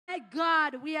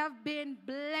God, we have been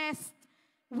blessed.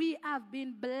 We have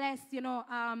been blessed,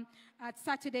 at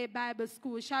Saturday Bible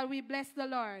School. Shall we bless the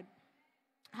Lord?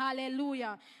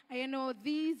 Hallelujah.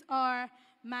 These are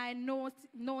my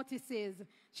notices.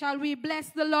 Shall we bless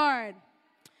the Lord?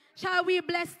 Shall we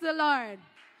bless the Lord?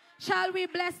 Shall we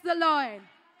bless the Lord?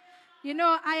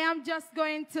 I am just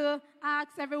going to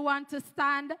ask everyone to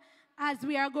stand as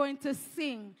we are going to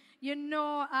sing.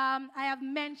 I have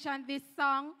mentioned this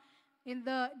song in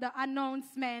the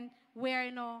announcement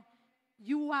where,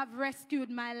 you have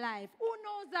rescued my life. Who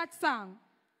knows that song?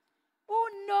 Who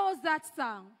knows that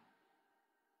song?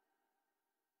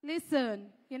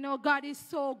 Listen, God is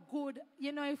so good.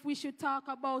 If we should talk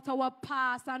about our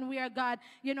past and where God,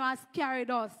 has carried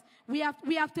us, we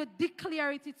have to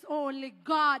declare it. It's only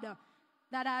God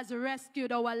that has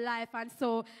rescued our life. And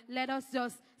so let us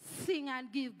just sing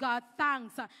and give God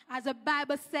thanks. As the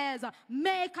Bible says,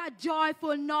 make a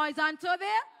joyful noise unto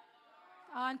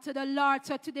the Lord.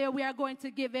 So today we are going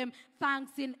to give him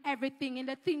thanks in everything, in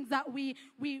the things that we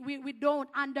don't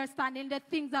understand, in the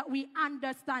things that we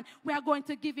understand. We are going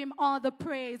to give him all the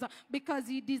praise because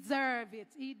he deserves it.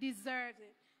 He deserves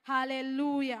it.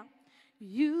 Hallelujah.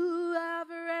 You have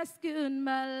rescued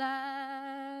my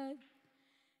life.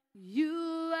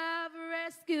 You have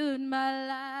rescued my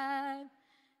life,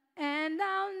 and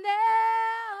I'll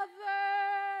never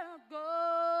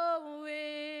go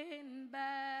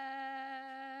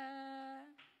back.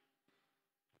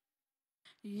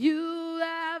 You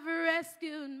have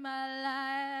rescued my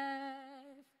life.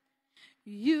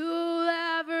 You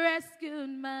have rescued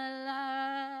my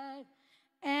life,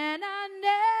 and I'll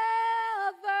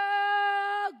never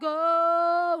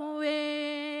go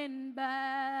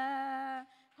back.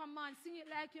 Come on, sing it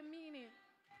like you mean it.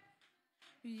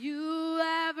 You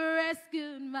have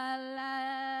rescued my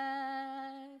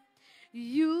life.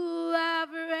 You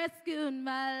have rescued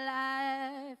my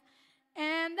life,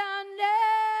 and I'm never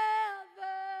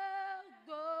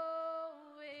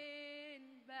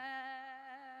going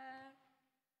back.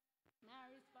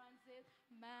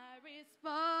 My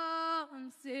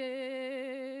response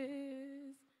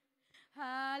is,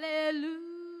 hallelujah.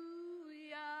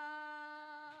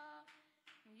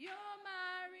 You're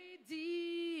my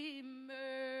Redeemer.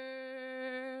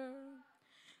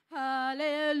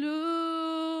 Hallelujah.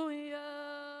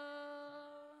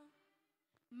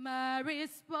 My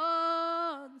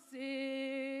response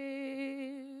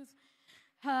is,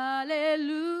 hallelujah.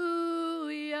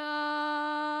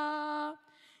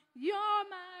 You're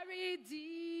my Redeemer.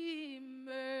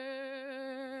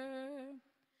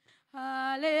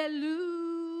 Hallelujah.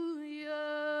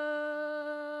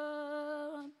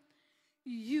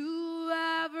 You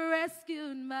have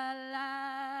rescued my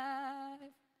life.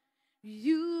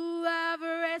 You have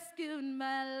rescued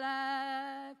my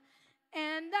life,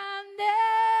 and I'm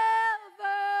never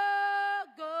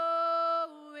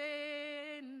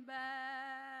going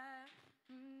back.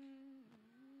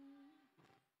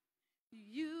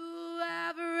 You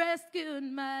have rescued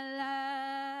my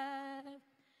life.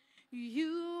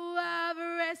 You have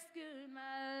rescued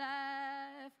my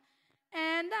life,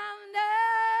 and I'm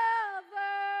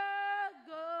never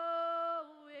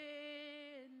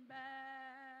going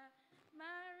back.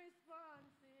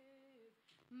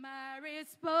 My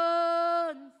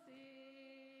response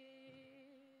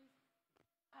is,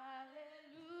 hallelujah.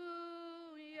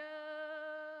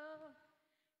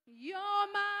 You're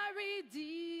my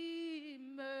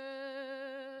Redeemer.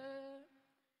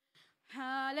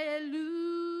 Hallelujah.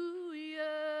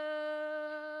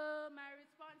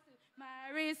 My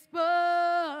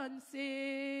response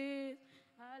is,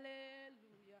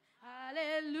 hallelujah.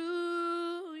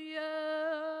 Hallelujah.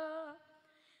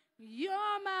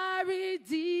 You're my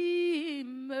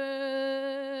Redeemer.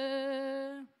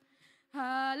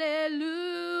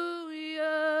 Hallelujah.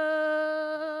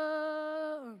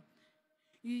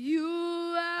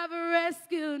 You have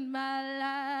rescued my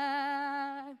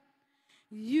life.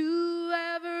 You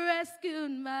have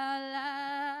rescued my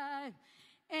life,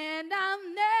 and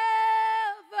I'm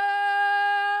never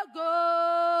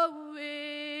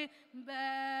going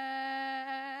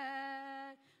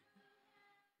back.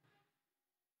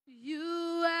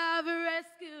 You have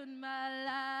rescued my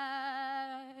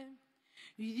life.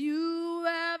 You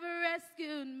have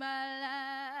rescued my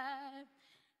life,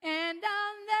 and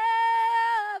I'm never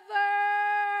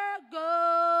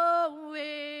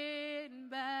going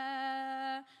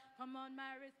back. Come on,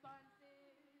 my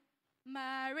responses.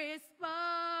 My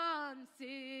response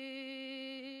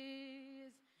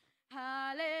is,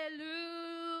 hallelujah.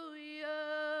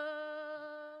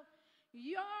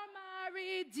 You're my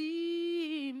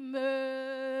Redeemer.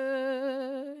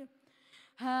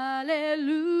 Hallelujah.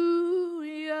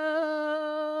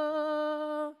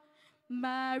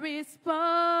 My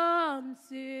response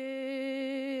is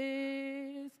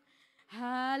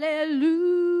hallelujah.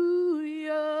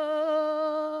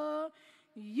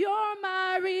 You're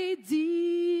my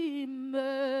Redeemer.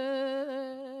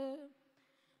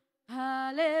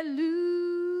 Hallelujah.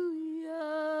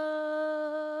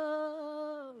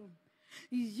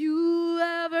 You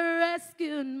have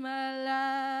rescued my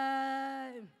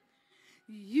life.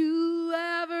 You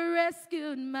have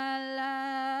rescued my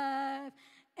life.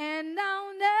 And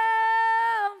I'll never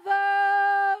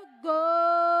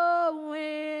go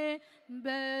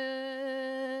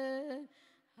back.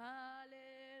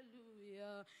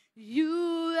 Hallelujah.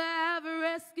 You have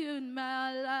rescued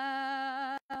my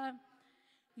life.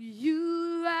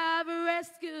 You have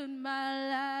rescued my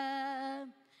life.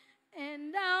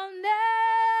 And I'll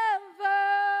never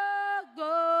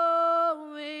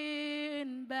go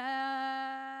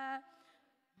back.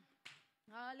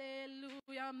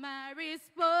 Hallelujah. My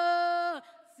response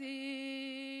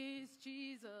is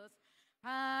Jesus.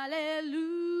 Hallelujah.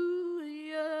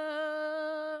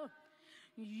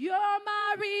 You're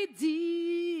my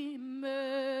Redeemer.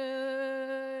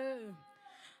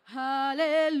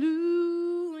 Hallelujah.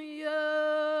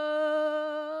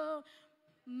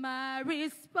 My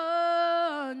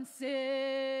response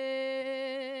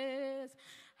is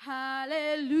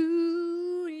hallelujah.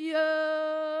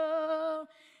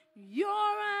 You're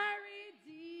my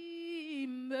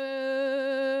Redeemer.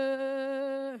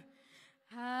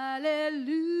 Hallelujah.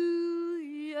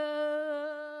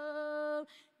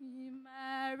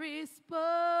 My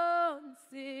response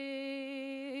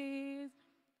is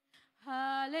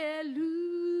hallelujah.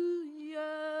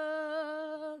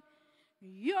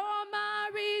 You're my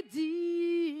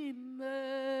Redeemer.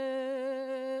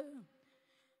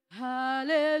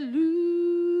 Hallelujah.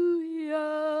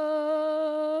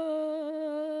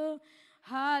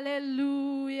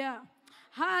 Hallelujah.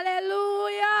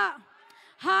 Hallelujah.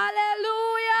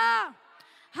 Hallelujah.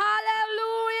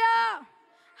 Hallelujah.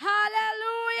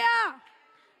 Hallelujah.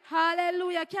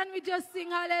 Hallelujah. Can we just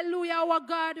sing hallelujah? Our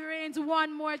God reigns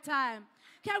one more time.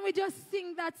 Can we just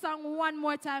sing that song one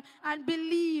more time and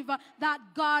believe that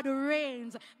God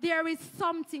reigns? There is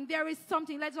something.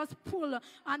 Let's just pull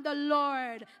on the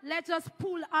Lord. Let's just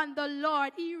pull on the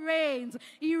Lord. He reigns.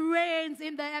 He reigns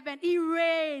in the heaven. He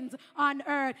reigns on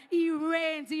earth. He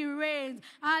reigns. He reigns.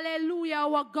 Hallelujah.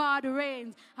 Our God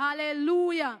reigns.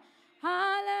 Hallelujah.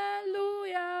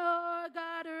 Hallelujah. Our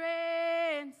God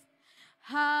reigns.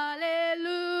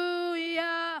 Hallelujah.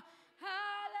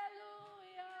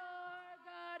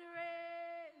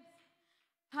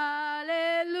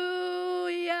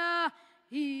 Hallelujah.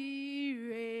 He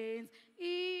reigns.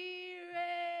 He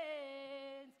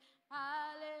reigns.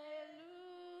 Hallelujah.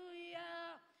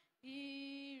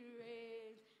 He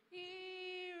reigns.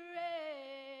 He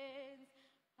reigns.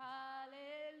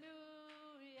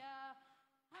 Hallelujah.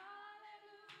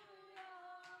 Hallelujah.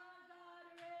 God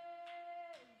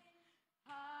reigns.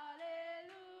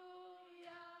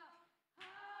 Hallelujah.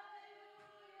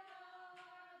 Hallelujah.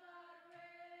 God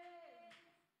reigns.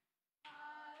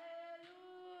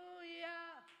 Hallelujah.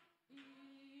 He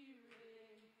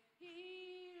reigns. He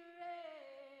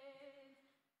reigns.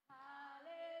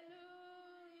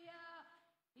 Hallelujah.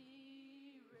 He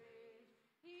reigns.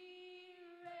 He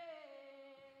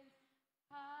reigns.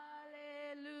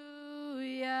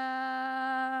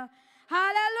 Hallelujah.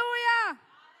 Hallelujah.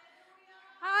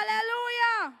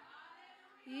 Hallelujah.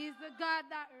 He's the God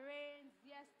that reigns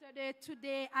yesterday,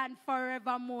 today, and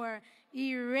forevermore.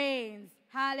 He reigns.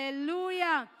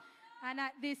 Hallelujah. And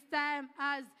at this time,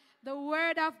 as the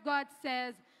word of God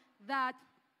says that,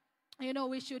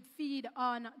 we should feed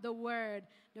on the word.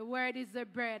 The word is the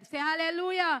bread. Say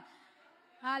hallelujah.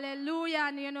 Hallelujah.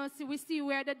 And, we see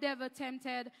where the devil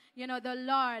tempted, the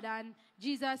Lord. And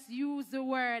Jesus used the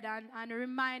word and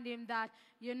remind him that,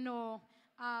 we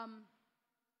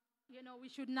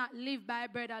should not live by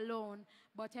bread alone,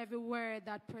 but every word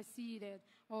that proceeded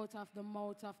out of the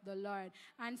mouth of the Lord.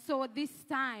 And so this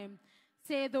time,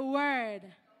 say the word.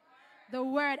 The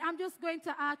word. I'm just going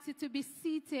to ask you to be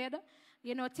seated.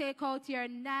 Take out your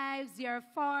knives, your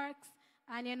forks,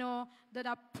 and,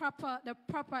 the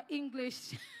proper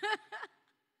English.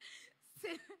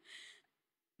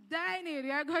 Dine it.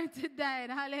 You're going to dine.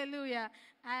 Hallelujah.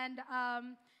 And,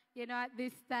 at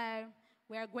this time,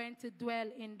 we are going to dwell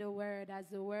in the word, as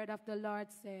the word of the Lord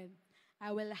said.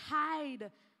 I will hide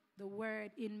the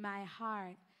word in my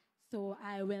heart, so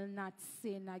I will not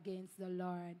sin against the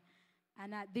Lord.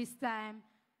 And at this time,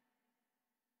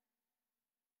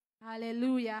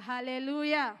 hallelujah,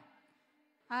 hallelujah,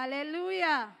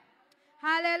 hallelujah,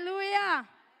 hallelujah.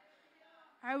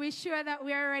 Are we sure that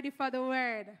we are ready for the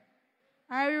word?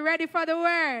 Are you ready for the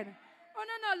word? Oh,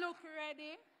 no, look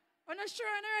ready. Oh, no, sure,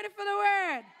 I'm ready for the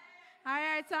word. All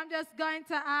right, so I'm just going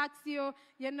to ask you,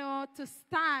 to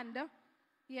stand.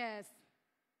 Yes.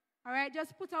 All right,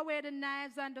 just put away the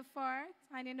knives and the fork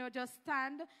and, just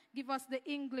stand. Give us the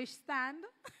English stand.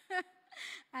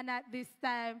 And at this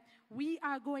time, we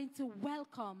are going to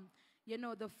welcome,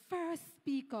 the first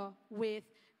speaker with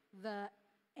the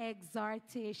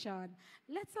exhortation.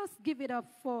 Let's us give it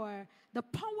up for the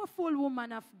powerful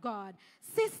woman of God,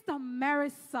 Sister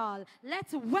Marisol.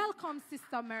 Let's welcome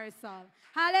Sister Marisol.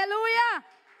 Hallelujah.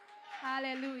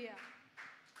 Hallelujah.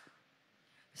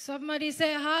 Somebody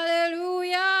say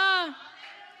hallelujah.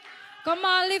 Come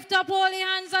on, lift up holy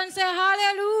hands and say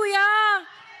hallelujah.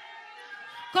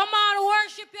 Come on,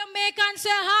 worship your maker and say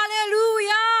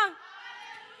hallelujah.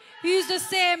 He's the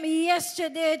same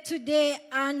yesterday, today,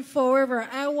 and forever.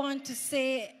 I want to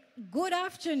say good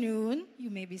afternoon. You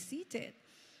may be seated.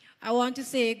 I want to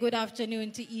say good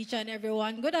afternoon to each and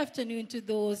everyone. Good afternoon to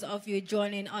those of you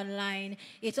joining online.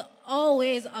 It's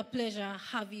always a pleasure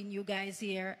having you guys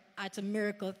here at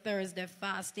Miracle Thursday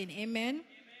fasting. Amen?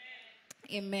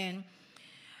 Amen. Amen.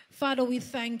 Father, we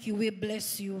thank you. We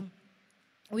bless you.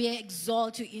 We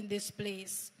exalt you in this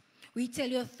place. We tell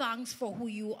you thanks for who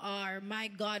you are, my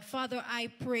God. Father, I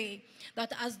pray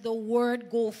that as the word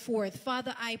go forth,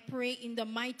 Father, I pray in the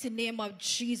mighty name of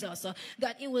Jesus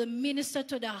that it will minister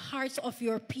to the hearts of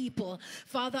your people.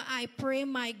 Father, I pray,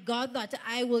 my God, that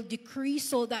I will decrease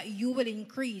so that you will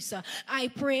increase. I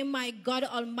pray, my God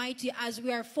Almighty, as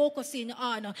we are focusing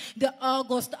on the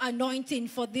August anointing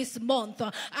for this month,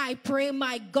 I pray,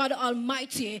 my God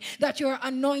Almighty, that your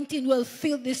anointing will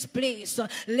fill this place.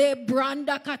 Le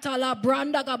branda katala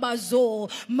branda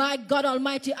gabazo. My God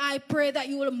Almighty, I pray that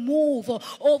you will move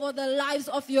over the lives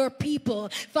of your people.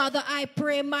 Father, I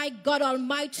pray, my God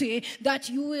Almighty, that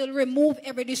you will remove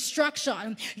every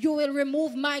distraction. You will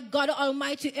remove, my God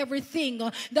Almighty, everything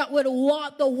that would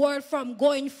want the word from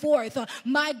going forth.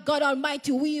 My God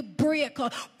Almighty, we break,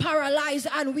 paralyze,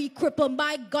 and we cripple,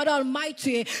 my God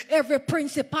Almighty, every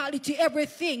principality,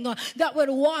 everything that would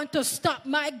want to stop,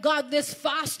 my God, this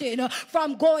fasting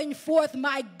from going forth,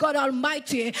 my God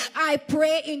Almighty. I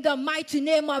pray in the mighty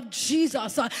name of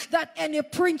Jesus that any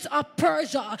prince of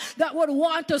Persia that would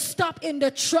want to stop in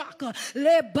the track, I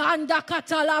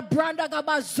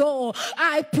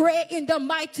pray in the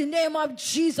mighty name of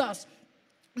Jesus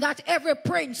that every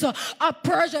prince of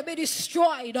Persia be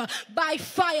destroyed by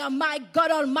fire, my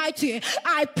God Almighty.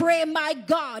 I pray, my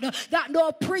God, that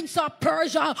no prince of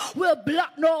Persia will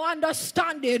block no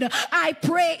understanding. I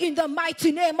pray in the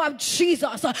mighty name of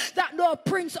Jesus that no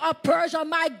prince of Persia,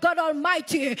 my God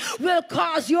Almighty, will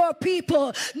cause your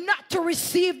people not to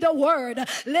receive the word.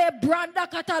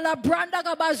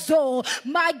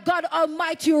 My God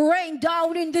Almighty, rain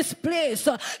down in this place.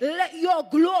 Let your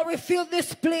glory fill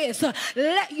this place.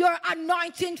 Let your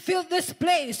anointing fill this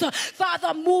place.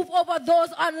 Father, move over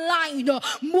those online.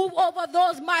 Move over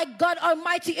those, my God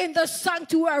Almighty, in the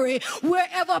sanctuary.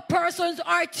 Wherever persons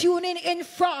are tuning in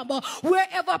from.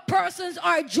 Wherever persons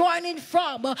are joining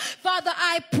from. Father,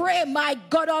 I pray, my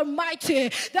God Almighty,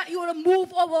 that you will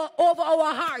move over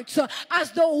our hearts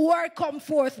as the word come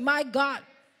forth, my God.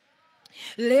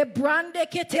 Lebrande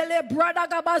ketele brada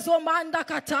gabazomanda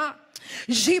kata.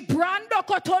 Jibrando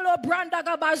kotolo branda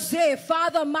gabaze.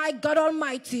 Father, my God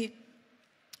Almighty,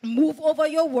 move over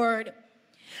your word.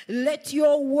 Let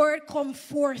your word come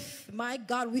forth, my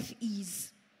God, with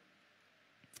ease.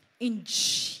 In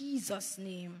Jesus'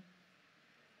 name.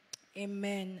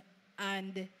 Amen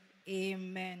and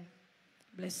amen.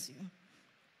 Bless you.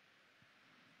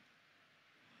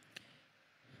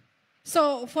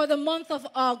 So for the month of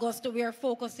August, we are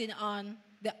focusing on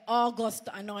the August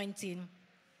anointing.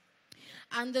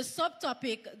 And the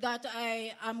subtopic that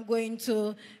I am going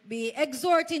to be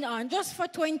exhorting on just for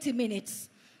 20 minutes,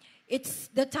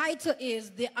 the title is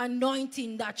The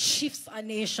Anointing That Shifts a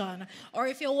Nation. Or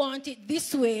if you want it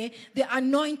this way, the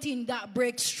anointing that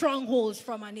breaks strongholds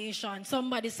from a nation.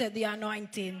 Somebody said the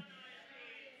anointing.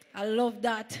 I love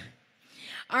that.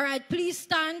 All right, please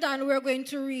stand and we're going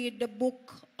to read the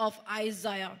book of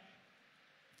Isaiah.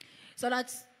 So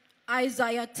that's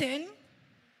Isaiah 10.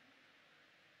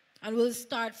 And we'll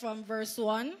start from verse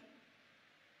 1.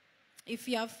 If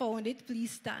you have found it, please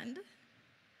stand.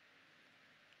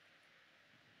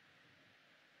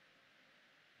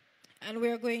 And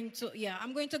we're going to,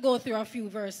 I'm going to go through a few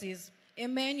verses.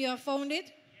 Amen, you have found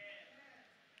it?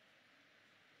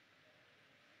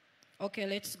 Okay,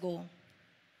 let's go.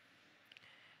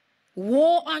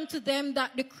 Woe unto them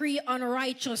that decree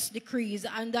unrighteous decrees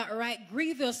and that write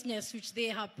grievousness which they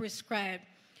have prescribed.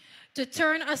 to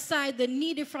turn aside the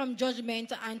needy from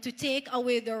judgment, and to take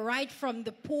away the right from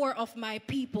the poor of my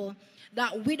people,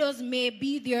 that widows may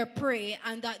be their prey,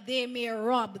 and that they may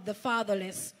rob the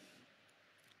fatherless.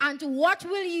 And what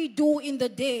will ye do in the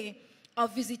day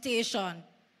of visitation,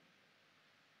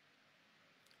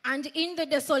 and in the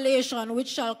desolation which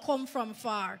shall come from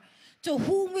far? To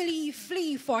whom will ye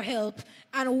flee for help,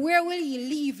 and where will ye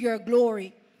leave your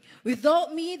glory?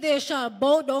 Without me they shall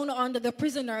bow down under the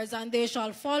prisoners, and they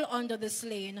shall fall under the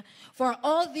slain. For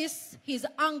all this his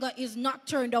anger is not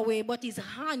turned away, but his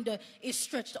hand is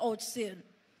stretched out still.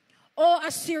 O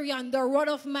Assyrian, the rod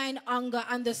of mine anger,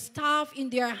 and the staff in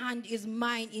their hand is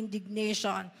mine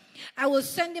indignation. I will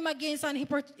send him against an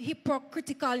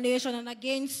hypocritical nation, and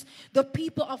against the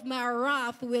people of my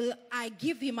wrath will I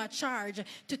give him a charge,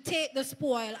 to take the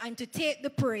spoil, and to take the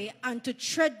prey, and to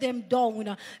tread them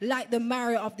down like the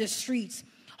marrow of the streets.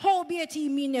 Howbeit he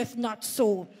meaneth not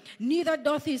so, neither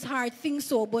doth his heart think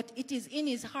so, but it is in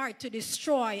his heart to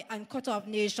destroy and cut off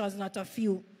nations, not a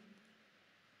few.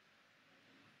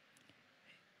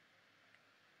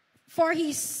 For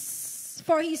he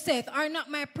saith, are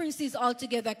not my princes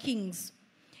altogether kings?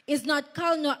 Is not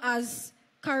Calno as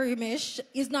Carchemish?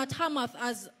 Is not Hamath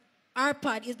as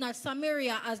Arpad? Is not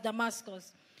Samaria as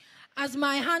Damascus? As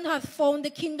my hand hath found the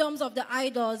kingdoms of the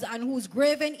idols, and whose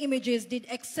graven images did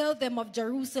excel them of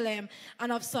Jerusalem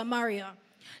and of Samaria.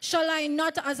 Shall I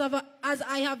not, as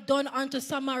I have done unto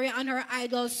Samaria and her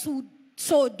idols,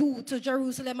 so do to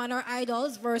Jerusalem and her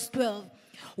idols? Verse 12.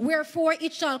 Wherefore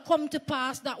it shall come to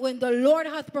pass that when the Lord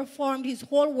hath performed his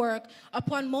whole work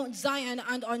upon Mount Zion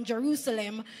and on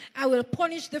Jerusalem, I will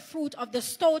punish the fruit of the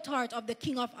stout heart of the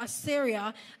king of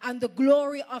Assyria, and the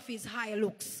glory of his high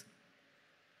looks.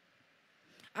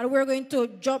 And we're going to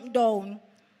jump down,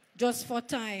 just for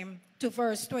time, to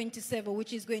verse 27,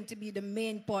 which is going to be the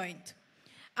main point.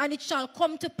 And it shall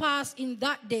come to pass in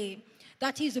that day,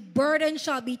 that his burden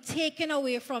shall be taken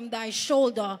away from thy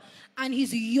shoulder, and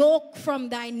his yoke from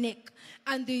thy neck,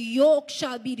 and the yoke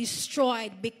shall be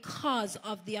destroyed because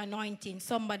of the anointing.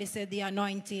 Somebody said the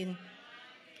anointing.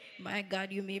 My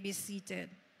God, you may be seated.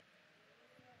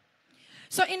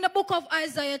 So in the book of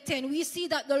Isaiah 10, we see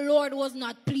that the Lord was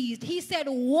not pleased. He said,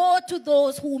 woe to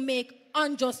those who make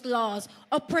unjust laws,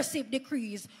 oppressive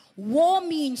decrees. Woe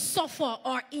means suffer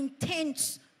or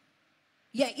intense.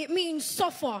 Yeah, it means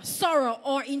suffer, sorrow,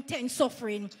 or intense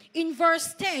suffering. In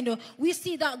verse 10, we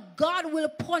see that God will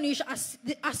punish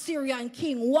the Assyrian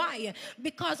king. Why?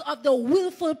 Because of the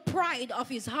willful pride of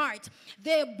his heart.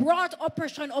 They brought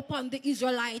oppression upon the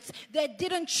Israelites. They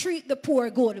didn't treat the poor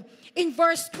good. In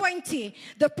verse 20,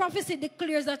 the prophecy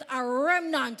declares that a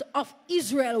remnant of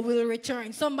Israel will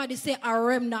return. Somebody say a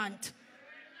remnant.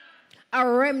 A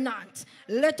remnant.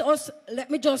 Let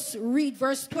me just read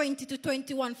verse 20 to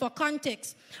 21 for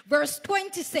context. Verse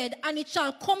 20 said, and it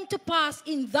shall come to pass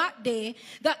in that day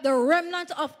that the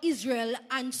remnant of Israel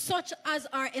and such as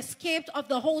are escaped of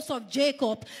the house of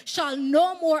Jacob shall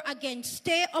no more again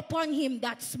stay upon him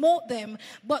that smote them,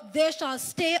 but they shall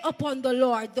stay upon the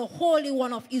Lord, the Holy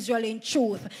One of Israel in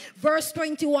truth. Verse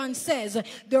 21 says,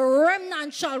 the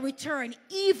remnant shall return,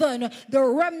 even the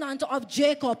remnant of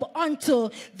Jacob, unto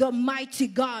the mighty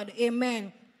God. Amen.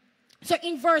 So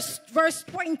in verse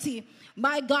 20,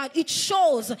 my God, it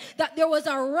shows that there was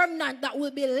a remnant that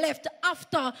will be left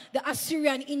after the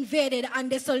Assyrian invaded and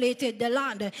desolated the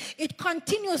land. It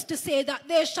continues to say that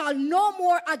they shall no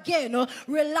more again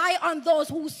rely on those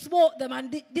who smote them.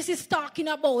 And this is talking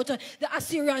about the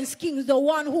Assyrian kings, the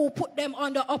one who put them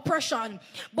under oppression.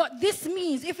 But this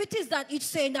means, if it is that it's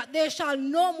saying that they shall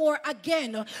no more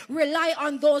again rely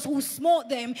on those who smote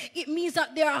them, it means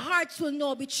that their hearts will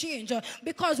not be changed.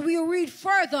 Because we read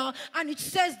further and it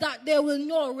says that they will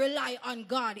not rely on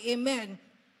God. Amen.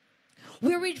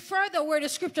 We read further where the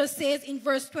scripture says in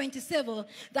verse 27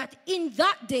 that in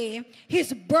that day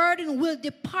his burden will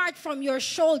depart from your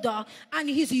shoulder and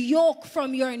his yoke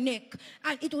from your neck,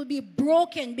 and it will be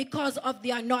broken because of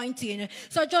the anointing.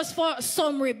 So just for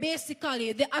summary,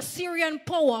 basically the Assyrian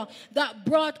power that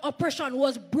brought oppression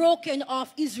was broken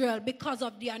off Israel because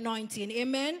of the anointing.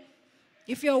 Amen.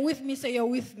 If you're with me, say you're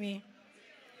with me.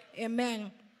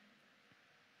 Amen.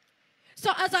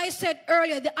 So as I said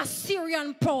earlier, the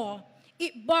Assyrian power,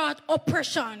 it brought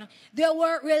oppression. They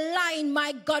were relying,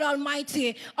 my God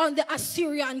Almighty, on the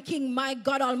Assyrian king, my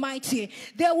God Almighty.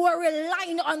 They were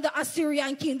relying on the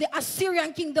Assyrian king. The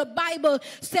Assyrian king, the Bible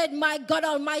said, my God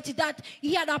Almighty, that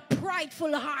he had a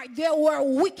prideful heart. They were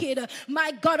wicked,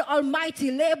 my God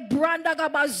Almighty. My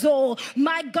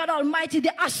God Almighty,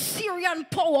 the Assyrian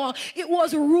power, it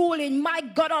was ruling, my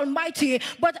God Almighty.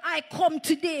 But I come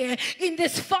today in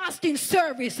this fasting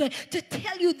service to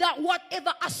tell you that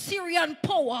whatever Assyrian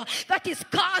power that is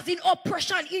causing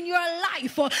oppression in your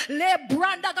life, whatever,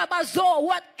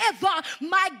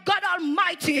 my God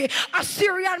Almighty,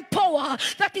 Assyrian power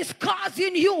that is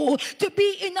causing you to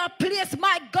be in a place,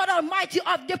 my God Almighty,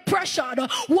 of depression,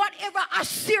 whatever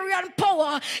Assyrian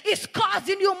power is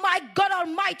causing you, my God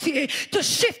Almighty, to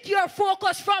shift your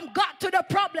focus from God to the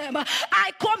problem,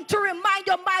 I come to remind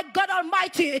you, my God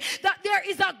Almighty, that there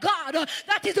is a God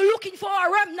that is looking for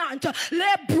a remnant.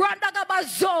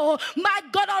 My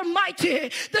God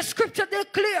Almighty, the scripture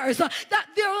declares that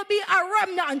there will be a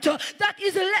remnant that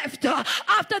is left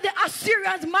after the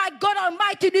Assyrians, my God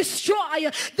Almighty, destroy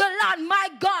the land, my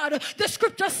God. The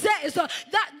scripture says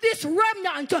that this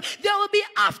remnant, they will be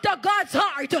after God's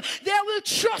heart. They will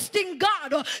trust in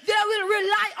God. They will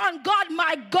rely on God,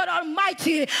 my God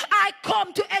Almighty. I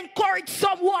come to encourage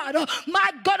someone,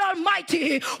 my God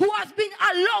Almighty, who has been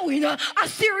allowing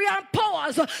Assyrian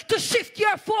powers to shift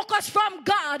your focus from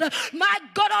God, my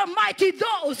God Almighty.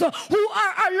 Those who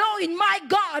are allowing, my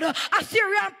God,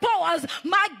 Assyrian powers,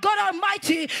 my God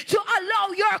Almighty, to allow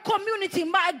your community,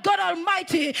 my God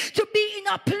Almighty, to be in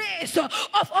a place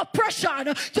of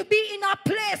oppression, to be in a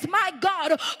place, my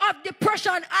God, of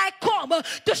depression. I come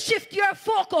to shift your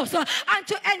focus and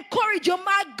to encourage you,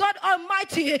 my God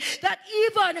Almighty, that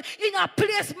even in a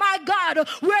place, my God,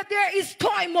 where there is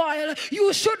turmoil,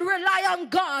 you should rely on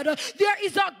God. There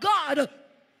is a God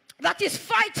that is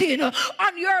fighting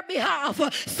on your behalf.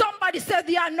 Somebody said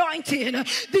the anointing,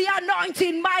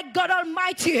 my God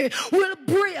Almighty, will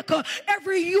break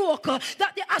every yoke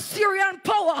that the Assyrian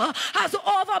power has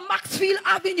over Maxfield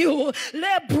Avenue.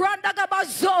 I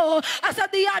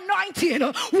said the anointing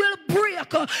will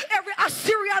break every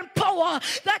Assyrian power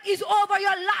that is over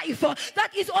your life,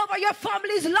 that is over your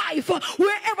family's life,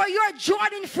 wherever you're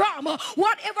joining from,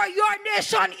 whatever your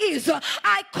nation is.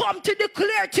 I come to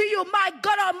declare to you, my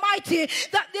God Almighty,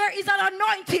 that there is an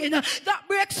anointing that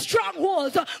breaks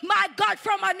strongholds, my God,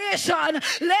 from a nation.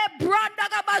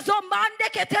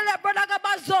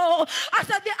 I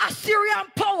said the Assyrian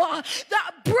power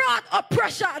that brought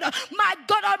oppression, my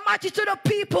God Almighty, to the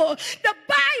people. The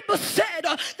Bible said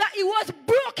that it was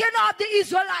broken off the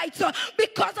Israelites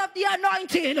because of the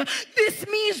anointing. This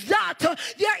means that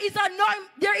there is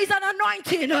an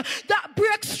anointing that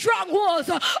breaks strongholds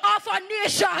of a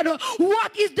nation.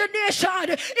 What is the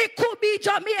nation? It could be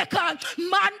Jamaica.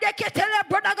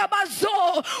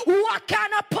 What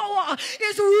kind of power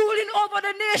is ruling over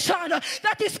the nation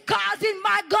that is causing,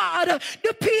 my God,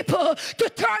 the people to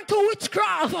turn to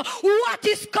witchcraft? What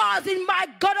is causing, my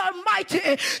God Almighty,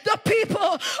 the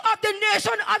people of the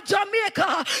nation of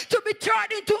Jamaica to be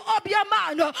turned into Obia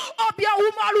man, Obia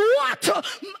woman? What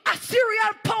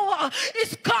Assyrian power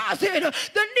is causing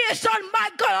the nation, my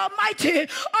God Almighty,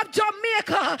 of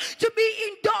Jamaica to be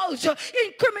indulged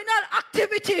in criminal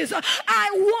activities? I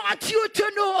want you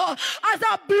to know, as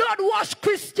a blood-washed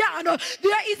Christian,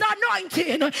 there is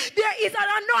anointing. There is an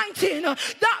anointing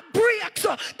that breaks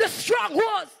the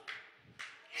strongholds.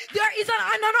 There is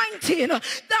an anointing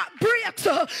that breaks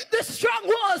the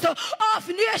strongholds of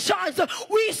nations.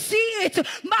 We see it,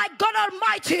 my God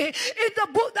Almighty, in the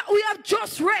book that we have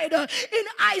just read in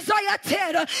Isaiah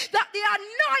 10, that the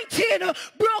anointing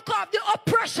broke off the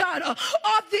oppression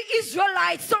of the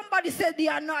Israelites. Somebody said the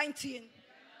anointing.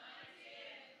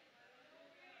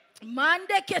 There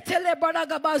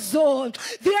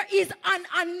is an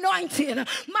anointing,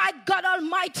 my God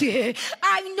Almighty.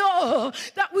 I know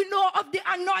that we know of the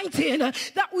anointing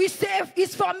that we say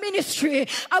is for ministry,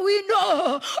 and we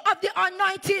know of the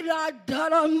anointing, Lord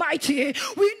God Almighty.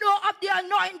 We know of the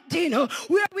anointing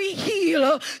where we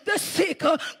heal the sick,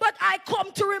 but I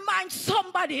come to remind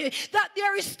somebody that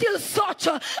there is still such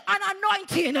an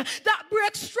anointing that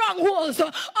breaks strongholds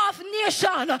of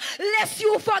nation. Lest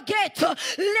you forget,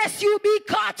 lest you be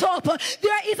caught up,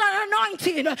 there is an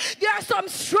anointing. There are some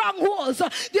strongholds,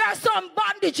 there are some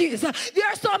bondages, there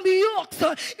are some yokes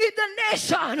in the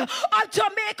nation of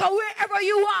Jamaica. Wherever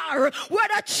you are,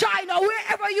 whether China,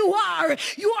 wherever you are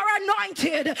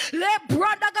anointed.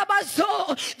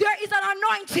 There is an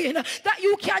anointing that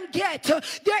you can get.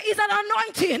 There is an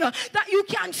anointing that you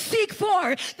can seek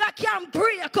for, that can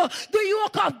break the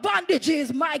yoke of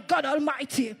bondages, my God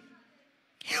Almighty.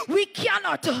 We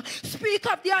cannot speak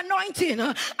of the anointing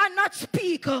and not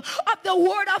speak of the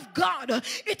word of God.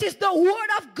 It is the word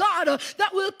of God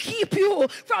that will keep you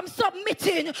from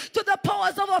submitting to the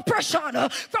powers of oppression,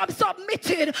 from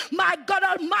submitting, my God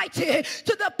Almighty,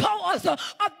 to the powers of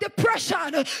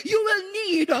depression. You will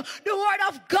need the word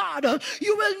of God.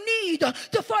 You will need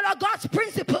to follow God's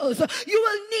principles. You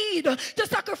will need to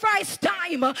sacrifice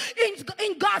time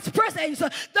in God's presence.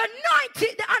 The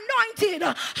anointing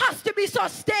has to be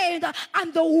sustained,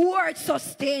 and the word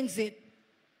sustains it.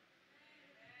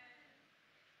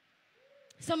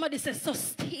 Somebody says,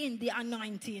 sustain the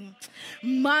anointing.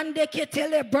 Somebody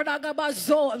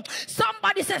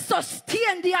says,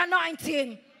 sustain the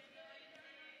anointing.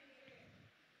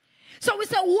 So we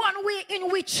say one way in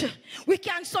which we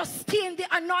can sustain the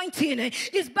anointing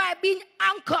is by being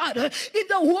anchored in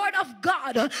the word of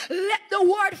God. Let the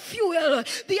word fuel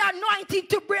the anointing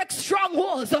to break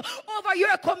strongholds over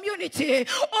your community,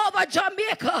 over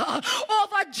Jamaica,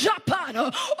 over Japan,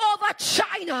 over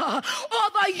China,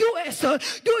 over US.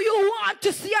 Do you want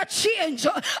to see a change?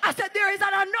 I said there is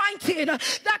an anointing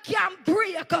that can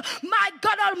break, my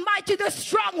God Almighty, the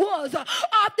strongholds of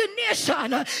the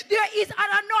nation. There is an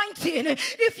anointing.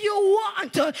 If you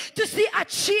want to see a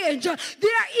change,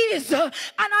 there is an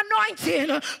anointing.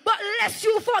 But lest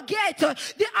you forget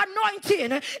the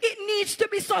anointing, it needs to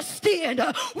be sustained.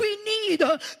 We need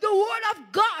the word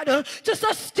of God to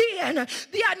sustain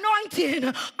the anointing.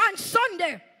 On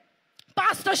Sunday,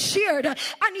 Pastor shared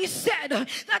and he said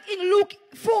that in Luke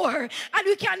 4, and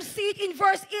we can see it in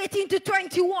verse 18 to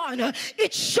 21,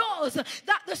 it shows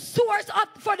that the source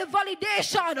for the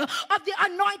validation of the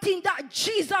anointing that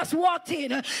Jesus walked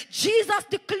in. Jesus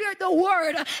declared the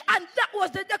word, and that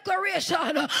was the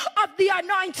declaration of the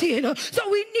anointing. So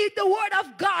we need the word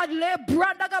of God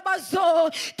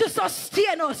to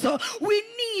sustain us. We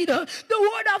need the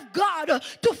word of God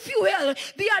to fuel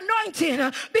the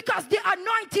anointing, because the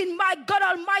anointing, my God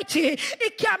Almighty,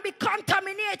 it can be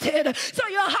contaminated. So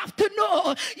you have to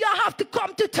know, you have to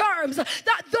come to terms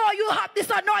that though you have this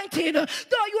anointing,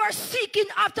 though you are seeking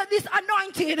after this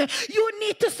anointing, you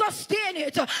need to sustain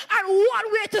it. And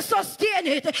one way to sustain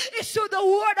it is through the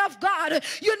word of God.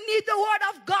 You need the word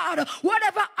of God,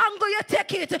 whatever angle you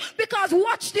take it, because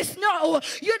watch this now,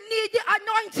 you need the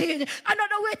anointing.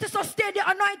 Another way to sustain the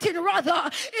anointing, rather,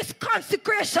 is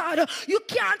consecration. You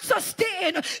can't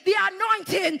sustain the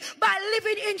anointing by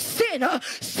living in sin.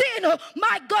 Sin,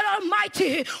 my God Almighty,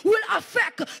 will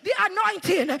affect the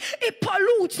anointing. It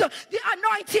pollutes the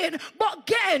anointing.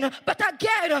 But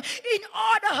again, in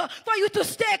order for you to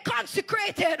stay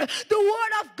consecrated, the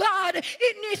word of God,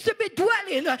 it needs to be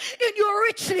dwelling in you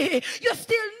richly. You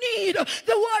still need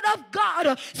the word of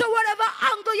God. So whatever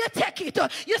angle you take it,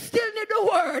 you still need the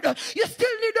word. You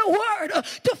still need the word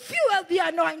to fuel the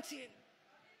anointing.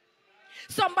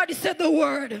 Somebody said the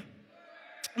word.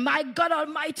 My God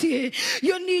Almighty,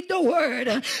 you need the word.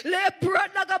 You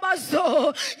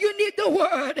need the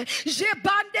word.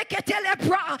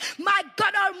 My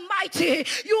God Almighty,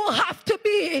 you have to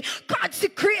be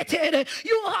consecrated.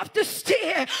 You have to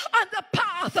stay on the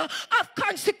path of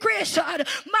consecration.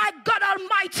 My God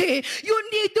Almighty, you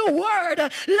need the word,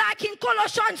 like in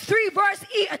Colossians 3 verse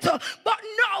 8. But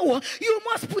no, you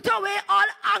must put away all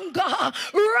anger,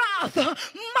 wrath,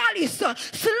 malice,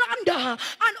 slander,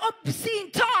 and obscene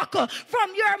talk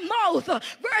from your mouth.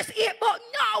 Verse 8, but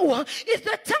now is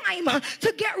the time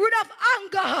to get rid of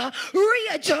anger,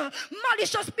 rage,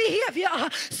 malicious behavior,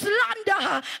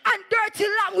 slander, and dirty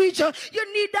language. You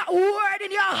need that word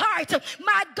in your heart,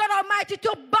 my God Almighty,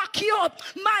 to back you up.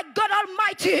 My God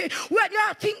Almighty, when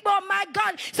you think about, my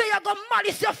God, say you're going to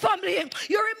malice your family,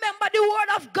 you remember the word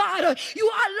of God. You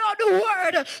allow the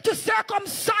word to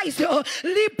circumcise you.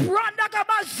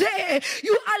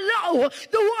 You allow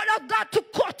the word of God to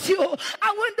cut you.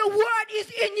 And when the word is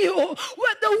in you,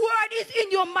 when the word is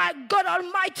in you, my God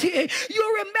Almighty,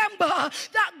 you remember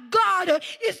that God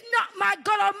is not, my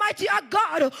God Almighty, a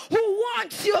God who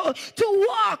wants you to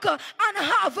walk and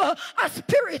have a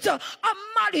spirit of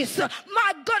malice.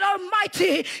 My God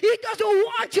Almighty, He doesn't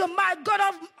want you, my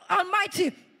God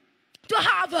Almighty, to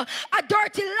have a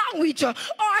dirty language or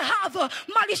have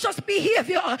malicious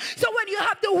behavior. So when you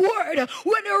have the word,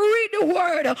 when you read the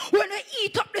word, when you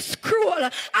eat up the scroll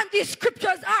and the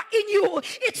scriptures are in you,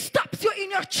 it stops you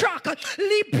in your track.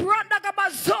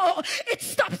 It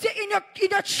stops you in your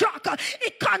track.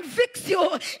 It convicts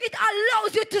you. It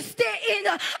allows you to stay in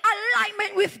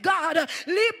alignment with God.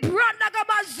 You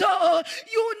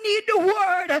need the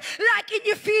word, like in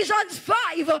Ephesians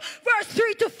 5 verse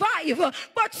 3 to 5.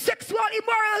 But sex sexual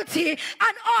immorality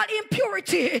and all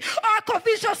impurity or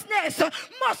covetousness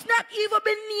must not even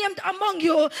be named among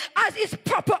you, as is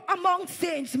proper among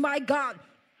saints, my God.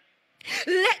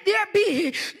 Let there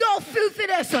be no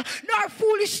filthiness, nor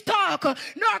foolish talk,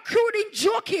 nor crude in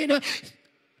joking,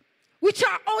 which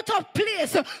are out of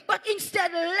place, but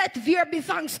instead let there be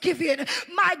thanksgiving.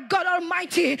 My God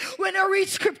Almighty, when I read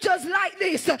scriptures like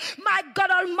this, my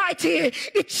God Almighty,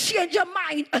 it changes your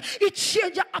mind, it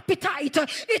changes your appetite,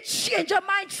 it changes your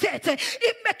mindset,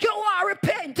 it makes you want to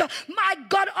repent. My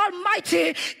God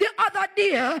Almighty, the other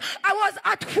day I was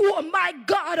at home, my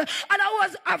God, and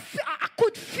I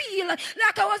could feel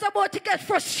like I was about to get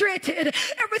frustrated.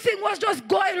 Everything was just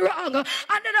going wrong. And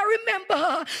then I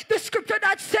remember the scripture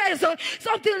that says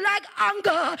something like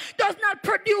anger does not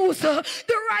produce the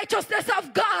righteousness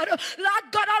of God.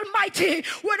 Lord God Almighty,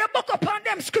 when you book upon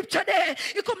them scripture there,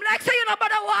 you come like say you know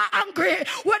about our angry.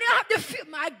 When you have the fear,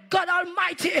 my God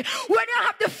Almighty, when you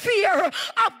have the fear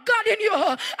of God in you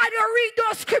and you read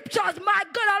those scriptures, my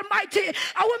God Almighty, and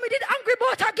when we did angry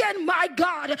about again, my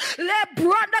God,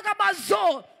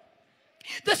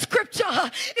 the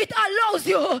scripture, it allows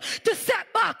you to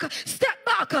step back,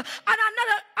 and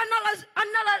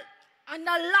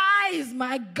analyze,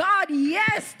 my God,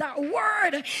 yes, that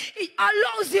word, it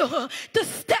allows you to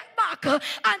step back and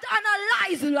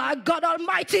analyze, Lord God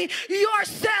Almighty,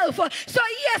 yourself. So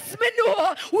yes, we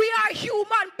know we are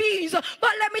human beings,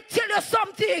 but let me tell you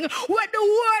something, when the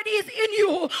word is in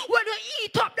you, when you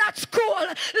eat up that scroll,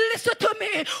 listen to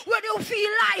me, when you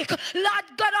feel like, Lord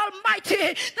God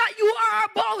Almighty, that you are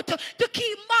about to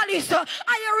keep malice,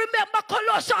 I remember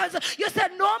Colossians, you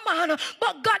said, no man,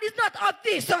 but God is not of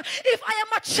this. If I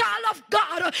am a child of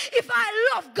God, if I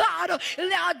love God,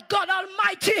 Lord God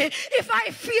Almighty, if I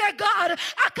fear God,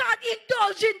 I can't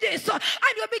indulge in this. And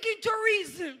you begin to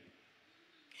reason.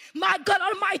 My God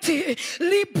Almighty,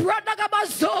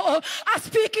 I'm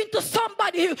speaking to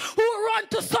somebody who run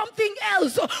to something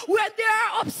else when they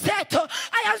are upset.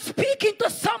 I am speaking to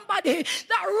somebody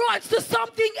that runs to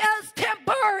something else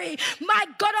temporary. My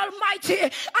God Almighty,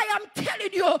 I am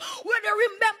telling you, when you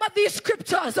remember these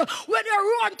scriptures, when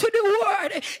you run to the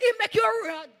word, it makes you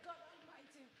run.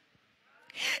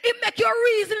 It make you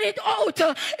reason it out.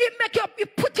 It make you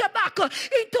put you back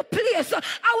into place. And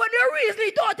when you reason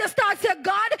it out, you start saying,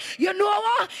 God, you know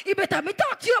what? You better me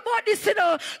talk to you about this, you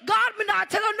know. God, me not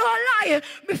tell you no lie.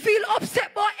 Me feel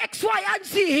upset about X, Y, and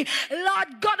Z.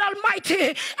 Lord God Almighty.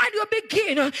 And you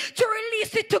begin to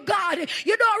release it to God.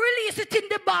 You don't release it in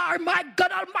the bar, my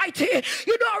God Almighty.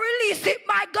 You don't release it,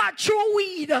 my God, through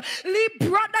weed. You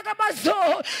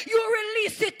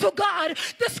release it to God.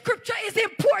 The scripture is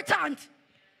important.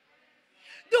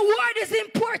 The word is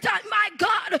important, my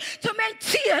God, to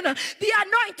maintain the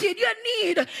anointing. You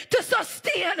need to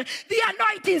sustain the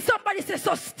anointing. Somebody say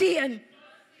sustain.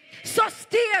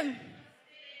 Sustain.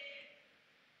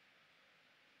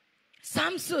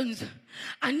 Samson's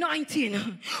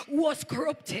anointing was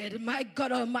corrupted, my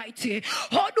God Almighty.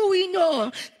 How do we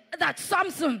know that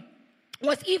Samson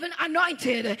was even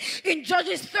anointed? In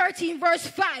Judges 13 verse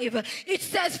 5, it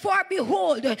says, for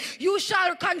behold, you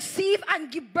shall conceive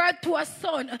and give birth to a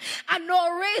son, and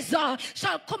no razor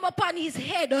shall come upon his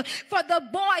head, for the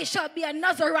boy shall be a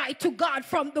Nazarite to God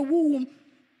from the womb,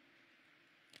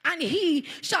 and he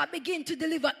shall begin to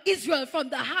deliver Israel from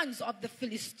the hands of the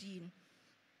Philistine.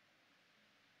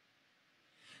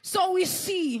 So we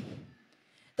see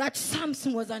that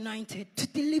Samson was anointed to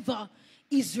deliver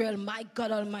Israel, my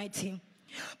God Almighty.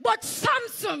 But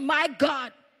Samson, my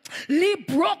God, my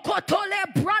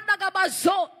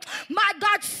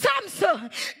God, Samson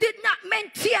did not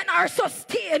maintain or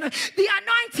sustain the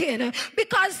anointing,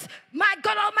 because my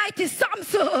God Almighty,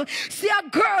 Samson see a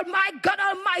girl, my God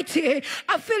Almighty,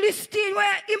 a Philistine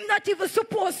where him not even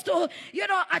supposed to,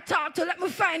 attack to. Let me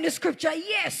find the scripture.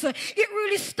 Yes, it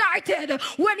really started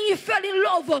when he fell in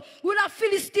love with a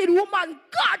Philistine woman.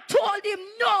 God told him,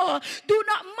 no, do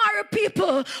not marry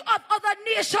people of other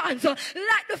nations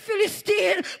like the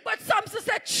Philistine. But Samson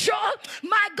said, sure,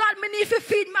 my God, me need to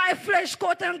feed my flesh,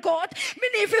 quote unquote. Me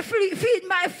need to feed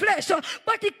my flesh.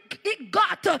 But it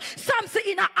got Samson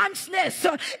in a anxiousness.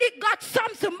 It got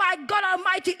Samson, my God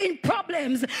Almighty, in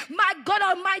problems. My God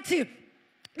Almighty.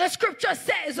 The scripture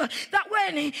says that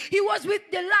when he was with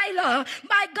Delilah,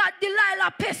 my God,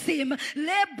 Delilah pest him.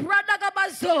 Delilah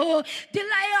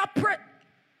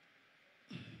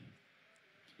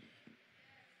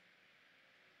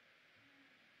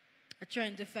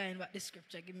trying to find what the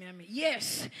scripture give me a minute.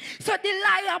 Yes. So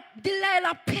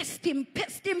Delilah pest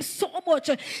him so much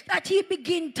that he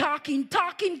began talking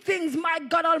things, my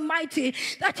God Almighty,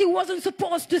 that he wasn't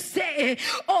supposed to say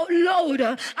out loud.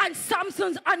 And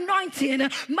Samson's anointing,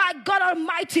 my God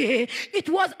Almighty, it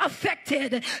was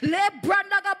affected.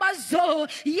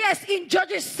 Yes, in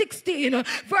Judges 16,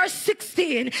 verse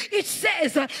 16, it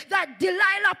says that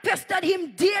Delilah pestered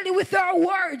him daily with her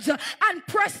words and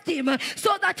pressed him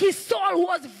so that his soul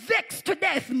was vexed to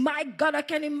death. My God, I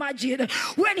can imagine.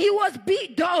 When he was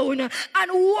beat down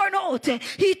and worn out,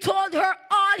 he told her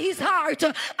all his heart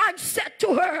and said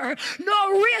to her,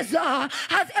 no razor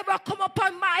has ever come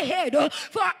upon my head,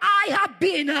 for I have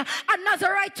been a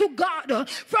Nazarite to God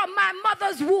from my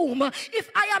mother's womb.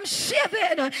 If I am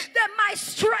shaven, then my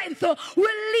strength will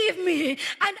leave me,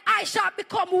 and I shall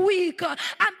become weak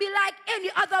and be like any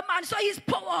other man. So his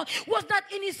power was not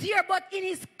in his hair, but in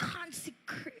his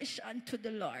consecration to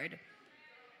the Lord.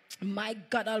 My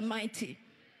God Almighty.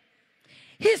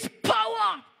 His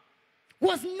power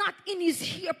was not in his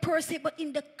hair per se, but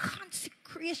in the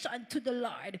consecration to the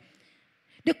Lord.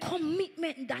 The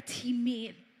commitment that he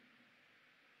made.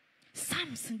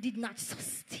 Samson did not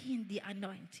sustain the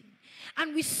anointing.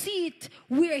 And we see it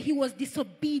where he was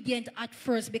disobedient at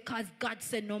first, because God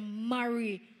said, no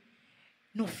marry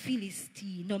no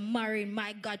Philistine, no marry,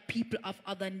 my God, people of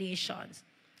other nations.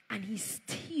 And he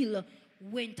still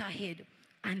went ahead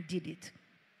and did it.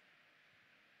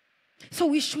 So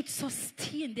we should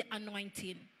sustain the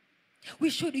anointing. We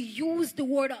should use the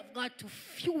word of God to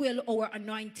fuel our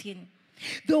anointing.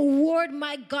 The word,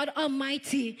 my God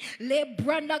Almighty,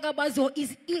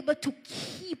 is able to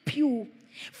keep you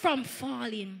from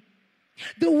falling.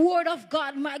 The word of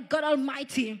God, my God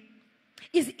Almighty,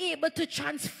 is able to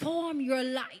transform your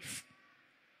life.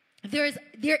 There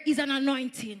is an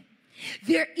anointing.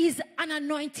 There is an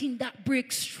anointing that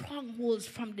breaks strongholds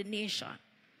from the nation.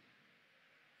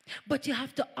 But you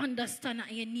have to understand,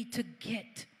 and you need to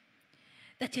get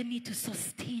that you need to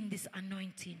sustain this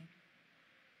anointing.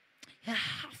 You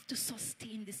have to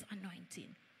sustain this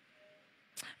anointing.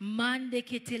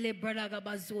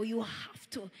 You have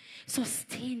to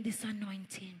sustain this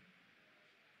anointing.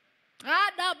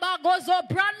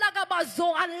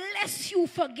 Unless you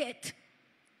forget,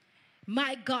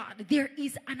 my God, there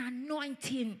is an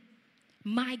anointing.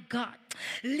 My God,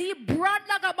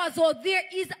 there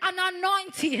is an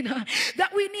anointing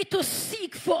that we need to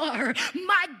seek for.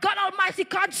 My God Almighty,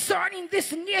 concerning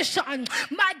this nation,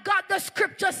 my God, the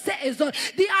scripture says the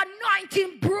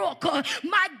anointing broke,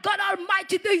 my God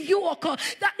Almighty, the yoke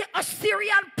that the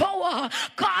Assyrian power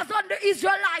caused on the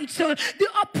Israelites, the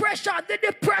oppression, the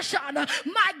depression.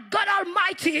 My God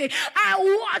Almighty, I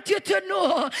want you to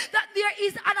know that there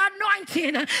is an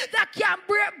anointing that can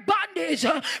break bondage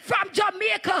from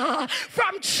Jamaica,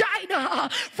 from China,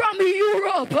 from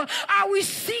Europe. Are we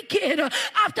seeking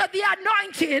after the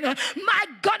anointing? My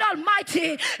God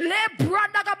Almighty,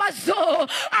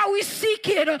 are we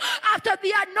seeking after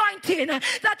the anointing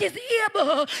that is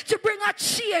able to bring a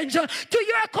change to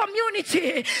your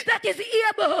community, that is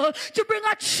able to bring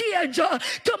a change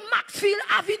to Maxfield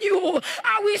Avenue?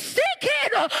 Are we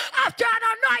seeking after an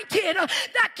anointing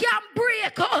that can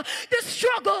break the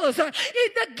struggles in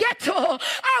the ghetto?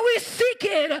 Are we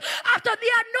seeking after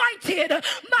the anointing,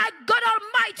 my God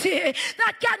Almighty,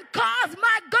 that can cause,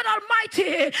 my God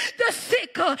Almighty, the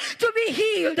sick to be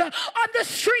healed on the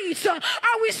streets? Are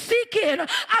we seeking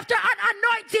after an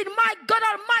anointing, my God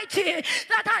Almighty,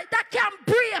 that can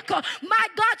break, my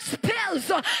God, spells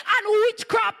and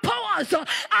witchcraft powers and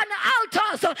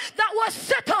altars that was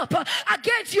set up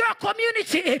against your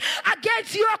community,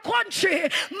 against your country?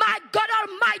 My God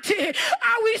Almighty,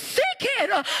 are we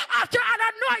seeking after an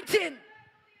anointing,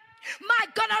 my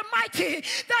God Almighty,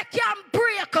 that can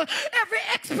break every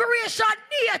expiration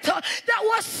date that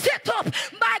was set up?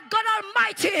 My God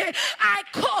Almighty, I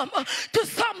come to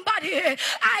somebody.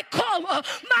 I come,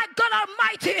 my God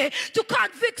Almighty, to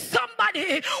convict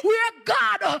somebody where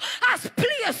God has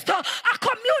placed a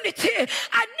community,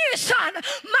 a nation,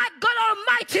 my God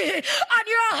Almighty, on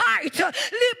your heart.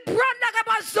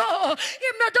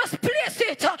 Him not just place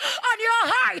it on your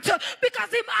heart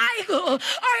because him idle or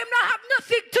him not have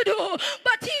nothing to do,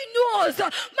 but he knows,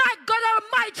 my God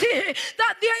Almighty,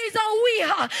 that there is a way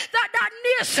that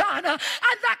nation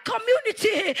and that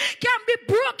community can be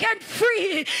broken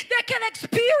free. They can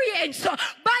experience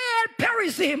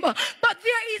bioterrorism, but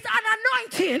there is an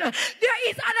anointing. There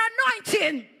is an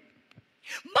anointing,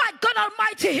 my God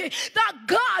Almighty, that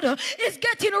God is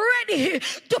getting ready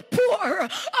to pour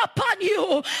upon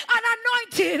you, an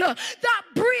anointing that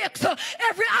breaks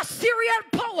every Assyrian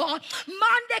power,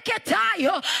 Mandeketai,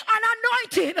 an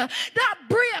anointing that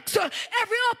breaks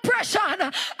every oppression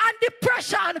and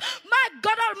depression. My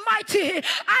God Almighty,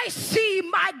 I see,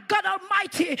 my God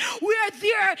Almighty, where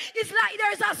there is like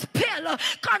there's a spell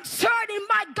concerning,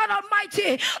 my God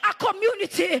Almighty, a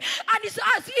community, and it's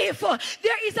as if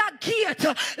there is a gate.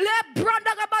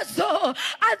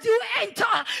 As you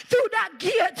enter through that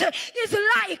gate, it's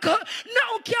like no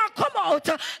one can come out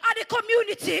of the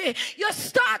community. You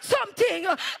start something,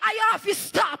 I have to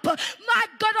stop. My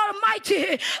God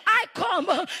Almighty, I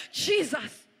come,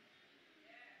 Jesus.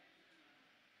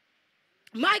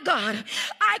 My God,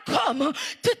 I come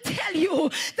to tell you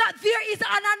that there is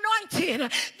an anointing.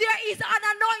 There is an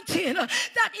anointing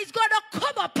that is going to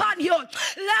come upon you.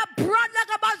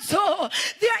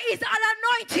 There is an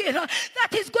anointing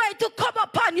that is going to come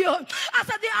upon you. As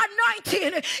the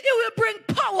anointing, it will bring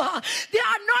power. The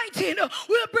anointing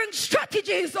will bring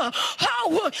strategies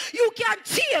how you can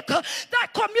take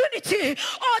that community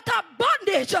out of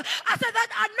bondage. As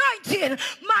that anointing,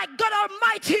 my God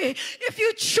Almighty, if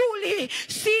you truly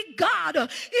see God,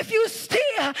 if you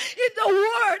stay in the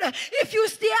Word, if you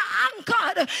stay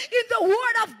anchored in the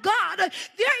Word of God,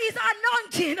 there is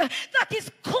anointing that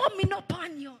is coming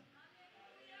upon you.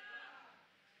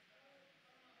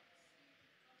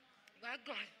 My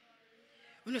God.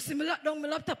 When you see me lock down my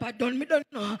laptop, I don't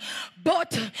know.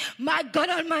 But my God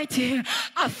Almighty,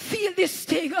 I feel this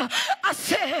thing. I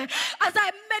say, as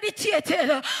I meditated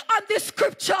on this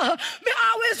scripture, me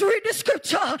always read the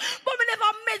scripture, but me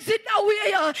never meditate that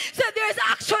way. So there's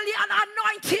actually an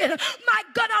anointing, my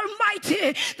God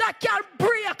Almighty, that can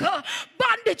break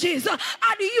bondages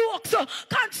and yokes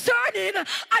concerning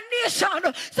a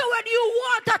nation. So when you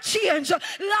want a change,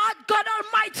 Lord God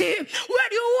Almighty,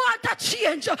 when you want a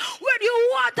change, when you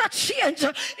want a change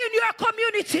in your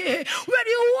community, when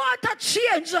you want a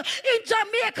change in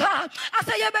Jamaica, I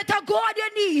say you better go on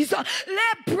your knees.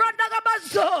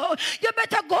 You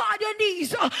better go on your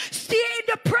knees. Stay in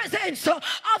the presence of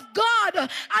God and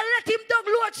let him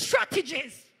download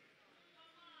strategies.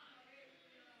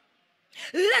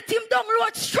 Let him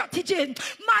download strategy.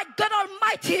 My God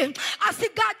Almighty, I see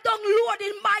God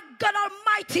downloading, my God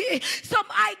Almighty, some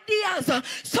ideas,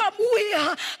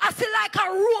 somewhere. I see like a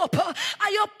rope,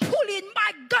 and you're pulling,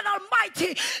 my God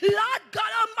Almighty, Lord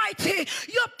God Almighty,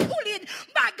 you're pulling,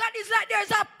 my God, it's like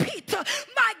there's a pit,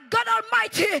 my God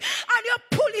Almighty, and you're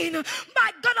pulling,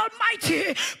 my God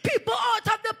Almighty, people out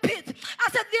of the pit. I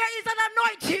said there is an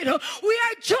anointing. We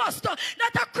are just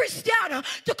not a Christian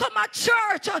to come at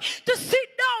church, to sit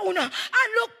down and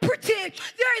look pretty.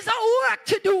 There is a work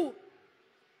to do.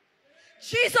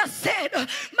 Jesus said,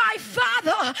 my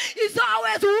Father is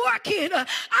always working,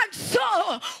 and so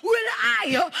will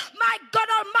I. My God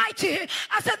Almighty,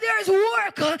 I said there is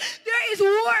work, there is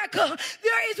work,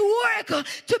 there is work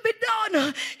to be done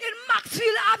in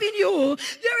Maxfield Avenue.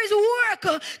 There is work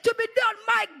to be done,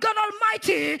 my God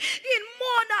Almighty, in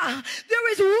Mona.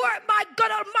 There is work, my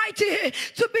God Almighty,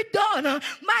 to be done.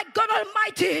 My God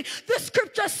Almighty, the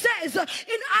scripture says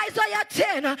in Isaiah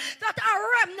 10 that a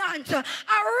remnant,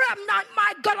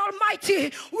 my God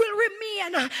Almighty, will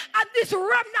remain, and this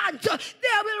remnant,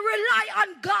 they will rely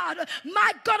on God.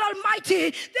 My God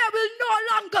Almighty, they will no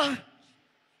longer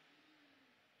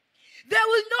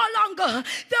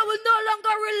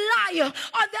rely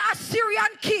on the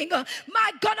Assyrian king.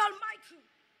 My God Almighty,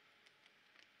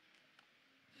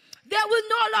 they will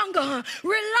no longer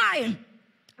rely,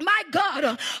 my God,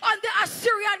 on the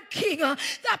Assyrian king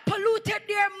that polluted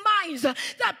their minds,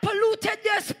 that polluted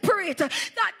their spirit,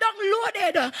 that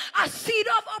downloaded a seed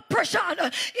of oppression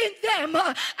in them.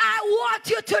 I want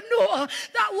you to know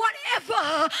that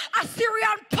whatever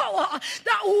Assyrian power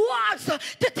that wants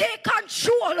to take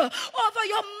control over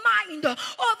your mind,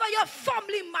 over your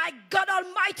family, my God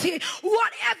Almighty,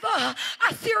 whatever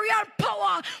Assyrian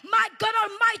power, my God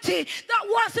Almighty, that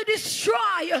wants to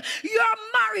destroy your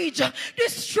marriage,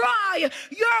 destroy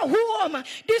your home,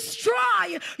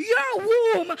 destroy your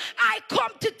womb, I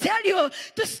come to tell you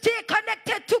to stay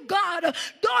connected to God.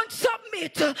 Don't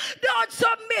submit to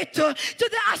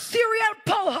the Assyrian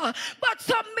power, but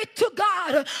submit to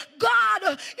God.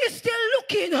 God is still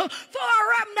looking for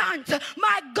a remnant.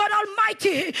 My God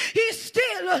Almighty, he's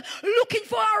still looking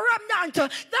for a remnant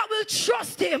that will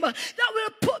trust him, that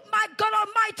will put, my God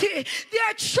Almighty, their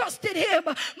are trusting him.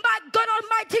 My God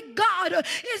Almighty, God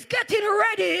is getting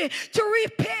ready to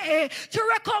repay, to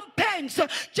recompense.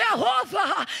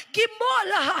 Jehovah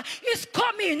Gimola is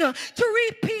coming to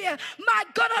repay. My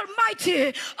God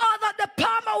Almighty, all that the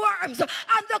palmer worms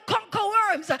and the conquer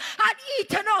worms had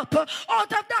eaten up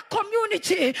out of that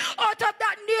community, out of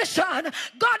that nation.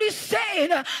 God is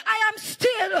saying, I am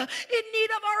still in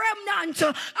need of a remnant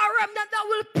that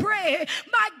will pray.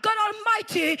 My God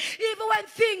Almighty, even when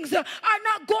things are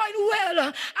not going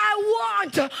well, I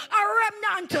want a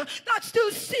remnant that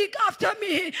still seek after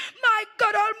me. My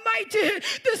God Almighty,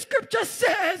 the scripture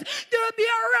says there will be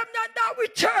a remnant that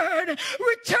return.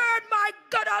 Return, my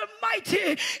God Almighty.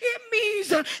 It means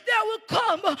they will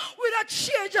come with a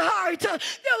changed heart.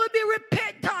 They will be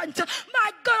repentant.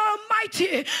 My God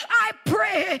Almighty, I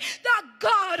pray that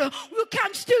God, we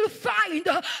can still find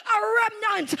a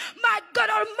remnant, my God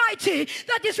Almighty,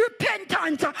 that is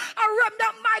repentant. A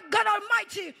remnant, my God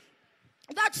Almighty,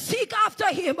 that seek after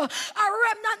him, a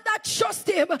remnant that trust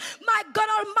him. My God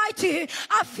Almighty,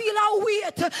 I feel a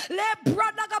weight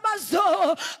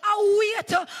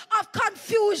of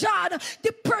confusion,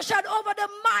 depression over the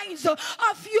minds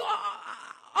of you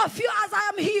as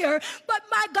I am here. But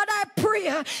my God, I pray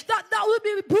that will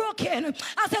be broken.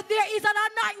 I said there is an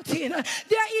anointing.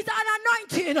 There is an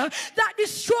anointing that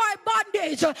destroy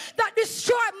bondage, that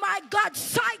destroy, my God,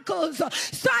 cycles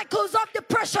of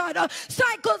depression,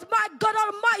 cycles, my God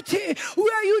Almighty,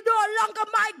 where you no longer,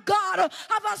 my God,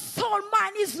 have a sound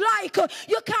mind. Is like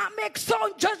you can't make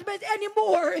sound judgment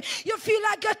anymore. You feel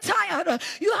like you're tired.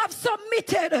 You have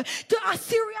submitted to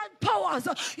Assyrian powers.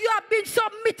 You have been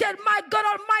submitted, my God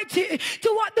Almighty, to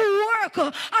what the work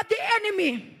of the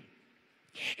enemy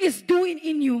is doing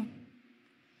in you.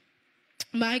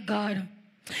 My God,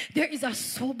 there is a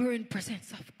sobering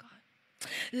presence of God.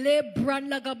 My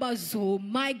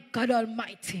God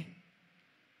Almighty.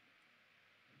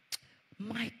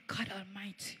 My God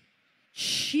Almighty.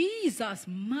 Jesus,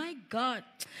 my God.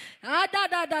 There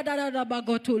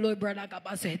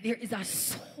is a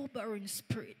sobering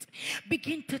spirit.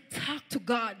 Begin to talk to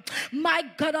God. My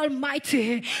God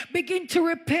Almighty, begin to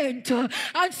repent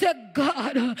and say,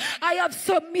 God, I have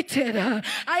submitted.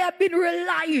 I have been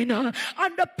relying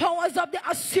on the powers of the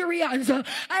Assyrians. I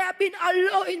have been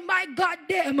allowing, my God,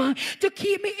 them to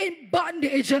keep me in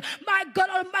bondage. My God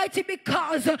Almighty,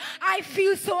 because I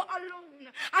feel so alone.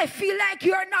 I feel like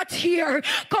you're not here.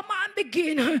 Come on,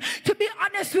 begin to be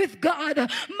honest with God.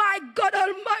 My God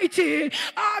Almighty,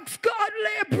 ask God,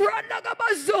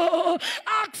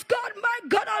 ask God, my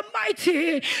God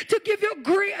Almighty, to give you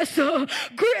grace.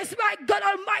 Grace, my God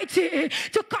Almighty,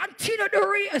 to continue the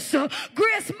race.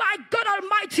 Grace, my God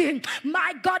Almighty,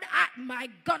 my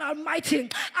God Almighty,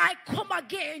 I come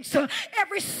against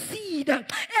every seed,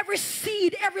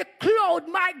 every cloud,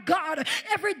 my God,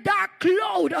 every dark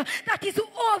cloud that is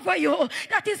over you,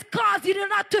 that is causing you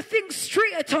not to think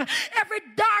straight. Every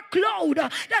dark cloud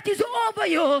that is over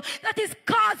you, that is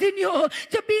causing you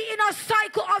to be in a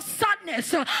cycle of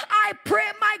sadness. I pray,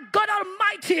 my God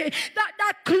Almighty, that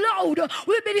that cloud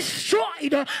will be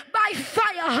destroyed by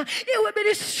fire. It will be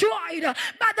destroyed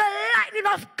by the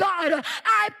lightning of God.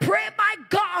 I pray, my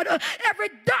God, every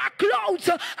dark clouds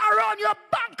around your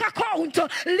bank account,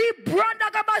 every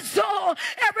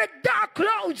dark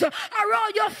clouds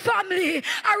around your family,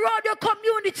 around your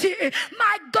community,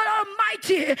 my God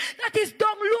Almighty, that is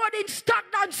downloading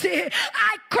stagnancy.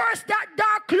 I curse that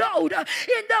dark cloud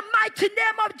in the mighty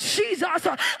name of Jesus.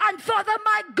 And Father,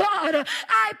 my God,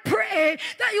 I pray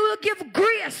that you will give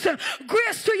grace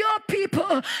to your people.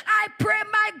 I pray,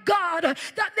 my God,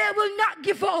 that they will not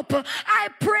give up. I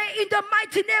pray in the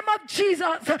mighty name of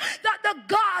Jesus that the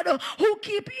God who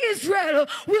keep Israel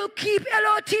will keep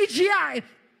LOTGI.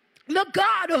 The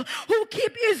God who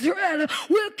keep Israel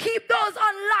will keep those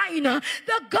online.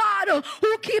 The God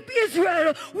who keep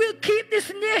Israel will keep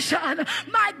this nation.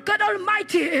 My God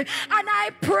Almighty. And I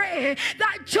pray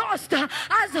that just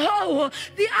as how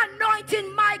the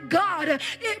anointing, my God,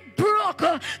 it broke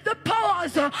the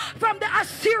powers from the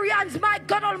Assyrians, my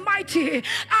God Almighty.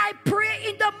 I pray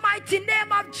in the mighty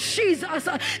name of Jesus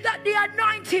that the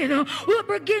anointing will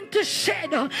begin to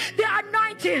shed. The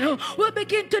anointing will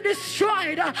begin to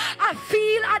destroy. I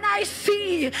feel and I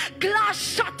see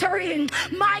glass shattering.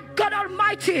 My God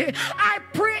Almighty, I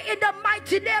pray in the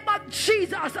mighty name of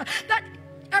Jesus that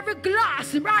every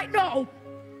glass right now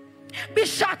be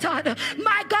shattered.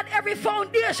 My God, every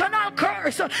foundational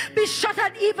curse be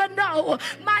shattered even now.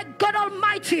 My God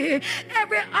Almighty,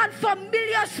 every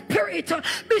unfamiliar spirit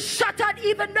be shattered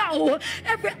even now.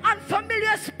 Every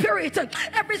unfamiliar spirit,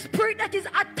 every spirit that is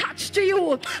attached to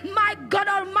you, my God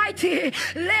Almighty,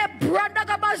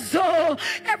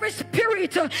 every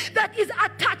spirit that is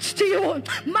attached to you,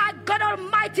 my God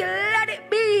Almighty, let it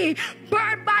be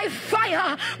burned by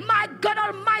fire. My God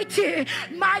Almighty,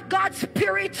 my God,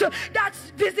 spirit that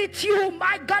visits you,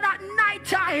 my God, at night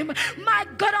time, my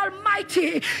God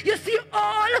Almighty, you see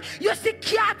all, you see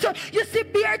cat, you see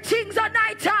bear things at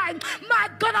night time, my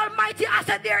God Almighty, I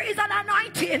said there is an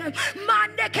anointing.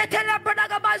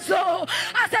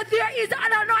 I said there is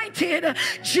an anointing.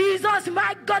 Jesus,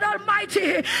 my God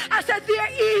Almighty, I said there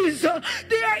is.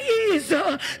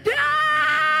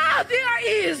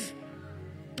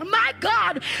 My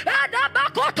God, my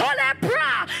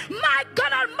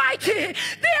God Almighty,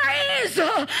 there is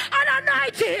an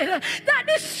anointing that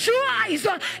destroys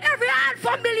every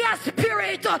unfamiliar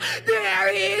spirit. There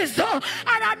is an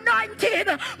anointing,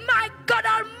 my God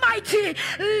Almighty,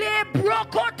 Lord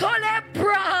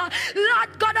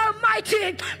God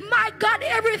Almighty, my God,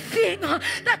 everything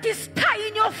that is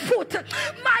tying your foot,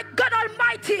 my God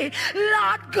Almighty,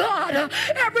 Lord God,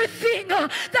 everything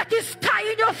that is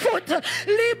tying your foot, there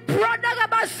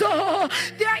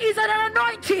is an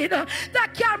anointing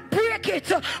that can break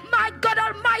it. My God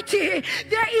Almighty,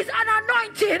 there is an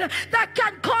anointing that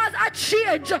can cause a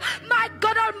change. My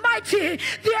God Almighty,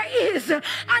 there is an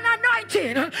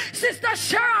anointing. Sister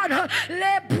Sharon,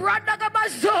 my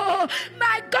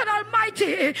God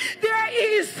Almighty, there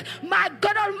is, my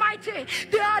God Almighty,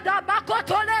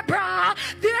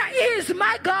 there is,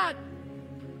 my God.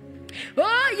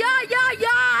 Oh,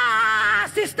 yeah,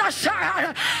 Sister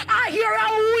Sharon, I hear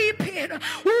a weeping.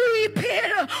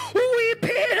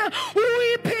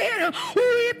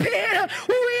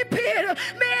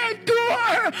 May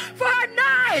endure for a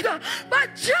night,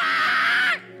 but joy.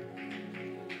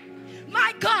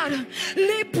 My God,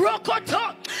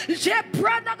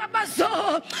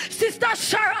 Sister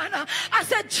Sharon, I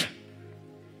said,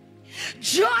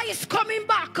 joy is coming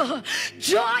back.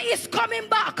 Joy is coming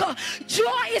back.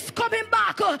 Joy is coming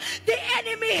back. The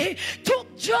enemy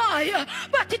took joy,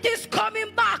 but it is coming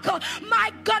back.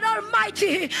 My God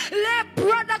Almighty,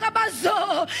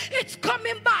 it's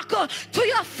coming back to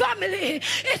your family.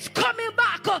 It's coming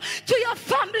back to your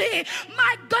family.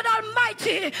 My God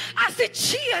Almighty, as it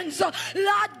chains,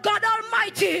 Lord God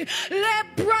Almighty, Lord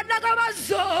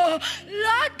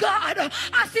God,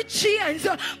 as it chains,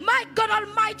 my God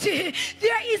Almighty,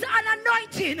 there is an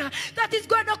anointing that is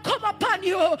going to come upon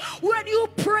you when you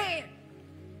pray.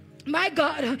 My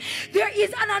God, there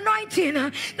is an anointing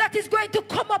that is going to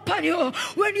come upon you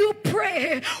when you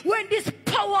pray. When this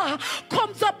power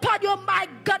comes upon you, my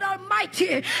God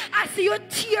Almighty, I see you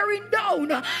tearing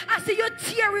down. I see you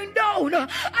tearing down.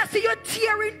 I see you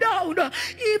tearing down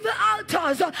evil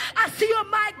altars. I see you,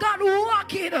 my God,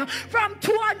 walking from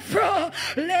to and fro.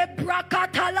 Lebra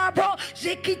katalabro,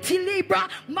 jekiti libra,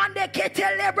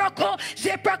 mandekete lebrako,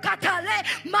 jeprakatale,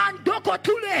 mandoko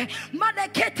tule,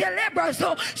 mandekete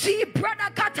lebrazo. Brother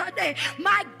Katade,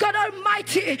 my God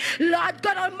Almighty, Lord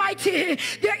God Almighty,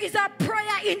 there is a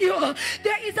prayer in you.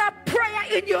 There is a prayer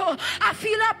in you. I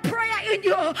feel a prayer in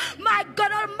you. My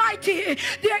God Almighty,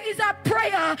 there is a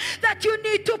prayer that you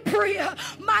need to pray.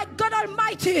 My God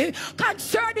Almighty,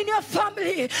 concerning your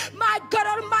family. My God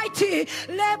Almighty,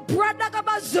 you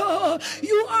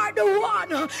are the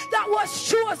one that was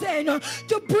chosen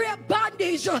to break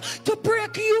bondage, to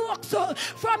break yokes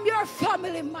from your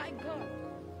family, my God.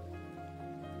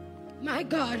 My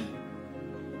God.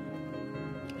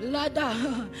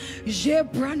 Lada,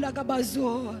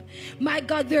 my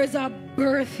God, there's a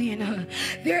birthing.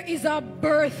 There is a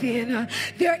birthing.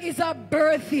 There is a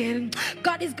birthing.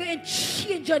 God is going to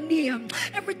change your name.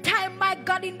 Every time, my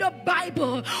God, in the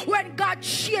Bible, when God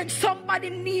changed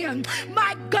somebody's name,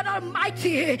 my God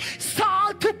Almighty,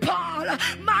 Saul to Paul,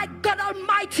 my God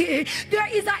Almighty, there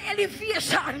is an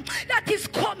elevation that is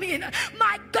coming.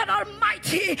 My God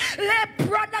Almighty, there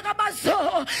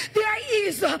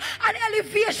is an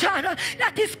elevation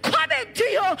that is coming to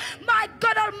you. My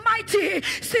God Almighty,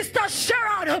 Sister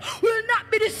Sharon will not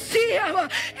be the same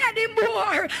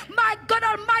anymore. My God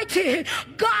Almighty,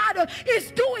 God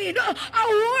is doing a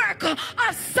work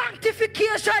of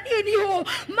sanctification in you.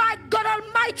 My God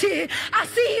Almighty, I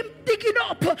see him digging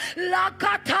up la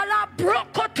katala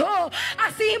brokoto.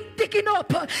 I see him digging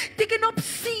up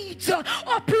seeds,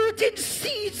 uprooting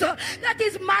seeds. That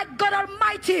is, my God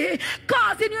Almighty,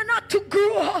 causing you not to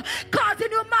grow,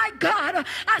 causing you, my God,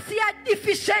 I see a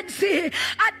deficiency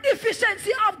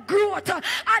of growth.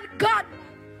 And God,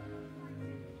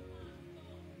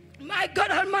 my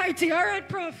God Almighty, all right,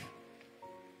 Prof.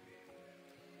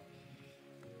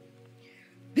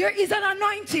 There is an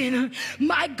anointing,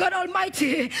 my God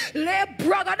Almighty. There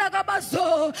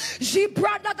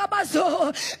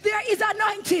is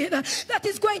anointing that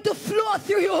is going to flow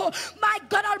through you, my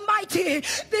God Almighty.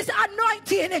 This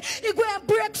anointing is going to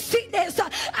break sickness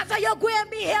as you're going to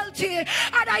be healthy.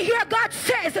 And I hear God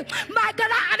says, my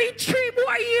God, I need 3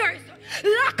 more years.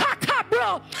 Lakata,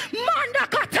 bro.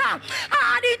 Mandakata.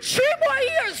 I need 3 more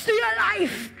years to your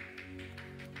life.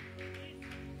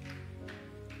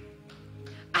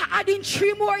 Adding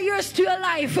 3 more years to your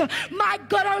life. My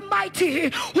God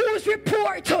Almighty, whose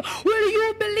report will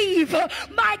you believe?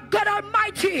 My God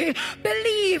Almighty,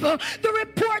 believe the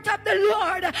report of the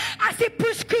Lord. I see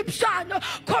prescription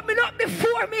coming up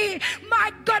before me,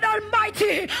 my God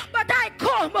Almighty, but I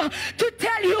come to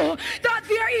tell you that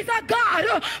there is a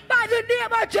God by the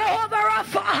name of Jehovah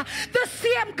Rapha, the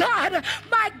same God,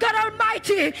 my God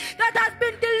Almighty, that has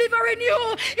been delivering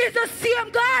you is the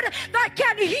same God that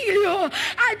can heal you.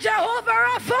 And Jehovah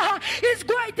Rapha is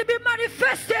going to be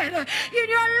manifested in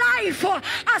your life.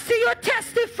 I see you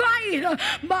testifying,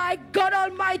 my God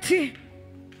Almighty.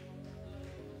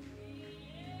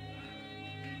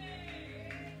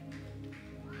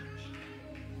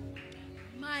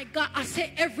 My God, I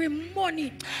say every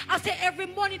money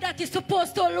that is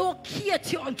supposed to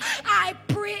locate you, I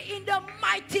pray in the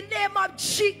mighty name of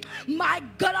Jesus, my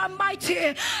God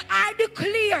Almighty, I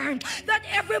declare that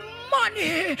every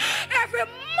money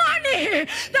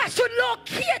that should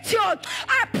locate you,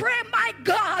 I pray, my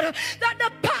God, that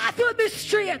the path will be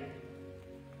straight.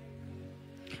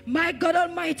 My God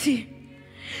Almighty,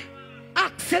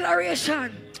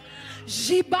 acceleration.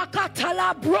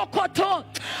 Jibakatala brokoto.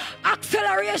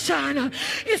 Acceleration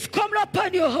is coming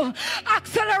upon you.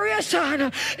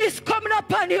 Acceleration is coming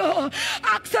upon you.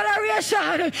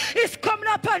 Acceleration is coming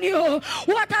upon you.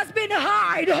 What has been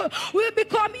hard will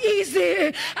become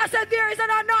easy. I said there is an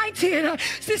anointing.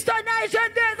 Sister Nigel,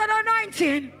 there is an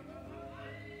anointing.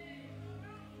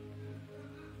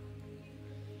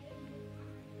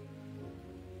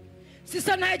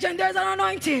 Sister Nigel, there's an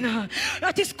anointing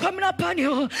that is coming upon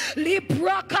you.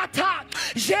 Librakata,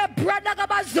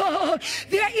 Jebradagabazo.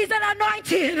 There is an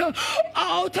anointing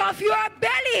out of your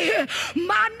belly.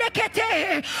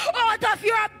 Manekete, out of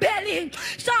your belly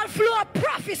shall flow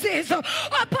prophecies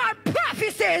upon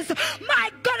prophecies.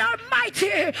 My God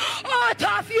Almighty, out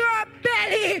of your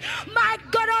belly, my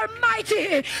God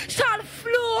Almighty, shall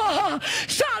flow,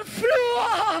 shall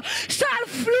flow, shall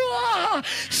flow,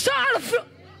 shall flow.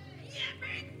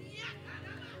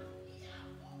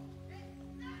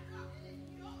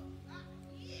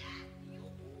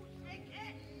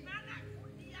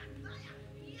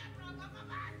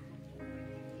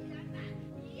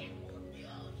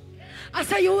 I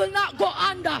say you will not go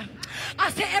under.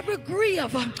 I say every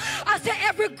grave. I say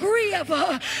every grave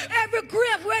where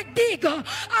dig.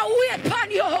 I wait upon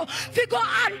you if you go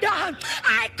under.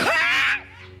 I curse.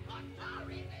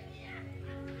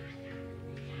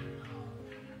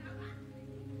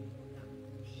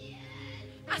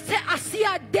 I see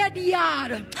a dead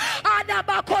yard. I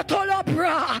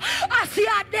see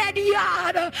a dead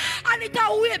yard. And it's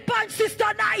a weapon,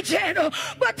 Sister Nigel.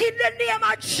 But in the name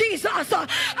of Jesus,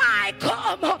 I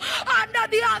come under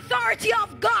the authority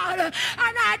of God. And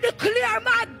I declare,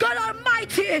 my God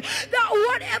Almighty, that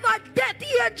whatever death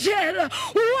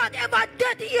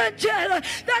angel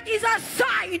that is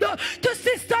assigned to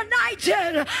Sister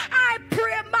Nigel, I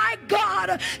pray, my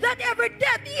God, that every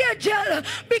death angel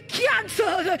be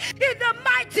cancelled in the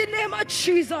mighty name of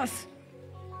Jesus.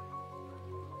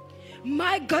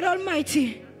 My God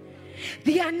Almighty,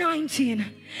 the anointing.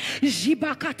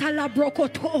 Jibakata la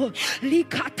brokoto,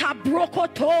 likata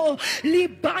brokoto,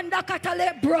 libanda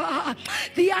katalebra.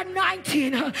 The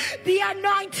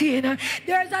anointing,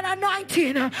 there's an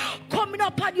anointing coming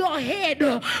upon your head.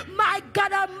 My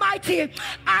God Almighty,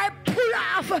 I pull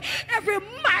off every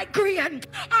migraine.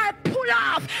 I pull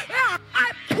off,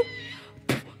 I pull.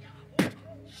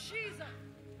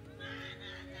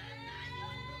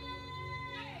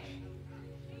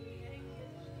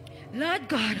 Lord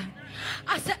God,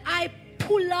 I said, I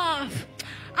pull off.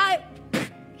 I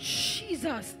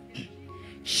Jesus.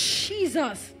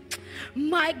 Jesus.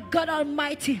 My God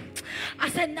Almighty. I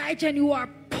said, Nigel, you are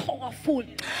powerful.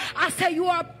 I said, you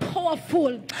are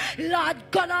powerful. Lord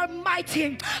God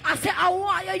Almighty. I said, I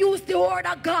want you to use the word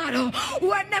of God.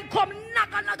 When them come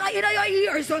knock in your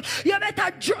ears, you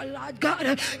better draw, Lord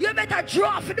God. You better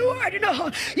draw for the word, you know.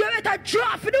 You better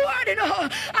draw for the word, you know.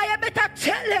 I better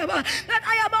tell them that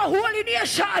I am a holy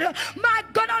nation. My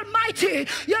God Almighty.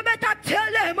 You better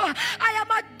tell them I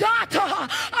am a daughter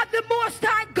of the Most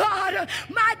High God.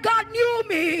 My God knew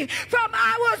me from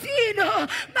I was in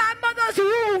my mother's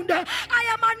womb. I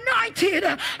am anointed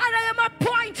and I am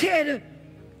appointed.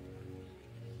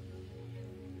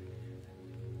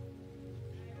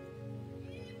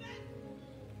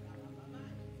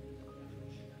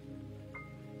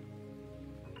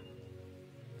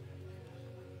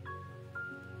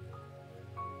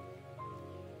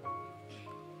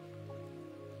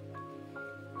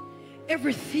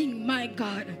 Everything, my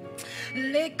God.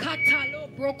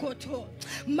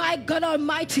 My God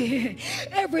Almighty,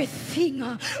 everything,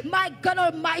 my God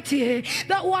Almighty,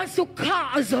 that wants to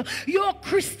cause your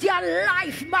Christian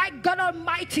life, my God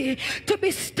Almighty, to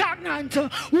be stagnant,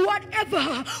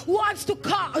 whatever wants to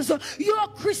cause your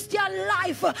Christian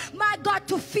life, my God,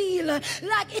 to feel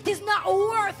like it is not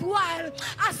worthwhile.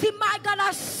 I see, my God,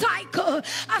 a cycle.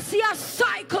 I see a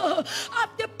cycle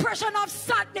of depression, of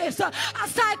sadness, a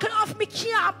cycle of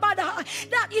mikiabada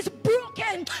that is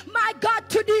broken, my God.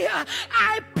 Today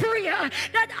I pray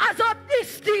that as of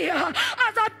this day,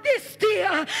 as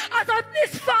of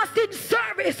this fasting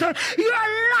service, your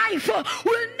life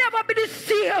will never be the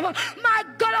same. My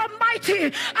God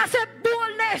Almighty, I said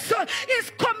boldness is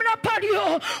coming upon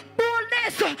you.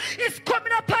 Boldness is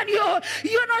coming upon you.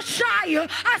 You're not shy.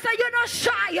 I said you're not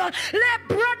shy.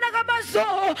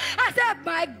 I said,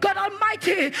 my God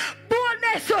Almighty,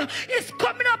 boldness is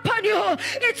coming upon you.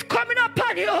 It's coming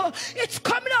upon you. It's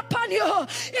coming upon you.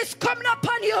 It's coming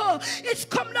upon you. It's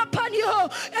coming upon you.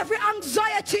 Every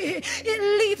anxiety, it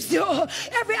leaves you.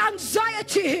 Every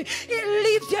anxiety, it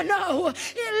leaves you now.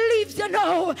 It leaves you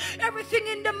now. Everything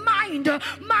in the mind,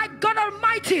 my God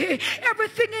Almighty,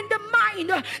 everything in the mind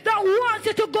that wants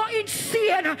you to go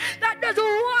insane, that doesn't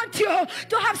want you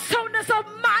to have soundness of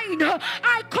mind,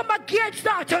 I come against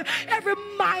that. Every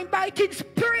mind-biting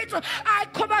spirit, I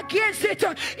come against it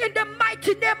in the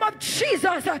mighty name of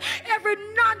Jesus. Every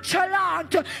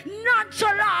nonchalant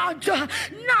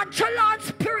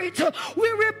spirit, we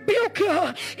rebuke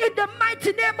you in the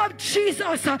mighty name of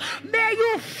Jesus. May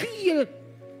you feel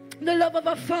the love of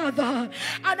a father.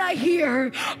 And I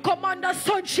hear Commander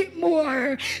Sonship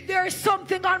Moore, there is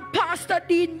something on Pastor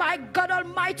Dean, my God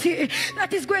Almighty,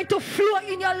 that is going to flow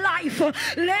in your life.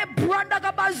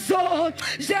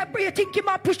 You think he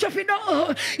might push off in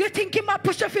you think he might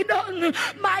push off in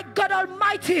my God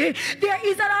Almighty, there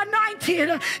is an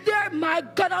anointing there, my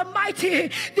God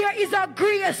Almighty, there is a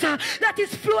grace that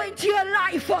is flowing to your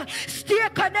life. Stay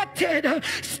connected,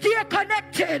 stay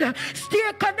connected,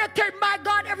 stay connected, my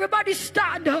God. Everybody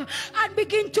stand and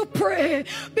begin to pray.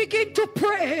 Begin to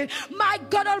pray. My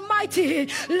God Almighty.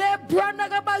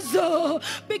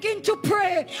 Begin to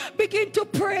pray. Begin to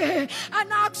pray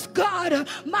and ask God,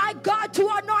 my God, to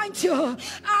anoint you.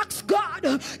 Ask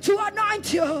God to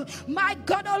anoint you. My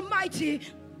God Almighty.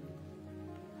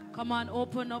 Come on,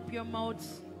 open up your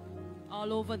mouths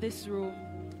all over this room.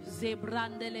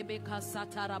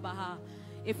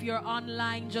 If you're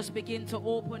online, just begin to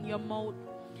open your mouth.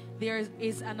 There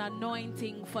is an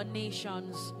anointing for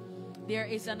nations. There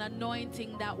is an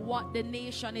anointing that what the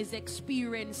nation is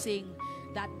experiencing,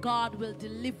 that God will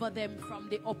deliver them from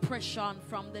the oppression,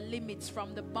 from the limits,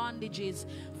 from the bondages,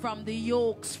 from the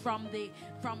yokes, from the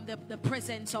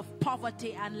presence of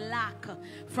poverty and lack,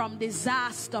 from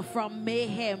disaster, from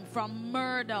mayhem, from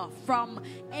murder, from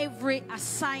every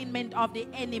assignment of the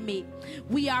enemy.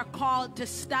 We are called to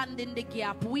stand in the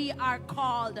gap. We are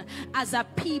called as a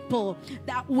people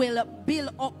that will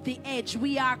build up the edge.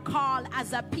 We are called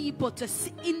as a people to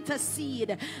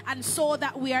intercede, and so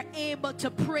that we are able to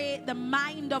pray the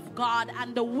mind of God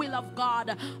and the will of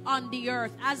God on the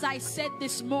earth. As I said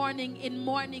this morning in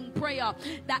morning prayer,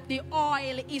 that the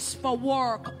oil is for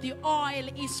work, the oil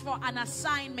is for an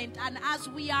assignment. And as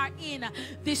we are in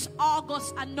this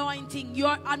August anointing,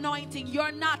 you're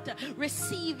not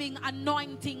receiving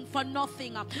anointing for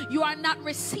nothing. You are not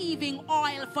receiving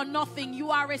oil for nothing.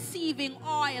 You are receiving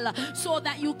oil so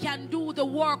that you can do the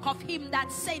work of him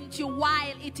that sent you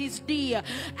while it is dear.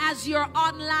 As you're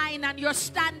online and you're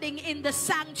standing in the the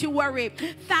sanctuary.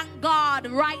 Thank God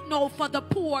right now for the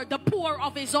pour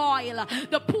of his oil,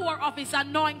 the pour of his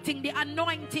anointing. The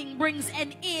anointing brings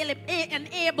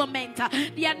enablement.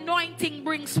 The anointing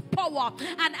brings power.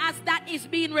 And as that is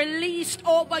being released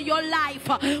over your life,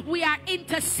 we are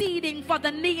interceding for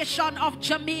the nation of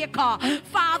Jamaica.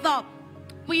 Father,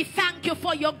 we thank you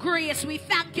for your grace. We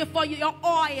thank you for your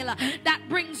oil that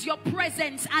brings your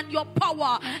presence and your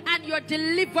power and your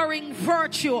delivering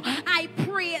virtue. I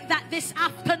pray that this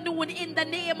afternoon in the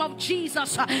name of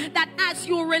Jesus, that as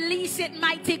you release it,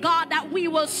 mighty God, that we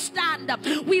will stand.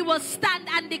 We will stand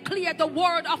and declare the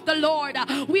word of the Lord.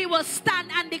 We will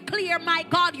stand and declare, my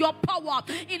God, your power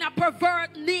in a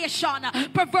perverse nation.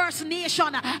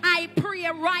 I pray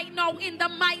right now in the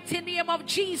mighty name of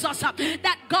Jesus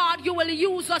that God, you will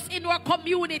use us in our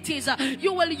communities.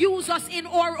 You will use us in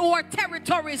our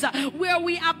territories where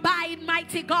we abide,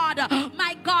 mighty God.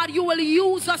 My God, you will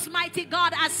use us, mighty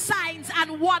God, as signs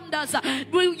and wonders.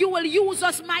 You will use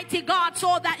us, mighty God,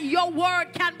 so that your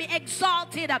word can be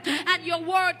exalted and your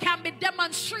word can be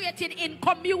demonstrated in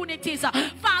communities.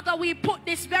 Father, we put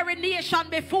this very nation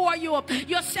before you.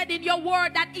 You said in your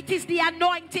word that it is the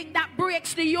anointing that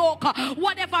breaks the yoke.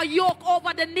 Whatever yoke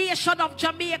over the nation of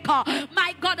Jamaica,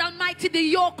 my God Almighty, the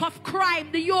yoke of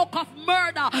crime, the yoke of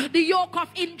murder, the yoke of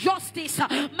injustice,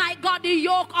 my God, the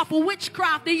yoke of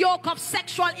witchcraft, the yoke of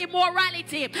sexual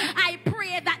immorality. I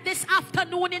pray that this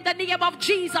afternoon in the name of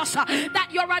Jesus, that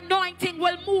your anointing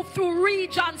will move through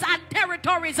regions and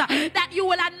territories, that you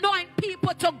will anoint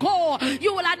people to go,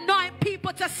 you will anoint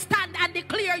people to stand and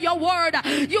declare your word,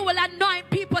 you will anoint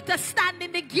people to stand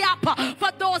in the gap for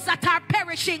those that are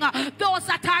perishing, those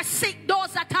that are sick,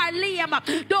 those that are lame,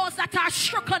 those that are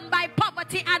stricken by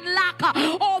poverty and lack.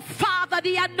 Oh Father,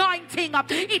 the anointing,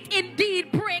 it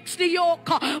indeed breaks the yoke.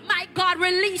 My God,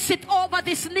 release it over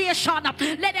this nation.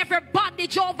 Let every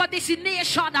bondage over this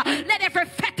nation, let every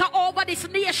fetter over this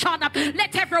nation,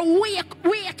 let every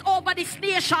weight over this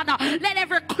nation, let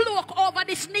every cloak over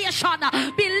this nation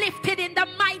be lifted in the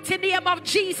mighty name of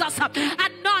Jesus.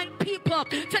 Anoint people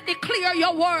to declare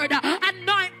your word.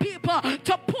 Anoint people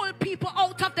to pull people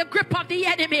out of the grip of the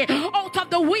enemy, out of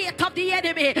the weight of the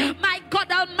enemy. My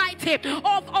God Almighty,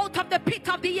 out of the pit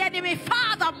of the enemy.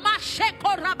 Father,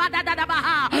 Masheko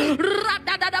Rabadadabaha,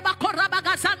 Radadabako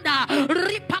Rabagazanda,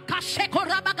 Ripakasheko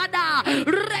Rabagada,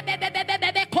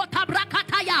 Rebebebebebe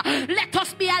Kotabrakataya. Let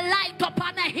us be a light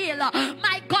upon a hill.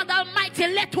 My God Almighty,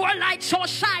 let our light so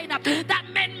shine that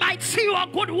men might see our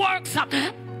good works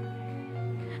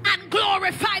and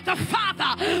glorify the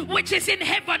Father which is in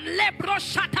heaven.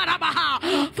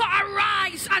 For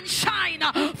arise and shine,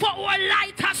 for our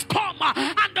light has come,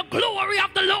 and the glory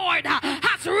of the Lord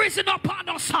has risen upon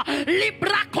us.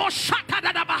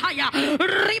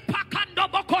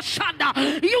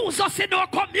 Use us in our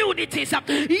communities,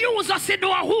 use us in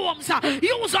our homes,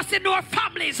 use us in our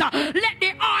families. Let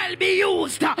the oil be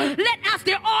used. Let as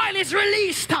the oil is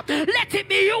released, let it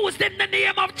be used in the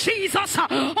name of Jesus.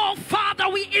 Oh Father,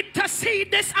 we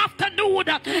intercede this afternoon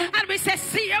and we say,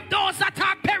 save those that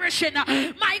are perishing.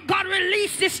 My God,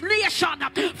 release this nation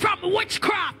from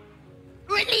witchcraft.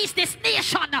 Release this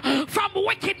nation from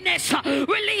wickedness.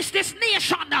 Release this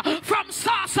nation from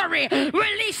sorcery.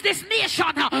 Release this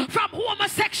nation from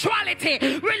homosexuality.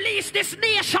 Release this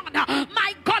nation,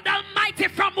 my God Almighty,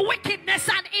 from wickedness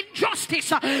and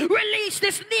injustice. Release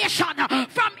this nation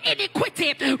from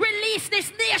iniquity. Release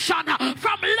this nation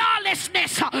from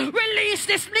lawlessness. Release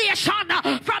this nation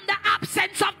from the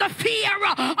absence of the fear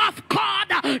of God.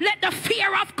 Let the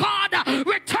fear of God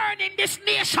return in this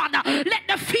nation. Let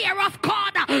the fear of God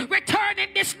return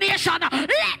in this nation. Let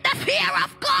the fear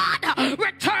of God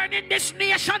return in this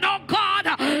nation, oh God.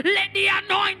 Let the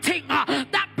anointing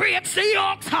that breaks the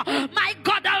yokes, my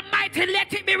God Almighty,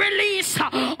 let it be released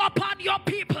upon your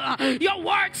people. Your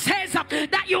word says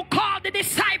that you call the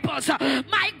disciples,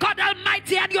 my God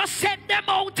Almighty, and you send them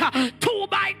out 2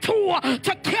 by 2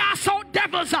 to cast out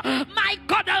devils, my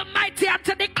God Almighty, and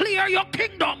to declare your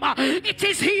kingdom. It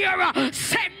is here.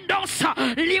 Send us,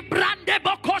 Librande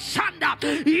Bokoshanda.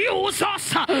 Use us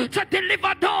to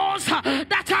deliver those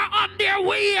that are on their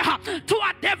way to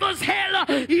a devil's hell.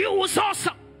 Use us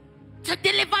to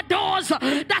deliver those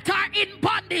that are in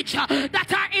bondage,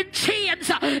 that are in chains,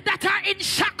 that are in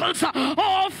shackles.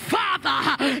 Oh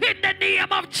Father, in the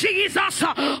name of Jesus,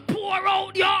 pour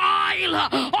out your oil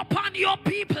upon your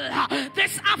people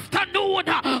this afternoon.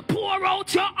 Pour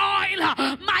out your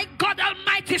oil, my God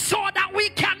Almighty, so that we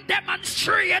can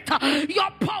demonstrate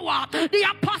your power. The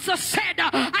apostle said,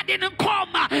 I didn't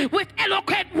come with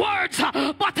eloquent words,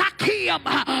 but I came,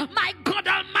 my God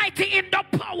Almighty, in the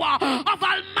power of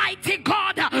Almighty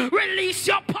God. Release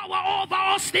your power over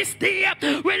day.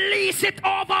 Release it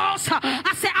over us.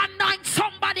 I say, anoint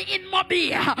somebody in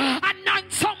Mobile,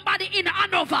 anoint somebody in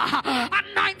Hanover,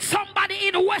 anoint somebody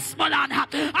in Westmoreland,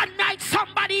 anoint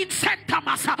somebody in St.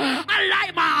 Thomas,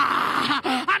 Halima,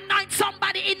 anoint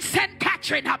somebody in St.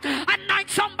 Catherine, anoint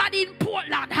somebody in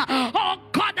Portland. Oh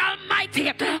God Almighty,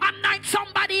 anoint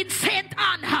somebody in St.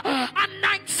 Anne,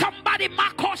 anoint somebody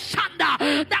Mako Shanda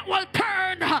that will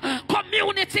turn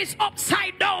communities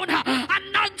upside down,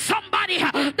 anoint somebody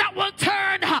that will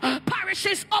turn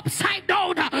parishes upside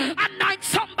down, anoint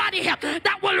somebody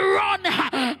that will run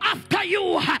after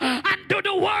you and do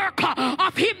the work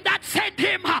of him that sent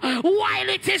him while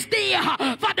it is day,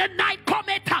 for the night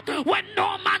cometh when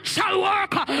no man shall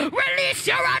work. Release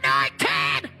your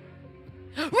anointing.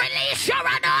 Release your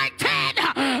anointing.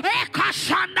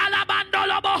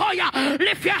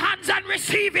 Lift your hands and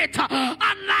receive it.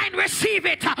 Online, receive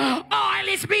it. Oil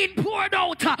is being poured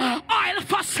out. Oil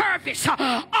for service.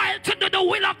 Oil to do the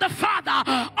will of the Father.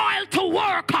 Oil to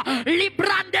work.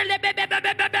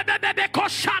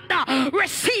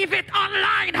 Receive it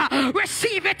online.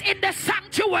 Receive it in the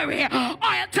sanctuary.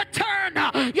 Oil to turn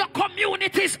your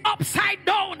communities upside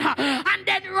down and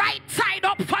then right side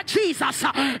up for Jesus.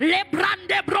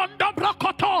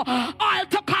 Oil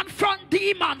to confront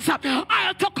demons.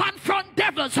 Oil to confront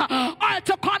devils. Oil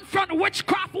to confront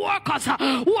witchcraft workers.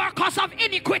 Workers of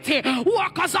iniquity.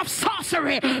 Workers of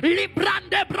sorcery.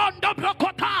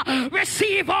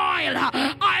 Receive oil.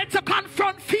 Oil to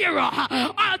confront Pharaoh.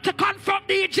 Oil to confront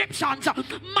the Egyptians. Oil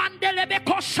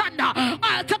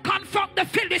to confront the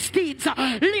Philistines.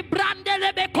 Oil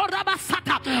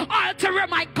to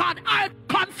my God. Oil to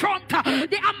confront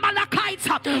the Amalekites.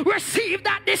 Receive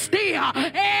that this day.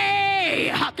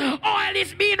 Hey, oil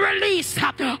is being released.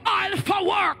 Oil for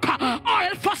work.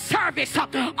 Oil for service.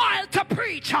 Oil to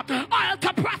preach. Oil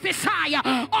to prophesy.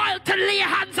 Oil to lay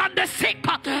hands on the sick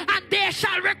and they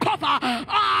shall recover.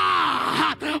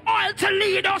 Oil to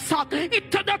lead us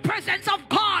into the presence of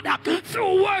God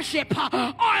through worship.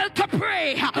 Oil to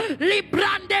pray.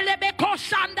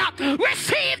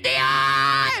 Receive the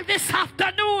oil this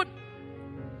afternoon.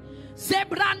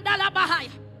 Zebranda la Bahaya.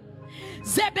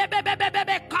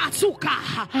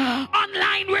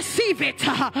 Online, receive it.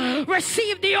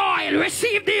 Receive the oil.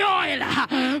 Receive the oil.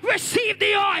 Receive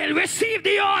the oil. Receive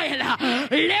the oil.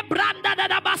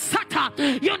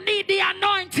 You need the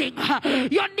anointing.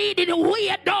 You need it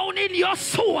way down in your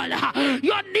soul.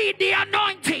 You need the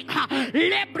anointing.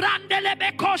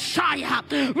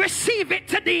 Receive it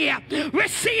today.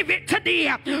 Receive it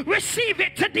today. Receive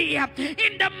it today.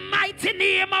 In the mighty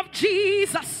name of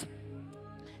Jesus.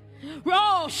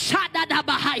 Oh, Shadada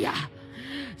Bahaya.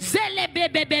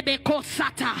 Zelebebebebe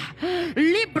kosata.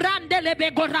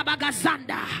 Librandelebe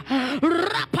gorabagazanda.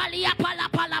 Rapalia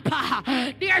palapalapa.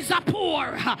 There's a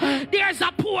poor. There's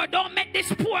a poor. Don't make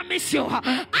this poor miss you.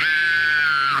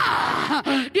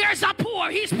 There's a poor.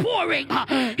 He's pouring.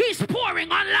 He's pouring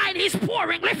online. He's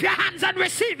pouring. Lift your hands and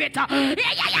receive it.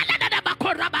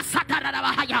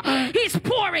 He's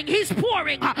pouring. He's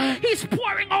pouring. He's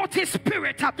pouring out his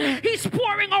spirit. He's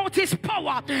pouring out his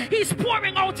power. He's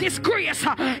pouring out his grace.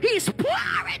 He's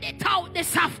pouring it out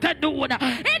this afternoon.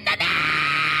 In the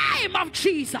name of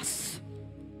Jesus.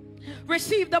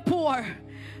 Receive the pour.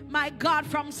 My God,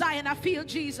 from Zion, I feel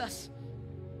Jesus.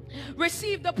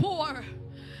 Receive the pour.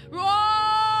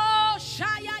 Oh,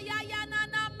 shaya ya ya na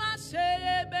na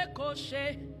masebe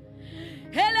koshe.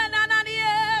 Helena na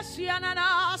nies ya na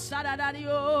na sarada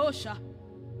diosha.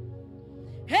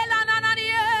 Helena na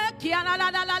nie kia la la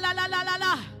la la la la la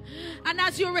la. And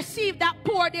as you receive that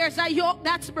pour, there's a yoke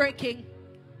that's breaking.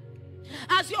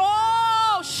 As you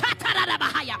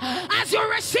as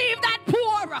you receive that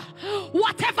pour,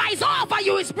 whatever is over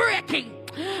you is breaking.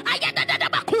 Everything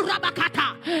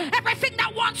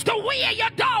that wants to weigh you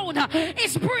down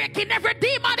is breaking. Every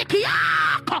demonic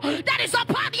yoke that is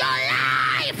upon your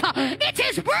life, it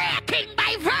is breaking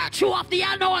by virtue of the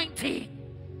anointing.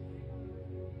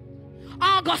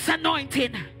 August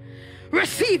anointing,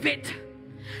 receive it.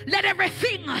 Let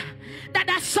everything that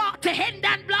has sought to hinder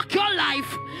and block your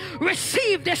life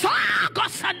receive this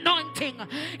August anointing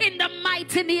in the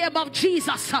mighty name of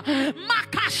Jesus. May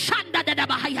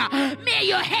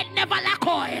your head never lack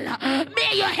oil.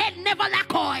 May your head never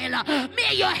lack oil.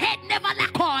 May your head never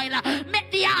lack oil. Let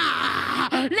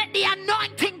the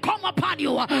anointing come upon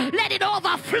you. Let it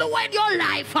overflow in your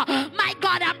life, my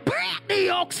God, and break the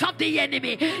yokes of the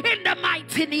enemy in the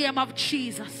mighty name of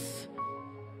Jesus.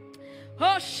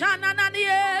 Oh, Shana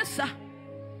Naniesa.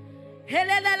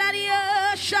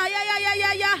 Helelania, Shaya, ya,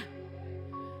 ya, ya.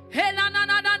 Helana,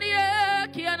 Nania,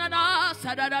 Kiana,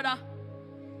 Sadada.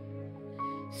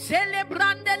 I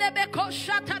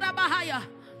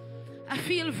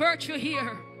feel virtue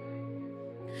here.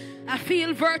 I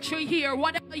feel virtue here.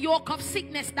 Whatever yoke of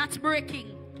sickness that's breaking,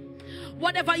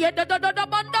 whatever yoke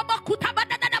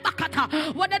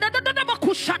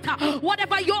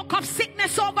of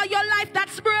sickness over your life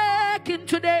that's breaking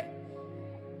today,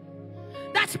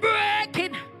 that's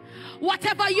breaking.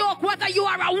 Whatever yoke, whether you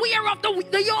are aware of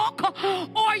the yoke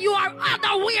or you are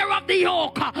unaware of the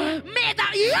yoke, may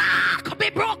that yoke be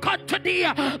broken today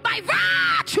by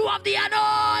virtue of the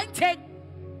anointing.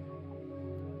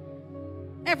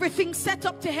 Everything set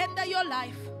up to hinder your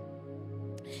life,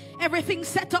 everything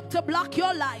set up to block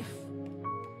your life,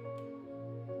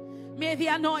 may the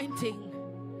anointing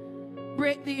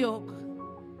break the yoke.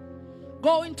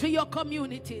 Go into your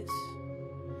communities.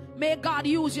 May God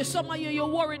use you. Some of you, you're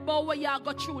worried about what you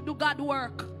go through. Do God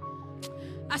work.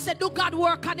 I said, do God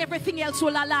work and everything else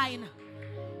will align.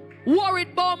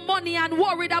 Worried about money and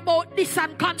worried about this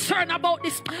and concerned about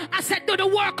this. I said, do the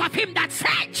work of him that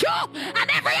sent you and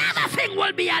every other thing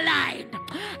will be aligned.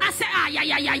 I said,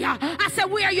 I said,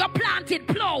 where you planted,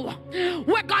 plow.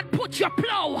 Where God put you,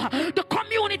 plow. The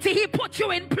community he put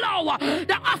you in, plow.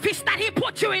 The office that he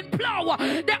put you in, plow.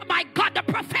 My God, the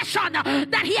profession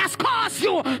that he has caused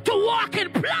you to walk in,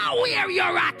 plow where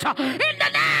you're at. In the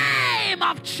name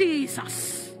of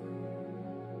Jesus.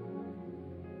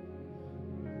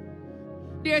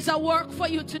 There's a work for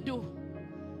you to do.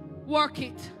 Work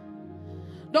it.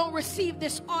 Don't receive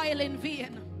this oil in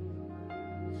vain.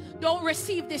 Don't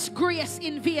receive this grace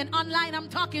in vain. Online, I'm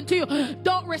talking to you.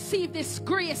 Don't receive this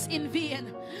grace in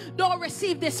vain. Don't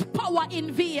receive this power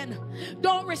in vain.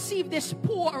 Don't receive this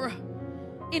pour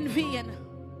in vain.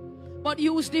 But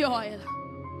use the oil,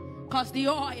 because the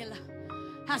oil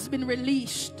has been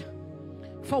released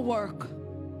for work.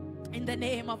 In the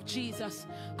name of Jesus.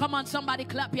 Come on, somebody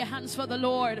clap your hands for the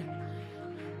Lord.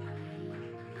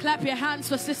 Clap your hands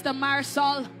for Sister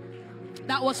Marisol.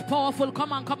 That was powerful.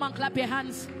 Come on, clap your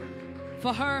hands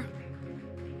for her.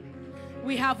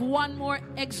 We have one more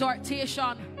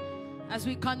exhortation as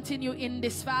we continue in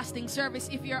this fasting service.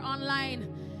 If you're online,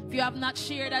 if you have not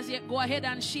shared as yet, go ahead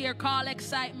and share. Call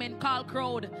excitement, call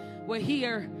crowd. We're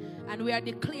here and we are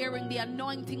declaring the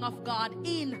anointing of God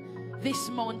in this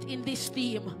month, in this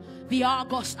theme, the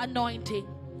August anointing.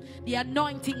 The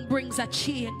anointing brings a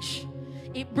change.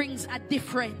 It brings a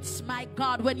difference. My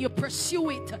God, when you pursue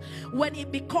it, when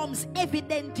it becomes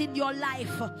evident in your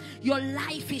life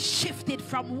is shifted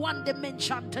from one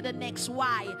dimension to the next.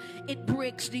 Why? It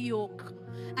breaks the yoke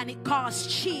and it causes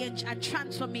change and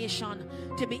transformation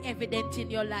to be evident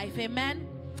in your life. Amen.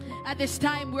 At this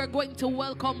time, we're going to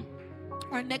welcome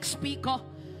our next speaker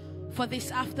for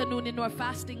this afternoon in our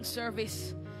fasting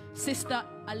service, Sister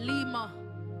Halima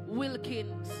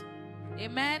Wilkins.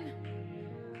 Amen.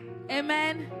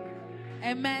 Amen.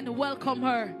 Amen. Welcome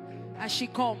her as she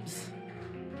comes.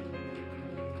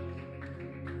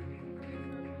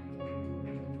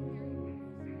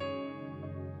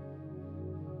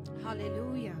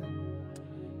 Hallelujah.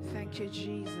 Thank you,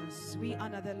 Jesus. We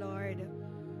honor the Lord.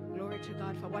 Glory to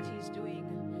God for what he's doing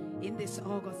in this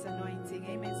August anointing.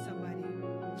 Amen, somebody.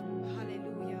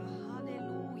 Hallelujah.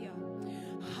 Hallelujah.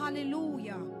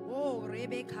 Hallelujah. Oh,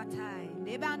 Rebecca.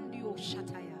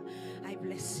 I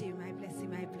bless him. I bless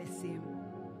him. I bless him.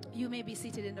 You may be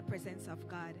seated in the presence of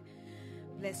God.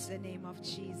 Bless the name of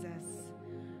Jesus.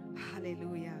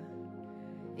 Hallelujah.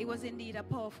 It was indeed a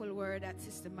powerful word that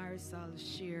Sister Marisol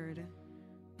shared.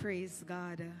 Praise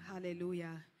God.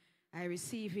 Hallelujah. I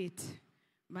receive it.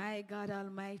 My God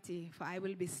Almighty, for I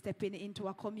will be stepping into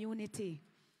a community.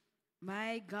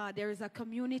 My God, there is a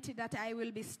community that I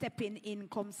will be stepping in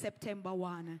come September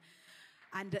 1.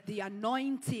 And the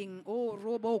anointing, oh,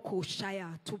 Roboko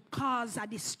Shaya, to cause a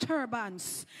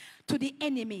disturbance to the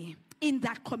enemy in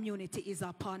that community is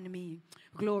upon me.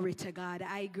 Glory to God.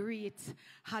 I greet,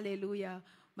 hallelujah,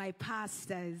 my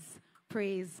pastors.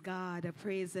 Praise God.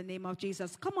 Praise the name of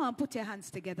Jesus. Come on, put your hands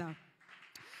together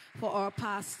for our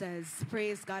pastors.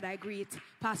 Praise God. I greet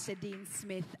Pastor Dean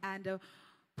Smith and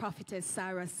Prophetess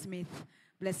Sarah Smith.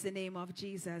 Bless the name of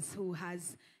Jesus, who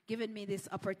has given me this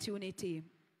opportunity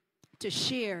to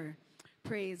share.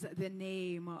 Praise the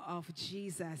name of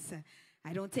Jesus.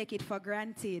 I don't take it for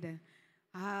granted.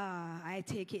 I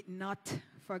take it not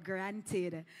for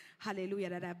granted. Hallelujah,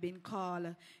 that I've been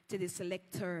called to this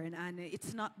lectern. And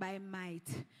it's not by might,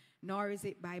 nor is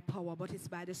it by power, but it's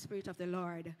by the Spirit of the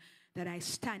Lord that I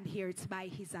stand here. It's by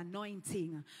his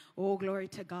anointing. Oh, glory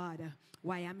to God.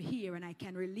 Why I'm here and I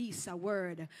can release a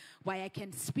word. Why I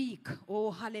can speak. Oh,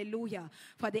 hallelujah.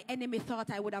 For the enemy thought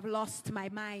I would have lost my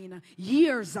mind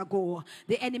years ago.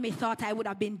 The enemy thought I would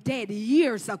have been dead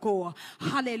years ago.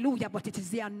 Hallelujah. But it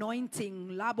is the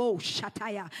anointing, Labo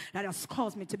Shataya, that has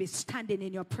caused me to be standing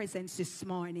in your presence this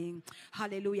morning.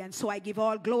 Hallelujah. And so I give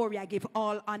all glory. I give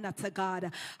all honor to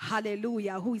God.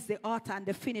 Hallelujah. Who is the author and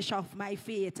the finisher of my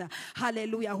faith.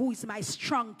 Hallelujah. Who is my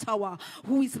strong tower.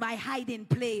 Who is my hiding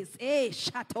place.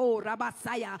 Shato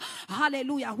Rabasaya.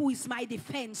 Hallelujah. Who is my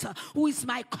defense? Who is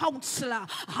my counselor?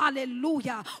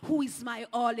 Hallelujah. Who is my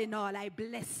all in all? I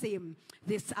bless him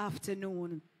this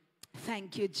afternoon.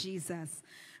 Thank you, Jesus.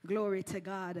 Glory to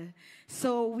God.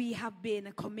 So we have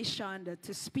been commissioned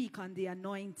to speak on the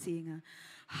anointing.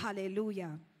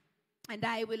 Hallelujah. And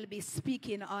I will be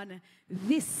speaking on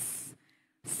this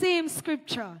same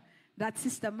scripture that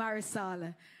Sister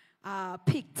Marisol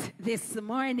picked this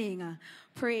morning.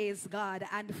 Praise God.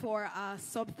 And for a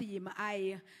sub-theme,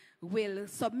 I will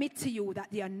submit to you that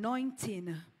the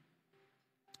anointing,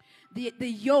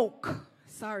 the yoke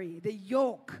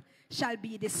shall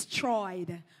be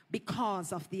destroyed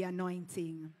because of the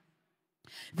anointing.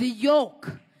 The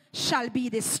yoke shall be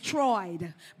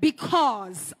destroyed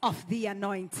because of the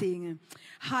anointing.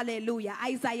 Hallelujah.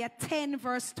 Isaiah 10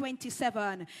 verse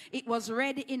 27. It was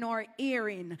read in our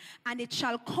hearing, and it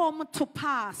shall come to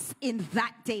pass in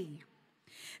that day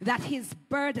that his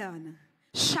burden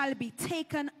shall be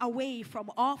taken away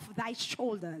from off thy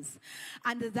shoulders,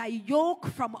 and thy yoke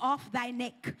from off thy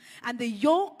neck, and the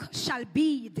yoke shall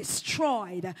be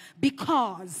destroyed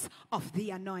because of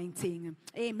the anointing.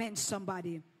 Amen,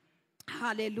 somebody.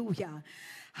 Hallelujah.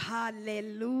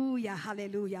 Hallelujah.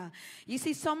 Hallelujah. You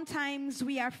see, sometimes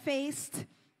we are faced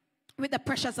with the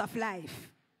pressures of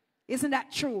life. Isn't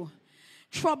that true?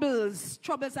 Troubles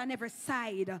on every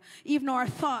side. Even our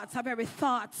thoughts, our very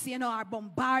thoughts, are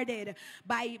bombarded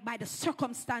by the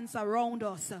circumstance around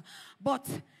us. But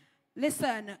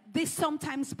listen, this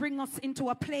sometimes brings us into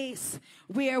a place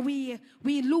where we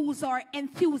lose our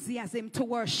enthusiasm to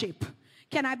worship.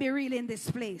 Can I be real in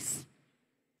this place?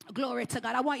 Glory to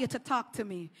God. I want you to talk to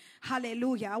me.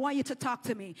 Hallelujah. I want you to talk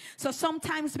to me. So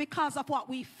sometimes because of what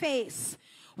we face,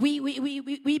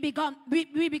 we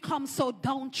become so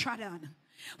downtrodden.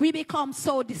 We become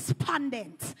so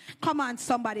despondent. Come on,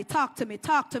 somebody, talk to me,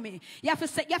 talk to me. You have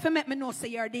to let me know, say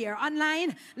you're there.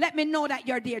 Online, let me know that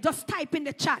you're there. Just type in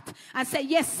the chat and say,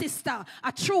 yes, sister,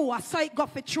 true, I saw it go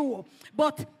for true.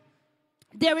 But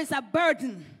there is a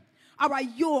burden or a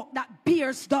yoke that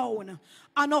bears down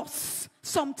on us.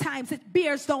 Sometimes it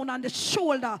bears down on the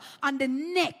shoulder, on the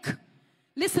neck.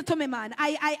 Listen to me, man.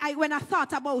 When I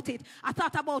thought about it, I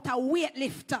thought about a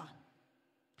weightlifter.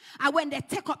 And when they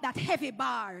take up that heavy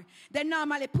bar, they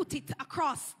normally put it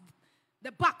across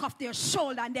the back of their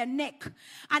shoulder and their neck.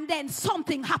 And then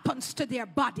something happens to their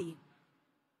body.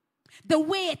 The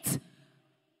weight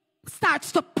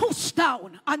starts to push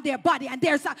down on their body, and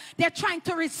they're trying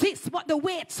to resist, but the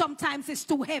weight sometimes is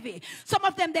too heavy. Some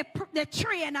of them, they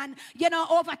train, and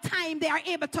over time they are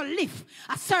able to lift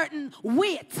a certain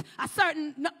weight,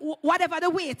 whatever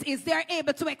the weight is, they're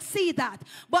able to exceed that.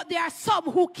 But there are some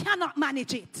who cannot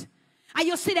manage it, and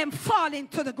you see them falling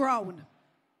to the ground,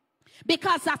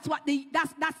 because that's what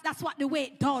the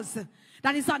weight does.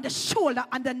 That is on the shoulder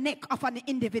and the neck of an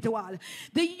individual.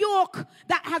 The yoke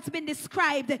that has been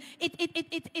described,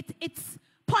 it's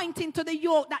pointing to the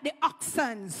yoke that the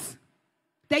oxens,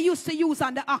 they used to use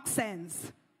on the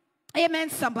oxens.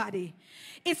 Amen, somebody.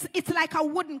 It's like a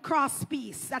wooden cross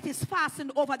piece that is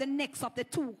fastened over the necks of the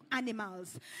two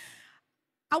animals.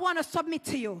 I want to submit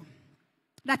to you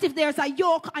that if there's a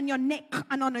yoke on your neck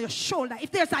and on your shoulder,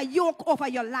 if there's a yoke over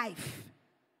your life,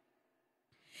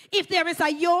 if there is a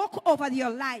yoke over your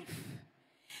life,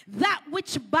 that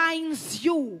which binds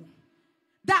you,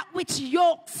 that which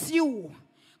yokes you,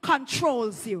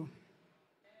 controls you.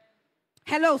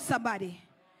 Hello, somebody.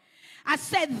 I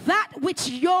said that which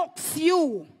yokes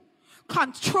you,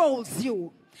 controls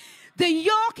you. The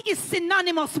yoke is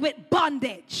synonymous with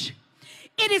bondage.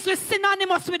 It is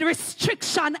synonymous with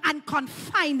restriction and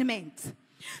confinement.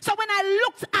 So when I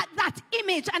looked at that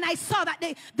image and I saw that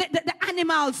the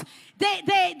animals,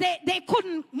 they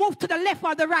couldn't move to the left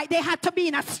or the right. They had to be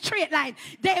in a straight line.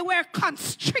 They were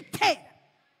constricted.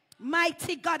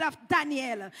 Mighty God of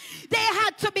Daniel. They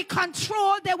had to be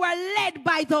controlled. They were led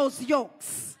by those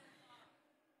yokes.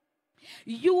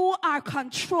 You are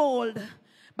controlled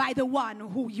by the one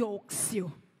who yokes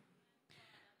you.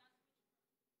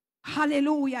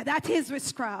 Hallelujah. That is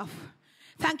witchcraft.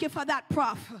 Thank you for that,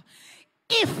 Prof.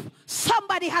 if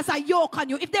somebody has a yoke on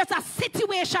you, if there's a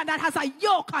situation that has a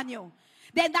yoke on you,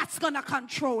 then that's going to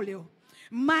control you.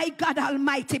 My God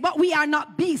Almighty. But we are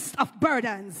not beasts of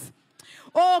burdens.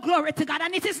 Oh, glory to God.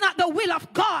 And it is not the will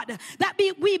of God that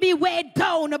we be weighed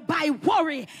down by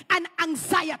worry and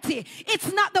anxiety.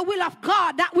 It's not the will of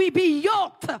God that we be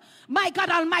yoked, my God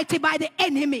Almighty, by the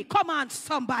enemy. Come on,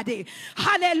 somebody.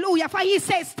 Hallelujah. For he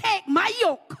says, take my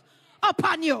yoke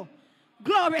upon you.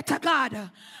 Glory to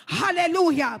God.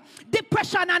 Hallelujah.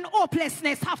 Depression and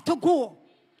hopelessness have to go.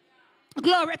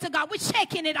 Glory to God. We're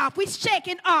shaking it off. We're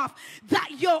shaking off that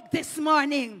yoke this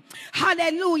morning.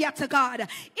 Hallelujah to God.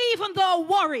 Even though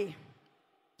worry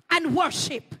and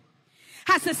worship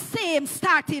has the same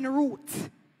starting root,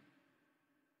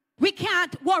 we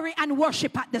can't worry and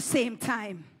worship at the same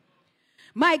time.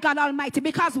 My God Almighty,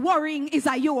 because worrying is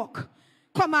a yoke.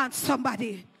 Come on,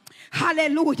 somebody.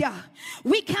 Hallelujah.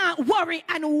 We can't worry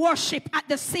and worship at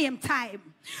the same time.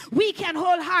 We can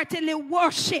wholeheartedly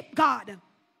worship God,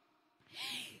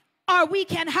 or we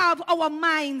can have our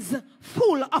minds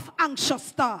full of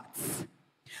anxious thoughts.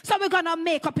 So we're going to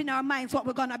make up in our minds what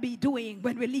we're going to be doing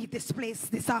when we leave this place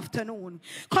this afternoon.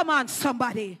 Come on,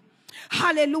 somebody.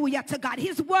 Hallelujah to God.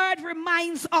 His word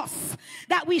reminds us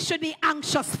that we should be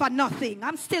anxious for nothing.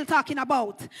 I'm still talking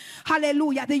about,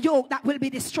 hallelujah, the yoke that will be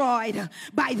destroyed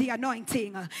by the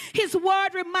anointing. His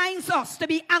word reminds us to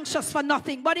be anxious for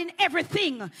nothing, but in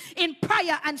everything, in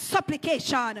prayer and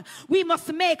supplication, we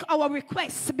must make our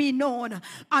requests be known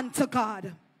unto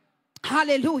God.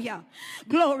 Hallelujah.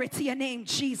 Glory to your name,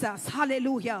 Jesus.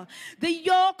 Hallelujah. The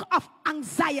yoke of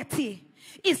anxiety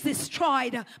is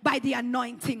destroyed by the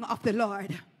anointing of the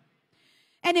Lord.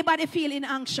 Anybody feeling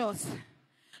anxious?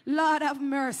 Lord have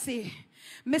mercy.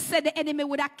 Me said the enemy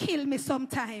would have killed me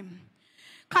sometime.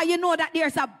 Because you know that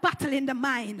there's a battle in the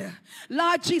mind.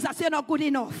 Lord Jesus, you're not good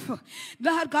enough.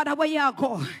 Lord God, where you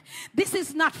go? This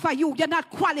is not for you. You're not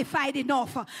qualified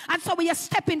enough. And so when you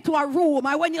step into a room,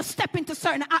 or when you step into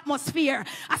certain atmosphere,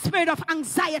 a spirit of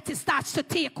anxiety starts to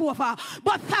take over.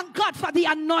 But thank God for the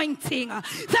anointing.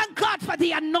 Thank God for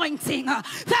the anointing.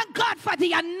 Thank God for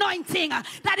the anointing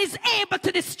that is able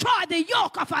to destroy the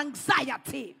yoke of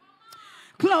anxiety.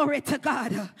 Glory to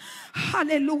God.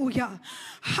 Hallelujah.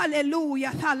 Hallelujah.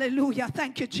 Hallelujah.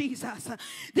 Thank you, Jesus.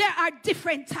 There are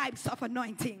different types of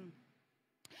anointing.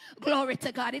 Glory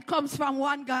to God. It comes from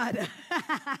one God.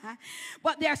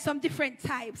 But there are some different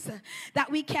types that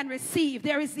we can receive.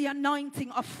 There is the anointing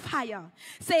of fire.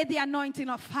 Say the anointing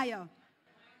of fire.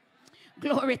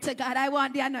 Glory to God. I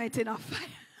want the anointing of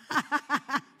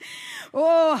fire.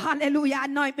 Oh, hallelujah.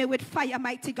 Anoint me with fire,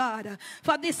 mighty God.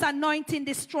 For this anointing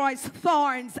destroys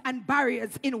thorns and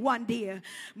barriers in one day.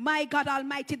 My God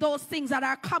Almighty, those things that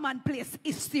are commonplace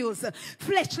issues,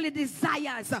 fleshly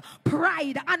desires,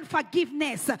 pride,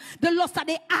 unforgiveness, the lust of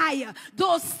the eye,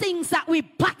 those things that we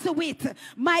battle with,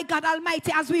 my God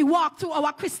Almighty, as we walk through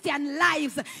our Christian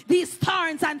lives, these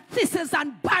thorns and thistles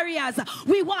and barriers,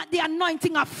 we want the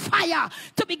anointing of fire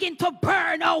to begin to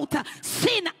burn out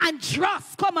sin and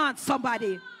dross. Come on, somebody.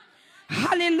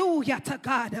 Hallelujah to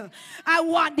God. I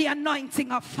want the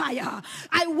anointing of fire.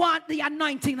 I want the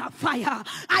anointing of fire.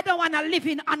 I don't want to live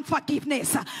in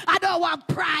unforgiveness. I don't want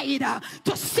pride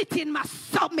to sit in my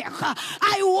stomach.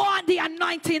 I want the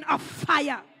anointing of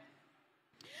fire.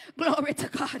 Glory to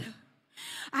God.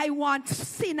 I want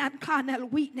sin and carnal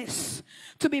weakness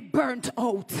to be burnt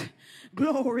out.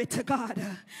 Glory to God.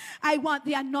 I want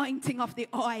the anointing of the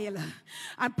oil.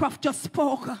 And Prophet just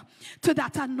spoke to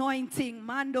that anointing.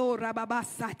 Mando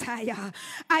rababasataya.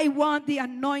 I want the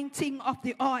anointing of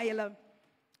the oil.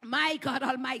 My God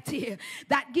Almighty,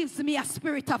 that gives me a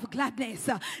spirit of gladness.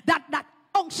 That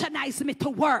unctionize me to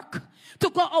work, to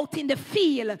go out in the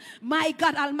field. My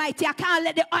God Almighty, I can't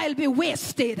let the oil be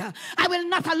wasted. I will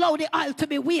not allow the oil to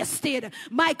be wasted.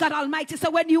 My God Almighty,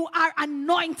 so when you are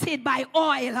anointed by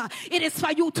oil, it is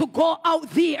for you to go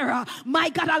out there, my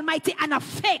God Almighty, and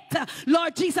affect,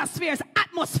 Lord Jesus, spheres,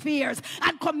 atmospheres,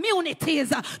 and communities,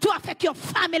 to affect your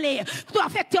family, to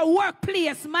affect your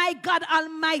workplace. My God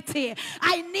Almighty,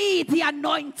 I need the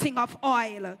anointing of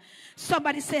oil.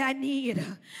 Somebody say, I need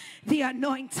the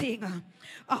anointing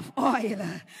of oil.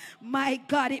 My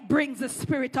God, it brings a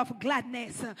spirit of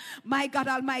gladness. My God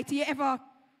Almighty,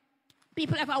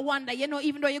 people ever wonder, you know,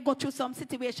 even though you go through some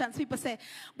situations, people say,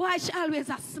 boy, she always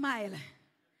a smile.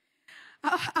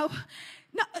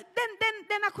 No,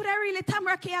 then I could have really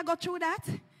Tamara go through that.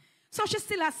 So she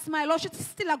still a smile, or she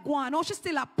still a go on, or she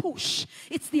still a push.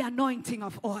 It's the anointing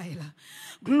of oil.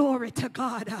 Glory to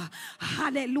God.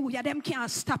 Hallelujah. Them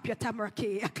can't stop you,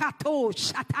 Tamaraki.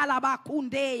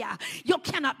 You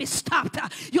cannot be stopped.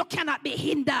 You cannot be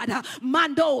hindered.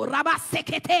 Mando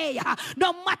Rabaseketeya.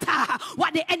 No matter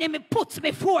what the enemy puts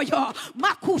before you,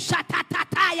 Makusha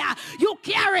Tatataya, you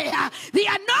carry the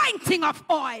anointing of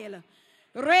oil.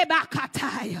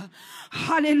 Rebakataya.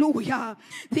 Hallelujah.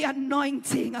 The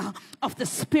anointing of the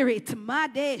Spirit.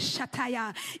 Made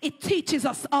Shataya. It teaches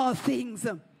us all things.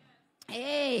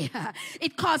 Hey,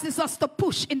 it causes us to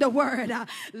push in the word.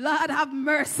 Lord have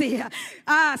mercy.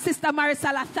 Sister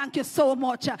Marisala, thank you so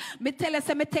much. Me tell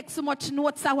you, me take so much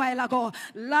notes a while ago.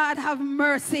 Lord have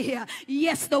mercy.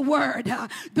 Yes, the word.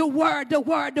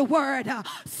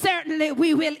 Certainly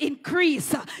we will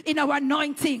increase in our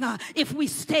anointing if we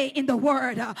stay in the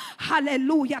word.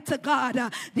 Hallelujah to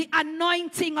God. The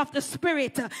anointing of the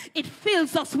Spirit, it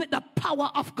fills us with the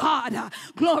power of God.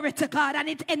 Glory to God. And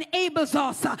it enables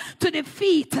us to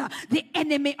defeat the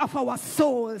enemy of our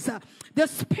souls. The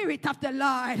Spirit of the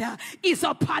Lord is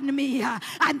upon me,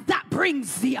 and that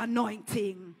brings the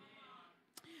anointing.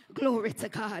 Glory to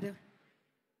God.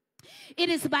 It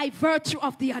is by virtue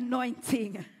of the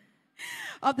anointing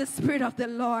of the Spirit of the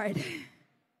Lord.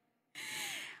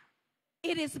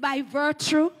 It is by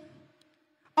virtue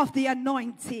of the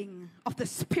anointing of the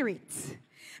Spirit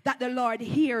that the Lord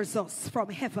hears us from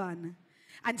heaven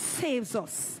and saves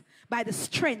us by the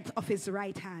strength of his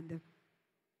right hand.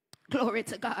 Glory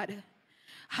to God.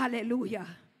 Hallelujah.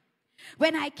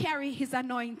 When I carry his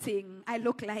anointing, I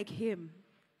look like him.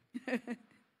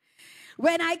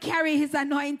 When I carry his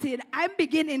anointing, I'm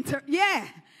beginning to,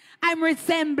 I'm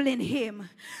resembling him.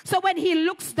 So when he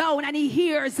looks down and he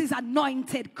hears his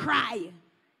anointed cry,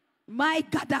 my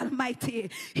God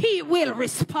Almighty, he will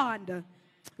respond.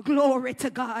 Glory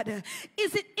to God.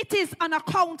 It is on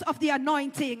account of the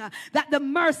anointing that the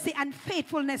mercy and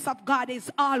faithfulness of God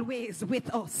is always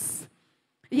with us.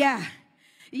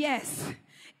 Yes.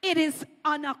 It is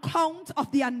on account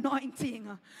of the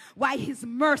anointing why his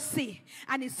mercy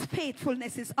and his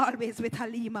faithfulness is always with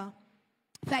Halima.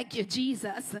 Thank you,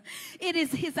 Jesus. It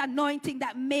is his anointing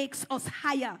that makes us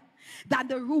higher than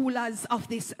the rulers of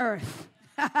this earth.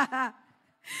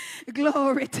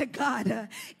 Glory to God.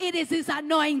 It is his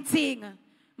anointing.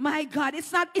 My God,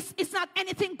 it's not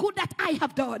anything good that I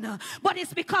have done, but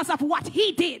it's because of what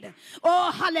he did.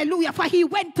 Oh, hallelujah. For he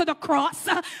went to the cross.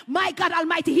 My God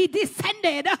Almighty, he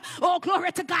descended. Oh,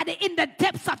 glory to God, in the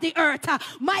depths of the earth.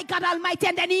 My God Almighty,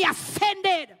 and then he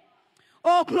ascended.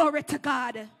 Oh, glory to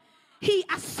God. He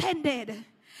ascended.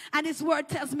 And his word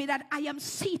tells me that I am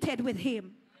seated with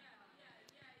him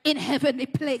in heavenly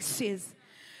places.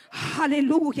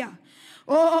 Hallelujah.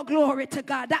 Oh, glory to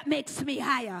God. That makes me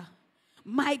higher.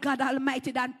 My God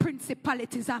Almighty, than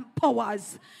principalities and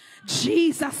powers.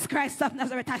 Jesus Christ of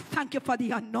Nazareth, I thank you for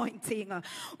the anointing.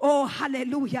 Oh,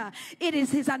 hallelujah. It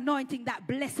is his anointing that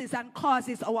blesses and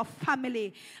causes our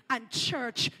family and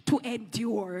church to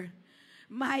endure.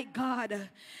 My God.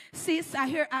 Sis, I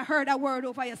heard a word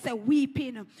over you say,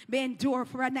 weeping may endure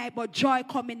for a night, but joy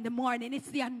come in the morning. It's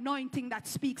the anointing that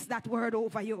speaks that word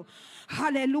over you.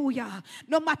 Hallelujah.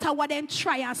 No matter what they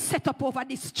try and set up over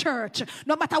this church,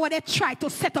 no matter what they try to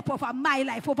set up over my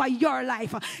life, over your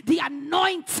life, the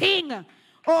anointing,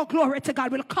 oh, glory to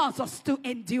God, will cause us to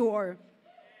endure.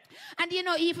 And you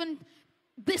know, even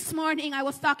this morning I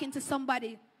was talking to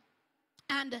somebody,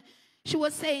 and she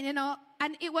was saying, you know,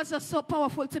 and it was just so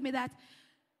powerful to me that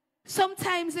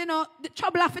sometimes, you know, the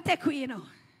trouble have to take we, you know.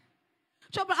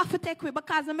 Trouble have to take we,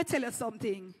 because let me tell you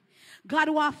something. God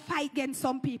will fight against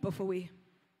some people for we.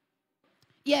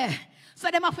 Yeah.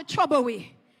 So them have to trouble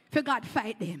we for God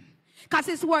fight them. Because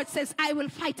his word says, I will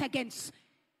fight against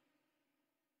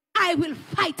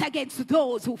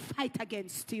those who fight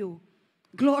against you.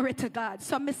 Glory to God.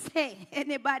 So me say,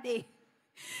 anybody,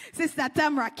 Sister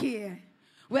Tamra here,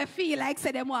 we feel like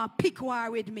say they want to pick war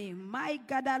with me. My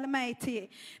God Almighty,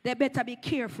 they better be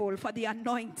careful, for the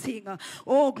anointing.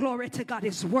 Oh, glory to God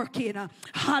is working.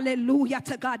 Hallelujah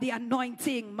to God. The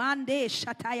anointing, Mande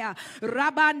Shataya,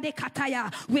 Rabande Kataya,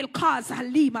 will cause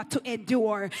Halima to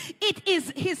endure. It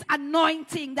is his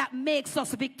anointing that makes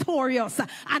us victorious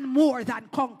and more than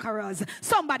conquerors.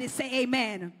 Somebody say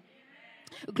amen. Amen.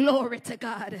 Glory to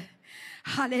God.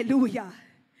 Hallelujah.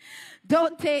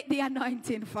 Don't take the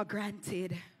anointing for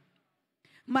granted.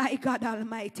 My God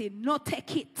Almighty, not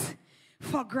take it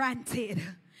for granted.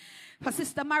 For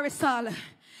Sister Marisol,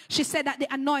 she said that the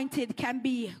anointed can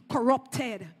be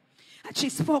corrupted. And she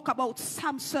spoke about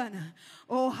Samson.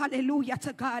 Oh, hallelujah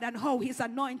to God, and how his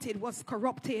anointed was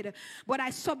corrupted. But I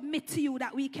submit to you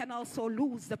that we can also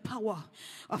lose the power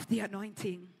of the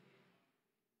anointing.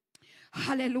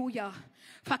 Hallelujah.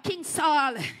 For King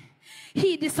Saul,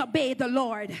 he disobeyed the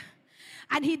Lord.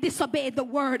 And he disobeyed the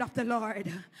word of the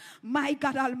Lord. My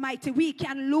God Almighty, we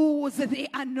can lose the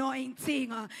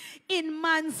anointing. In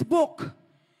man's book,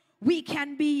 we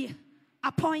can be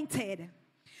appointed.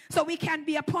 So we can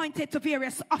be appointed to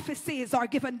various offices or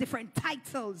given different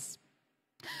titles.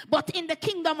 But in the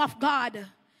kingdom of God,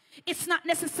 it's not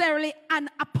necessarily an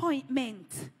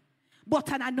appointment,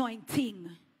 but an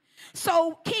anointing.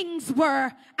 So kings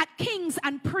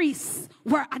and priests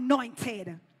were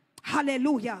anointed.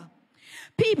 Hallelujah.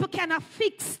 People cannot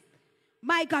fix,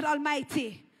 my God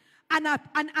Almighty, an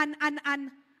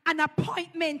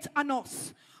appointment on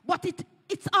us. But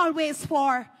it's always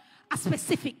for a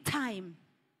specific time.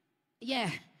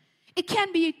 Yeah. It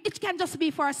can just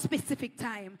be for a specific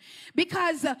time.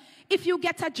 Because if you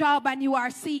get a job and you are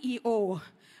CEO,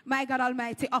 my God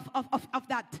Almighty, of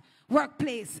that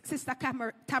workplace, Sister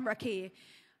Tamara K,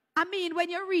 I mean, when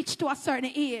you reach to a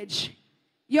certain age,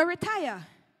 you retire.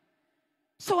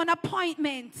 So an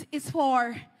appointment is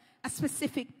for a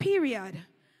specific period.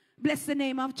 Bless the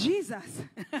name of Jesus.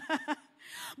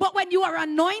 But when you are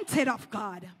anointed of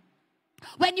God,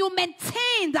 when you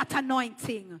maintain that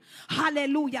anointing,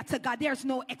 hallelujah to God, there's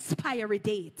no expiry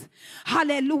date.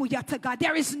 Hallelujah to God,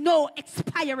 there is no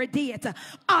expiry date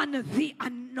on the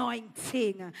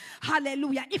anointing.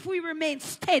 Hallelujah. If we remain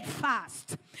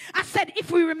steadfast, I said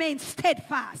if we remain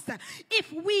steadfast,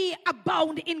 if we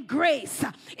abound in grace,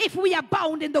 if we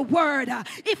abound in the word,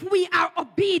 if we are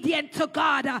obedient to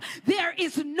God, there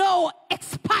is no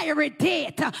expiry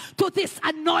date to this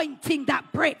anointing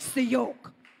that breaks the yoke.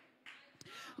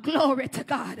 Glory to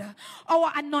God.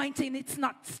 Our anointing, it's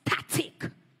not static,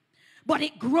 but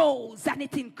it grows and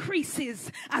it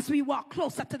increases as we walk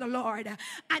closer to the Lord.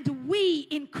 And we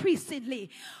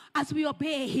increasingly, as we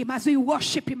obey him, as we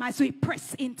worship him, as we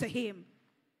press into him.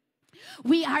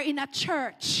 We are in a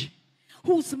church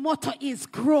whose motto is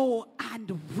grow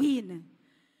and win.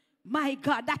 My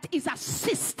God, that is a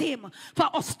system for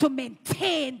us to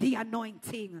maintain the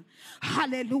anointing.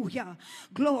 Hallelujah.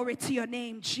 Glory to your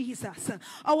name, Jesus.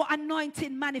 Our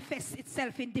anointing manifests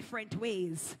itself in different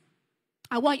ways.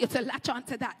 I want you to latch on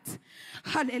to that.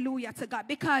 Hallelujah to God.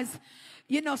 Because,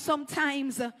 you know,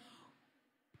 sometimes,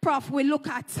 Prof, we look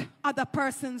at other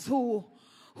persons who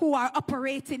are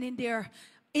operating in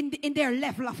their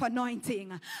level of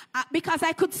anointing. Because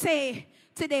I could say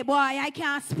today, boy, I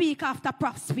can't speak after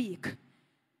Prof speak.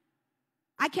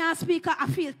 I can't speak, I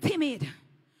feel timid.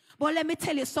 But let me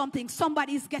tell you something.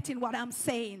 Somebody's getting what I'm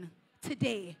saying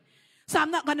today. So I'm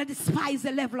not going to despise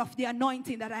the level of the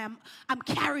anointing that I'm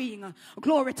carrying.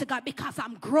 Glory to God, because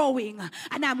I'm growing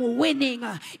and I'm winning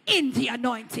in the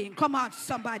anointing. Come on,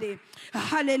 somebody.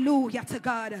 Hallelujah to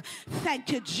God.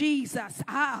 Thank you, Jesus.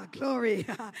 Ah, glory.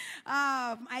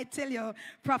 I tell you,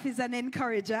 Prophet is an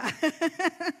encourager.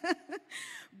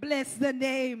 Bless the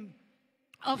name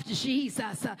of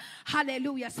Jesus.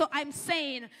 Hallelujah. So I'm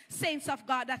saying, saints of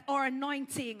God, that our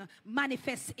anointing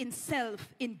manifests itself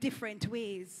in different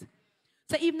ways.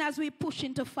 So even as we push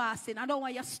into fasting, I don't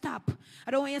want you to stop.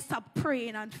 I don't want you to stop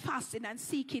praying and fasting and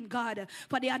seeking God,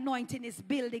 for the anointing is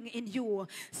building in you.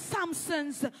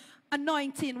 Samson's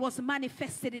anointing was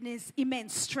manifested in his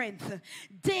immense strength.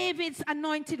 David's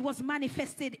anointing was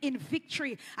manifested in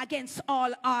victory against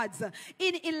all odds.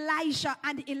 In Elijah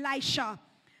and Elisha,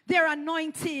 their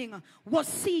anointing was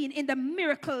seen in the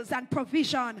miracles and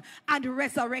provision and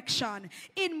resurrection.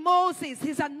 In Moses,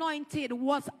 his anointing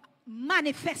was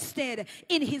manifested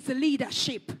in his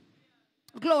leadership.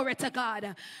 Glory to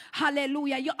God.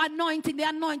 Hallelujah. Your anointing, the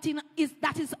anointing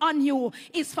that is on you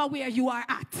is for where you are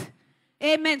at.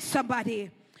 Amen,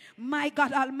 somebody. My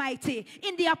God Almighty.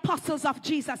 In the apostles of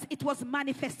Jesus, it was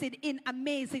manifested in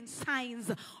amazing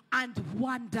signs and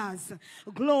wonders.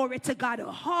 Glory to God.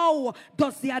 How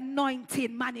does the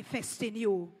anointing manifest in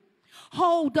you?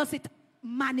 How does it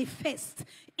manifest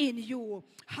in you?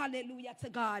 Hallelujah to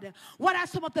God. What are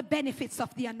some of the benefits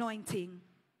of the anointing?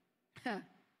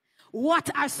 What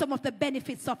are some of the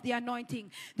benefits of the anointing?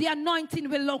 The anointing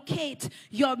will locate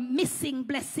your missing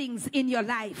blessings in your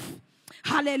life.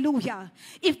 Hallelujah.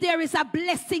 If there is a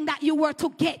blessing that you were to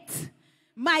get,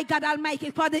 my God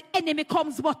Almighty, for the enemy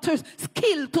comes but to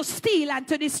kill, to steal, and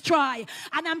to destroy.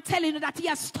 And I'm telling you that he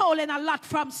has stolen a lot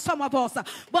from some of us.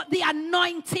 But the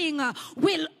anointing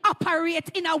will operate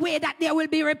in a way that they will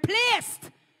be replaced.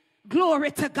 Glory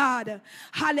to God.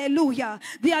 Hallelujah.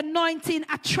 The anointing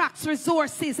attracts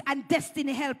resources and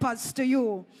destiny helpers to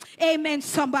you. Amen,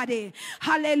 somebody.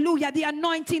 Hallelujah. The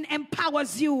anointing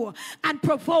empowers you and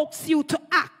provokes you to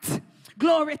act.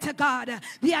 Glory to God.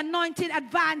 The anointing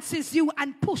advances you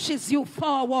and pushes you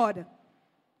forward.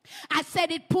 I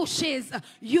said it pushes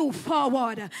you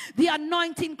forward. The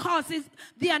anointing causes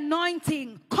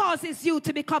you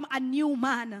to become a new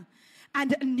man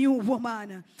and a new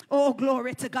woman. Oh,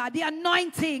 glory to God. The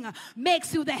anointing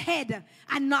makes you the head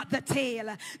and not the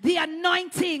tail. The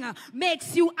anointing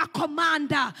makes you a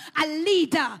commander, a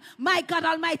leader, my God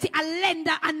Almighty, a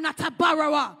lender and not a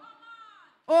borrower.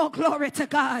 Oh, glory to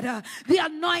God. The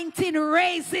anointing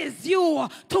raises you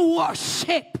to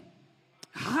worship.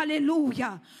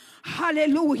 Hallelujah.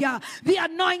 Hallelujah. The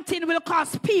anointing will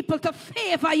cause people to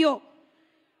favor you.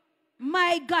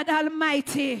 My God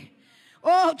Almighty.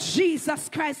 Oh, Jesus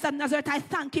Christ of Nazareth, I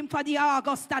thank him for the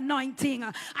August anointing.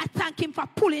 I thank him for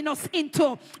pulling us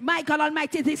into, my God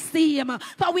Almighty, this theme.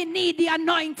 For we need the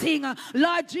anointing.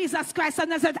 Lord Jesus Christ of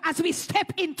Nazareth, as we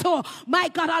step into, my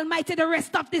God Almighty, the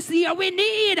rest of this year, we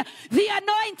need the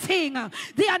anointing.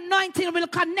 The anointing will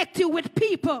connect you with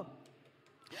people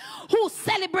who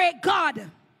celebrate God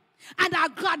and are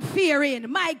God-fearing,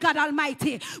 my God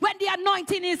Almighty. When the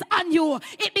anointing is on you,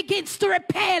 it begins to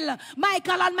repel, my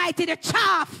God Almighty, the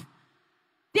chaff.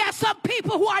 There are some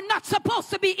people who are not supposed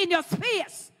to be in your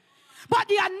space, but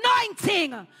the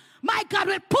anointing, my God,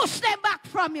 will push them back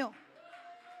from you.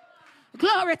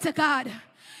 Glory to God.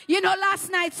 You know, last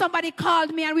night somebody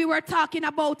called me and we were talking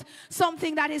about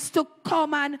something that is to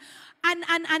come, and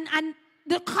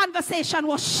the conversation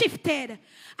was shifted.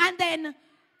 And then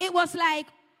it was like,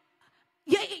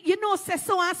 you know, say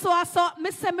so and so and so. Me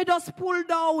say me just pull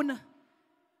down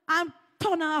and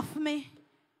turn off me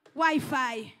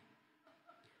Wi-Fi.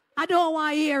 I don't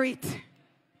want to hear it.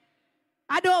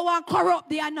 I don't want to corrupt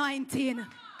the anointing.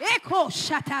 Echo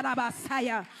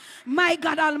shatarabasaya. My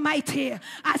God Almighty,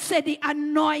 I said the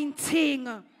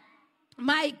anointing,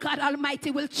 my God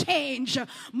Almighty, will change,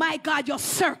 my God, your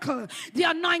circle. The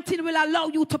anointing will allow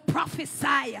you to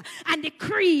prophesy and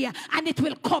decree, and it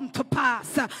will come to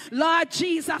pass. Lord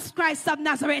Jesus Christ of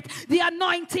Nazareth, the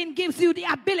anointing gives you the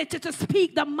ability to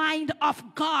speak the mind of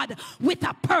God with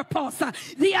a purpose.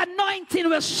 The anointing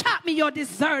will sharpen your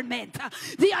discernment.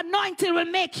 The anointing will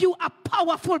make you a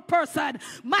powerful person,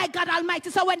 my God Almighty.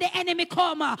 So when the enemy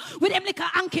come with them like a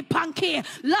hanky panky,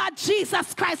 Lord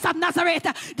Jesus Christ of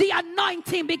Nazareth, the anointing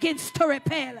begins to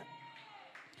repel.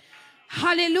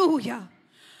 Hallelujah.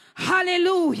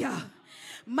 Hallelujah.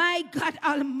 My God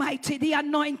Almighty, the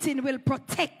anointing will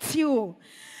protect you.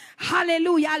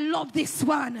 Hallelujah. I love this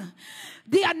one.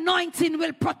 The anointing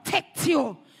will protect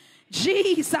you.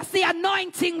 Jesus, the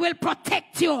anointing will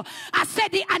protect you. I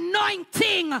said the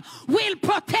anointing will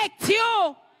protect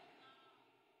you.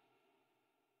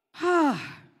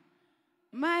 Ah,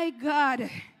 my God.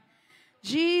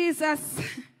 Jesus.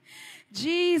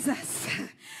 Jesus,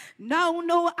 now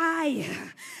know I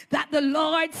that the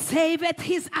Lord saveth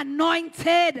his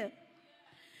anointed.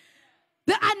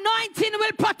 The anointing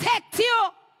will protect you.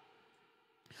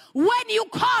 When you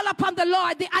call upon the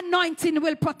Lord, the anointing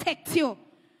will protect you.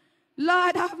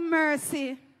 Lord have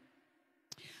mercy.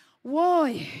 Whoa,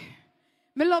 me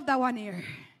love that one here.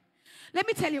 Let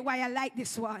me tell you why I like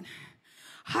this one.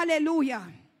 Hallelujah.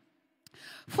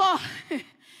 For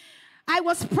I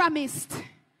was promised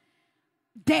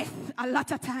death a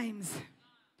lot of times.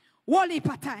 One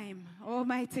heap of time.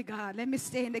 Almighty God. Let me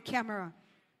stay in the camera.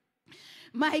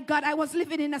 My God, I was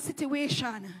living in a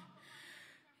situation.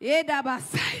 I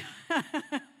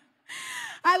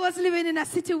was living in a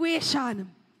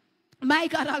situation. My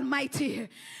God Almighty.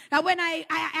 That when I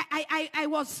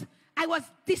was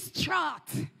distraught.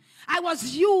 I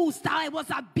was used. I was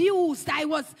abused. I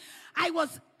was,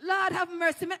 Lord have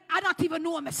mercy. I don't even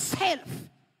know myself.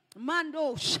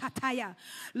 Mando Shataya.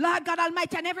 Lord God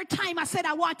Almighty, and every time I said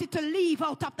I wanted to leave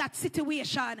out of that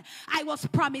situation, I was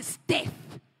promised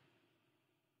death.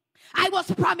 I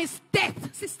was promised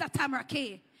death, Sister Tamara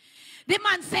K. The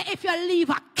man said, if you leave,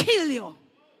 I'll kill you.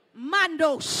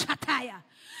 Mando Shataya.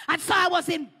 And so I was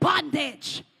in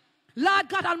bondage. Lord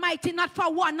God Almighty, not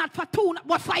for one, not for two,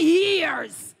 but for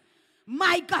years.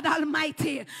 My God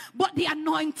Almighty. But the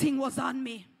anointing was on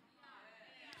me.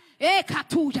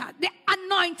 The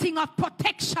anointing of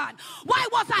protection. Why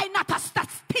was I not a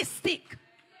statistic?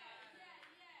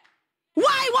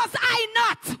 Why was I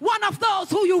not one of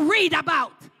those who you read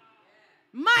about?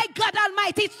 My God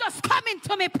Almighty, it's just coming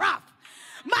to me, Prof.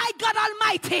 My God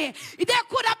Almighty, there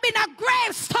could have been a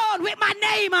gravestone with my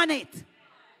name on it.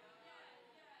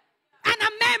 And a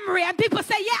memory and people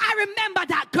say, yeah, I remember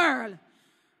that girl.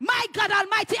 My God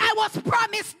Almighty, I was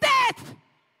promised death.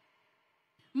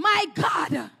 My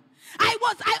God.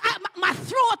 My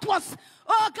throat was,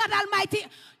 oh God Almighty,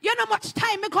 you know much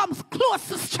time it comes close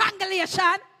to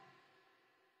strangulation.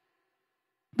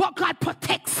 But God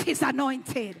protects his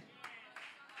anointed.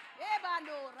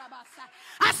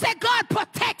 I said God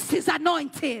protects his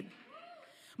anointed.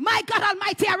 My God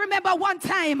Almighty, I remember one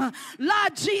time,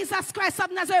 Lord Jesus Christ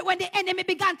of Nazareth, when the enemy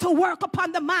began to work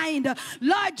upon the mind,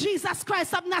 Lord Jesus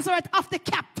Christ of Nazareth of the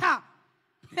captor.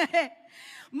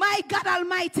 My God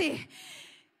Almighty,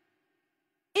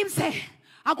 him say,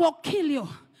 I'm going to kill you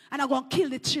and I'm going to kill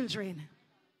the children.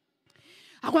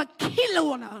 I'm going to kill you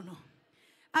one of them.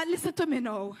 And listen to me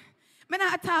now. I'm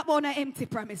not talking about an empty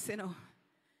promise, you know.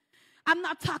 I'm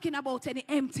not talking about any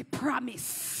empty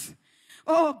promise.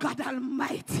 Oh God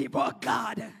Almighty, but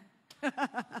God.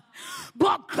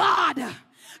 But God,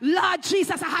 Lord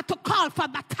Jesus, I had to call for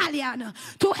battalion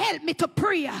to help me to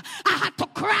pray. I had to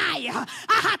cry.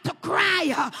 I had to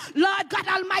cry. Lord God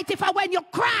Almighty, for when you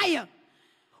cry,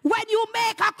 when you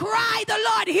make a cry, the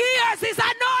Lord hears his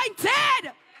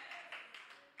anointed.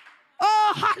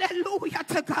 Oh, hallelujah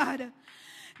to God.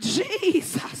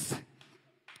 Jesus,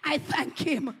 I thank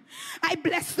him. I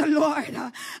bless the Lord.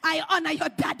 I honor your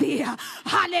daddy.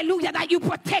 Hallelujah, that you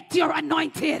protect your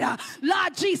anointed.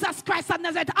 Lord Jesus Christ of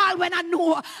Nazareth, all when I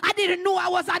didn't know I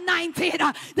was anointed.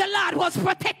 The Lord was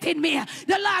protecting me.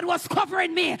 The Lord was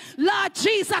covering me. Lord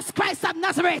Jesus Christ of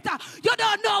Nazareth, you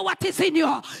don't know what is in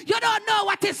you. You don't know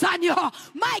what is on you.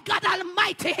 My God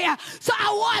Almighty. So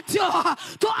I want you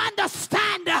to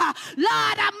understand,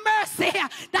 Lord have mercy,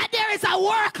 that there is a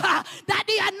work that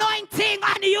the anointing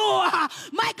on you,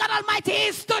 my God Almighty,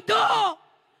 is to do.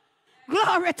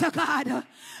 Glory to God.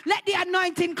 Let the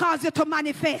anointing cause you to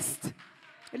manifest.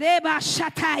 Let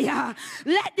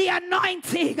the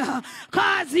anointing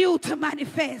cause you to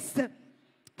manifest.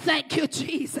 Thank you,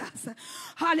 Jesus.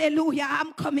 Hallelujah.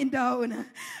 I'm coming down.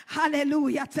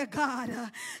 Hallelujah to God.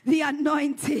 The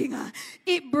anointing,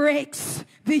 it breaks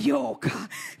the yoke.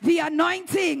 The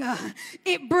anointing,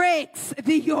 it breaks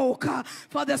the yoke.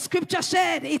 For the scripture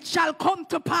said, it shall come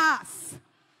to pass.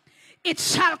 It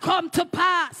shall come to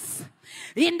pass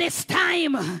in this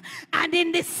time and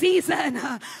in this season,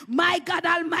 my God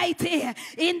Almighty,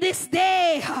 in this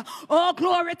day, oh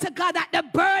glory to God, that the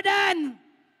burden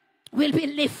will be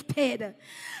lifted.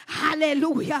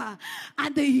 Hallelujah.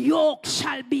 And the yoke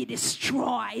shall be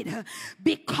destroyed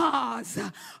because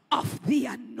of the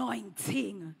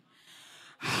anointing.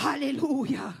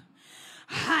 Hallelujah.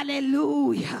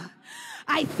 Hallelujah.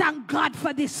 I thank God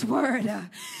for this word.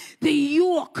 The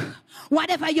yoke,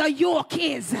 whatever your yoke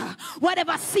is,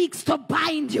 whatever seeks to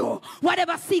bind you,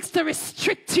 whatever seeks to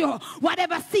restrict you,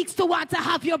 whatever seeks to want to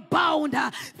have you bound,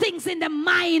 things in the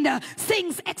mind,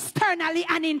 things externally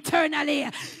and internally,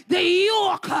 the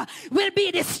yoke will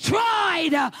be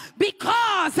destroyed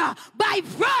because by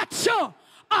virtue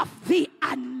of the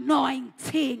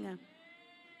anointing.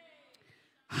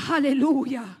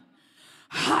 Hallelujah.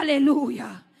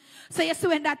 Hallelujah. So you see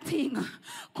when that thing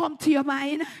come to your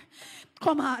mind,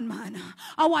 come on, man.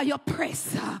 I want you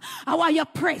press. I want you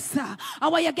press. I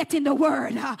want you get in the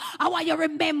word. I want you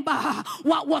remember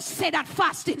what was said at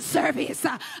fasting service.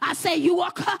 I say, you're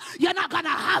not going to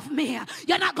have me.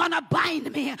 You're not going to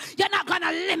bind me. You're not going to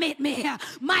limit me.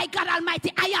 My God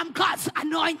Almighty, I am God's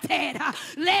anointed.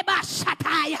 Leba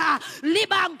shataya.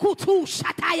 Liba ngutu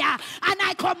shataya. And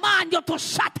I command you to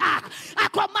shatter. I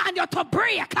command you to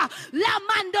break. La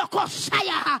mando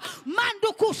koshaya.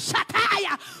 Manduku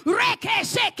shataya. Reke.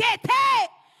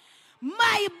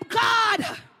 My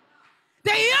God,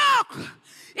 the yoke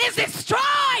is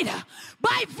destroyed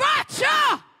by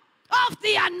virtue of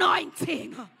the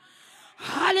anointing.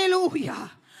 Hallelujah.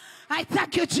 I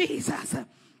thank you, Jesus.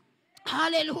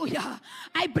 Hallelujah.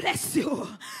 I bless you.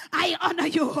 I honor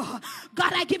you.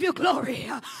 God, I give you glory.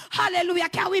 Hallelujah.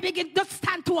 Can we begin to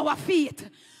stand to our feet?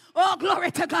 Oh,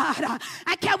 glory to God.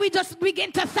 And can we just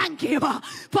begin to thank him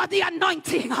for the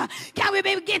anointing? Can we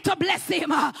begin to bless him?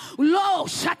 Lo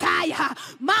shataya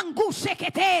mangu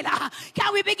sheketela.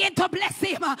 Can we begin to bless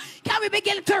him? Can we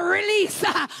begin to release?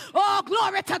 Oh,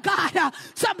 glory to God.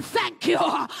 Some thank you.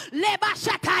 Leba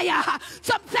shataya.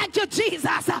 Some thank you,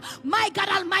 Jesus. My God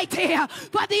Almighty,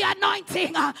 for the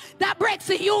anointing that breaks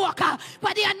the yoke,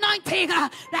 for the anointing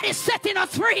that is setting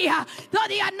us free, for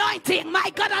the anointing, my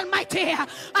God Almighty,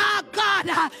 God,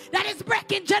 that is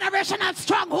breaking generational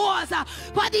strongholds,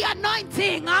 for the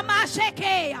anointing.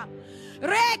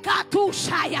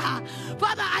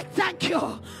 Father, I thank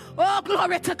you. Oh,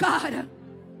 glory to God.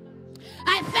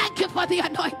 I thank you for the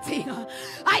anointing.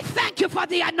 I thank you for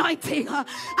the anointing.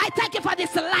 I thank you for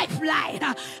this lifeline.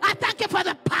 I thank you for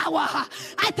the power.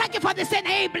 I thank you for this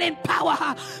enabling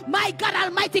power. My God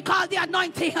Almighty, called the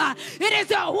anointing. It is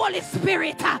the Holy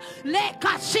Spirit.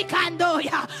 Leka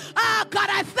shikandoya. Oh God,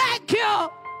 I thank you.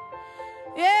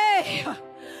 Yeah.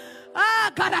 Oh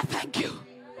God, I thank you.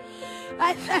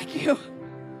 I thank you.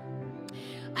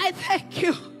 I thank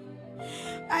you.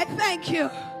 I thank you.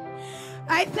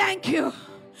 I thank you.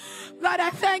 God, I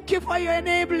thank you for your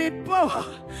enabling power.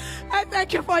 I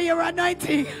thank you for your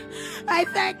anointing. I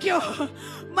thank you.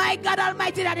 My God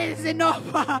Almighty, that it is enough.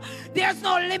 There's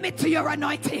no limit to your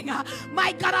anointing.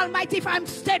 My God Almighty, if I'm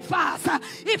steadfast,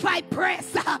 if I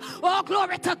press, oh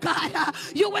glory to God,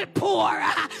 you will pour,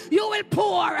 you will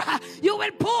pour, you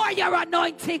will pour your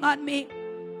anointing on me.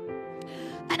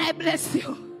 And I bless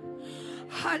you.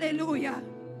 Hallelujah.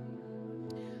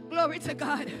 Glory to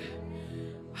God.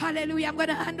 Hallelujah. I'm going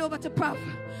to hand over to Prophet.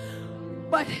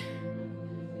 But,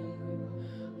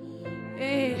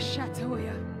 hey,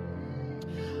 Shatoya.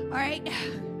 All right.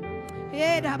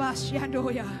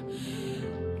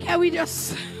 Can we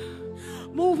just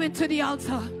move into the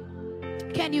altar?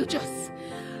 Can you just,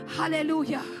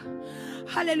 hallelujah,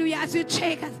 hallelujah, as you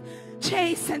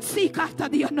chase and seek after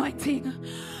the anointing.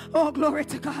 Oh, glory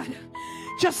to God.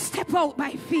 Just step out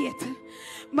by faith.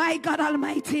 My God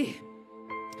Almighty.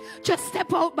 Just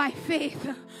step out by faith.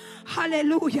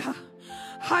 Hallelujah.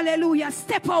 Hallelujah.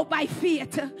 Step out by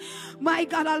faith. My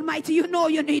God Almighty, you know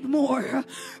you need more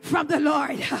from the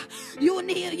Lord. You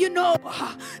know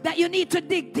that you need to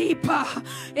dig deeper.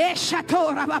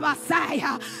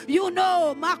 You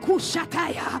know,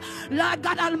 Lord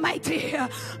God Almighty,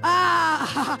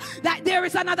 that there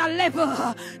is another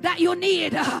level that you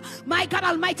need, my God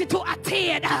Almighty, to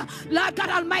attain, Lord God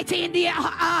Almighty, in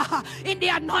the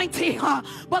anointing.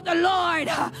 But the Lord,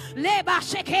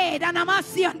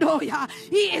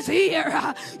 He is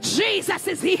here. Jesus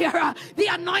is here. The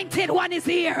anointed one is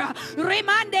here.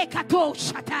 Remande kato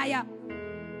shataya.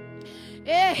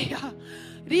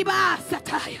 Riba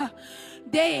sataya.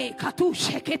 De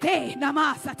katushekete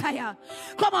namasataya.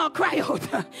 Come on, cry out.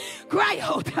 Cry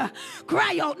out.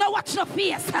 Cry out. No, watch the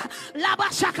face.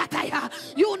 Labashakataya.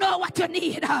 You know what you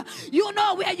need. You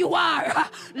know where you are.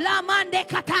 Lamande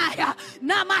kataya.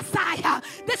 Namasaya.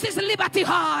 This is Liberty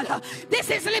Hall. This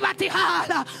is Liberty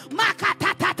Hall.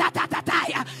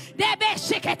 Makatatatataya. Debe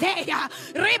shiketeya.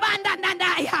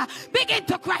 Ribandandandaya. Begin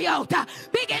to cry out.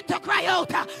 Begin to cry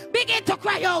out. Begin to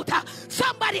cry out.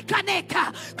 Somebody connect.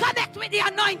 Connect with the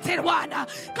anointed one.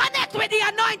 Connect with the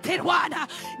anointed one.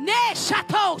 Ne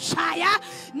shato shaya.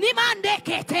 Nimande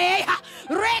keteya.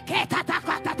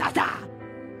 Reketatakatata.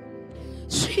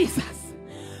 Jesus.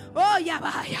 Oh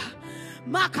Yabaya.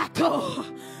 Makato.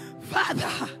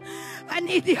 Father, I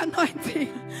need the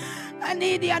anointing. I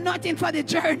need the anointing for the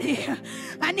journey.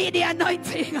 I need the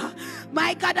anointing.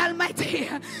 My God Almighty.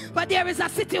 But there is a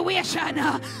situation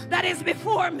that is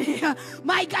before me.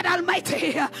 My God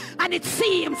Almighty. And it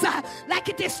seems like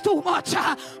it is too much.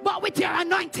 But with your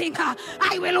anointing,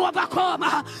 I will overcome.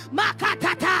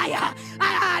 Makatataya.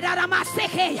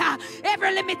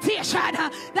 Every limitation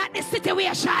that this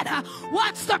situation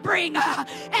wants to bring.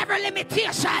 Every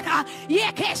limitation.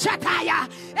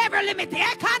 Every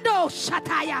limitation.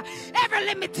 Every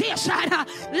limitation,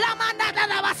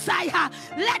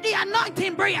 let the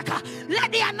anointing break.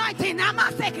 Let the anointing,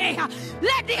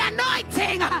 let the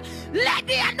anointing, let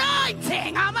the anointing,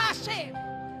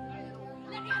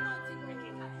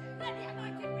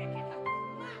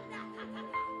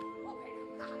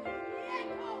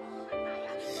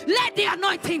 let the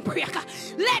anointing break.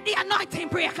 Let the anointing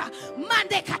break.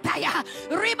 Mande kataya.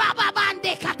 Ribaba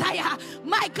bande kataya.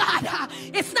 My God,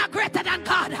 it's not greater than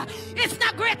God. It's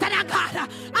not greater than God.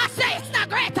 I say it's not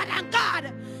greater than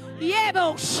God.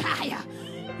 Yebo shaya.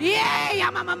 Yeah,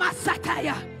 mama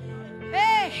sataya.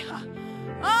 Hey,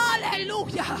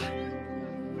 hallelujah.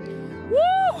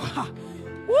 Woo,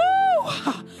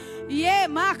 woo. Yeah,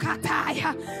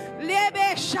 makataya.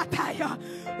 Lebe shataya.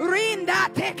 Rinda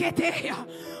teketeya.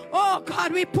 Oh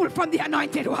God, we pull from the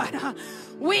anointed one.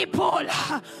 We pull.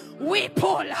 We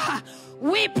pull.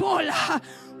 We pull.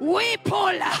 We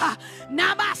pull.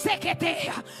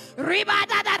 Namaseketeya.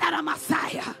 Ribada da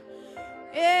Messiah.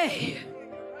 Eh.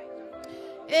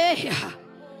 Eh.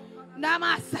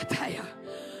 Namasataya.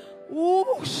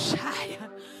 Ooh, shaya.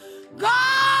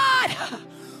 God,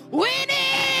 we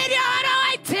need your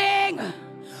anointing.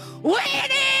 We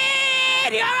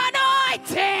need your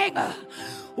anointing.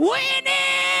 We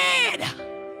need.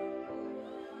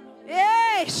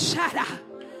 Eh, shada.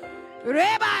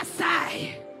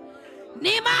 Rebasai.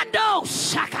 Nimando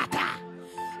shakata.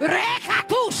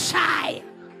 Rekatushai.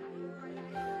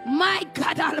 My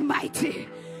God Almighty.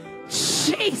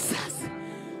 Jesus.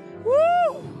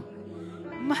 Woo.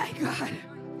 My God.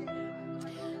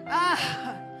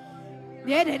 Ah.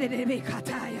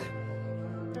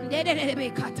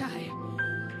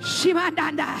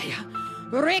 Shimandandaya.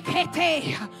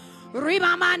 Rekete.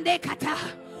 Rimamande kata.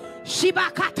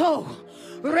 Shibakato.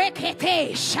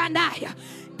 Rekete shandaya.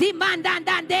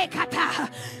 Dimandandande kata.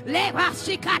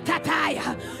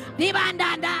 Lebashikatataya.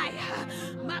 Dimandandaya.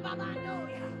 Mabamandoya.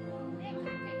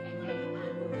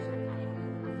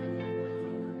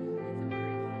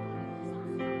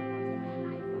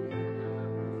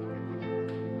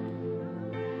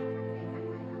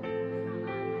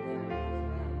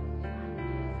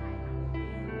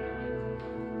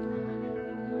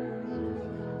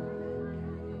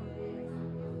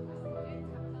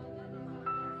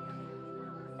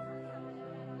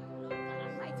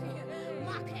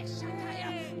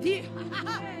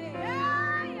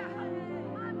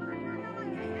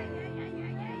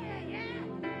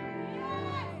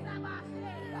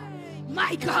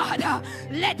 My God,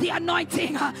 let the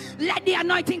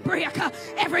anointing break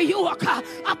every yoke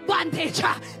of bondage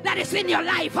that is in your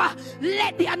life.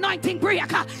 Let the anointing break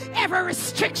every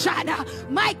restriction.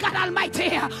 My God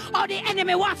Almighty, or the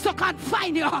enemy wants to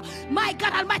confine you. My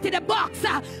God Almighty, the box,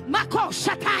 Mako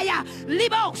Shataya,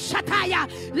 Libo Shataya,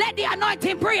 let the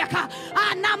anointing break.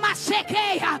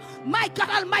 Anamaseke, my God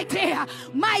Almighty,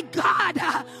 my God,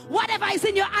 whatever is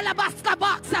in your alabaster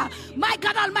box, my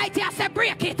God Almighty, I say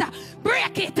break it.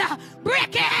 Break it,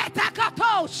 break it,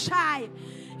 Akatoshai.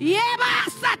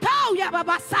 Yebasato,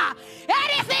 Yababasa.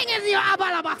 Anything in your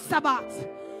abalabasa box.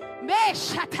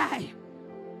 Meshatai.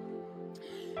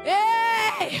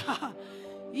 Hey,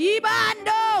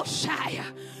 Ibando Shaya.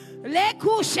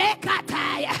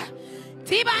 Lekushekataya.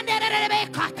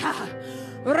 Tibanderebekata.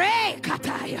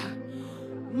 Rekataya.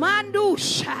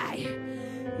 Mandushai.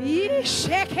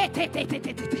 Yishekete.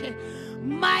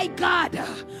 My God.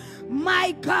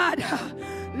 My God,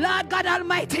 Lord God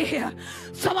Almighty,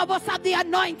 some of us have the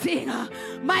anointing.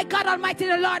 My God Almighty,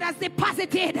 the Lord has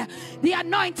deposited the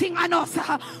anointing on us,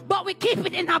 but we keep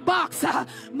it in a box.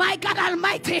 My God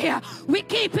Almighty, we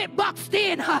keep it boxed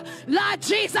in. Lord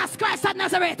Jesus Christ of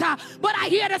Nazareth, but I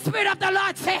hear the Spirit of the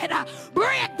Lord saying,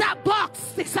 break that box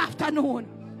this afternoon.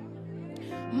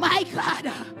 My God,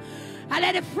 and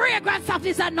let the fragrance of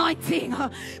this anointing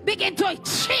begin to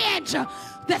change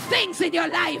the things in your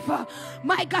life,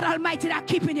 my God Almighty, that are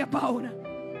keeping you bound.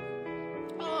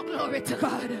 Oh, glory to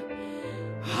God.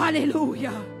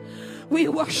 Hallelujah. We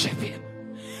worship Him.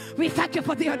 We thank you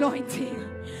for the anointing.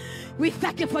 We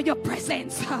thank you for your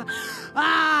presence.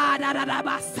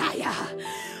 Messiah.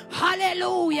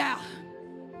 Hallelujah.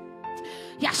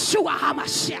 Yeshua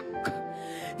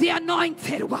HaMashiach, the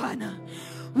anointed one.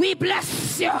 We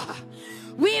bless you.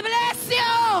 We bless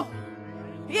you.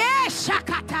 Yes,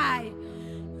 Shakatai.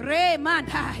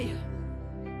 Remandai.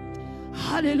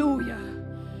 Hallelujah.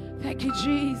 Thank you,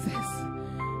 Jesus.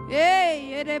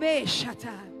 Hey,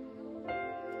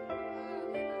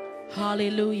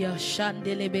 hallelujah.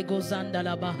 Shandelebe gozanda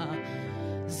baha.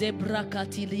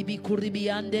 Zebrakati libi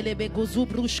kuribiandelebe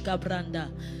gozubrushka branda.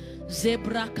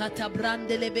 Zebrakata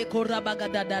brandelebe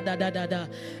korabagada da da da da da.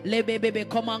 Lebebebe,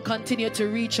 come on, continue to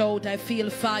reach out. I feel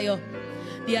fire.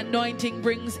 The anointing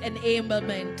brings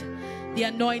enablement. The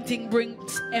anointing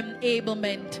brings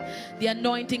enablement. The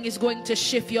anointing is going to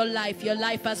shift your life. Your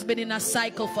life has been in a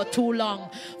cycle for too long.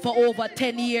 For over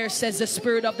 10 years, says the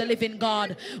Spirit of the living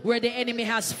God, where the enemy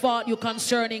has fought you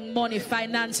concerning money,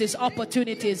 finances,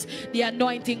 opportunities. The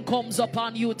anointing comes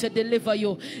upon you to deliver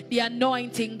you. The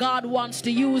anointing, God wants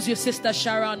to use you, Sister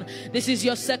Sharon. This is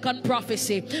your second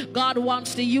prophecy. God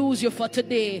wants to use you for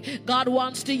today. God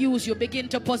wants to use you. Begin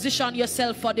to position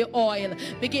yourself for the oil.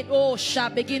 Begin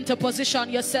to position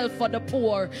yourself for the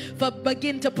poor.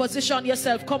 Begin to position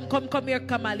yourself. Come here,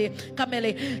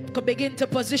 Kamali. Begin to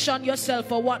position yourself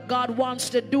for what God wants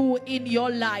to do in your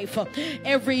life.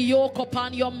 Every yoke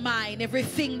upon your mind,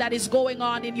 everything that is going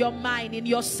on in your mind, in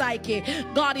your psyche,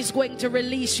 God is going to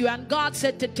release you. And God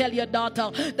said to tell your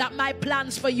daughter that my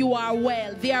plans for you are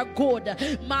well. They are good.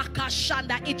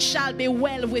 Makashanda, it shall be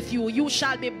well with you. You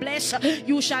shall be blessed.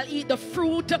 You shall eat the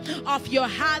fruit of your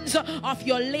hands, of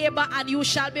your labor, and you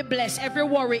shall be blessed. Every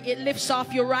worry, it lifts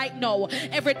off you right now.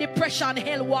 Every depression,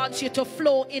 hell wants you to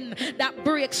flow in, that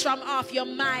breaks from off your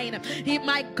mind.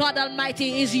 My God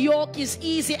Almighty, His yoke is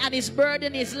easy and His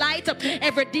burden is light.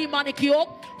 Every demonic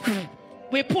yoke,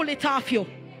 we pull it off you.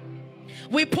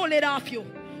 We pull it off you.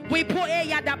 We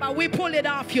pull it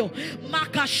off you.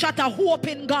 Makashata, hope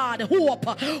in God. Hope.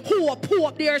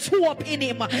 There's hope in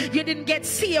him. You didn't get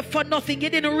saved for nothing. You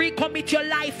didn't recommit your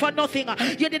life for nothing.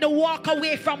 You didn't walk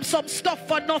away from some stuff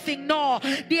for nothing. No.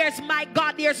 There's my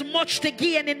God, there's much to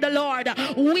gain in the Lord.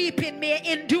 Weeping may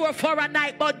endure for a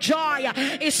night, but joy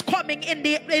is coming in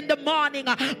the morning.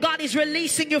 God is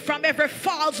releasing you from every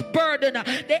false burden.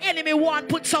 The enemy won't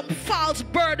put some false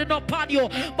burden upon you,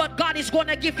 but God is going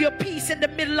to give you peace in the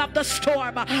middle of the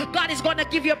storm. God is going to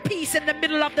give you peace in the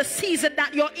middle of the season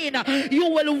that you're in. You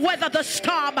will weather the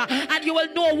storm and you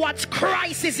will know what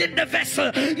Christ is in the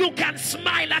vessel. You can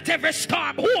smile at every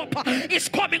storm. Hope is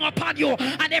coming upon you,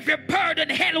 and every burden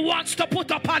hell wants to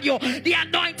put upon you, the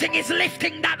anointing is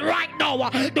lifting that right now.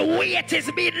 The weight is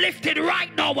being lifted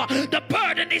right now. The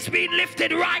burden is being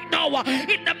lifted right now.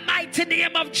 In the mighty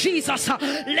name of Jesus, I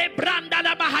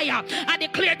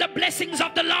declare the blessings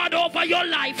of the Lord over your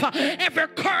life. Every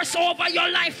curse over your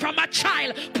life from a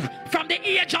child, from the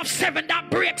age of 7, that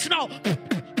breaks now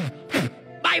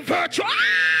by virtue.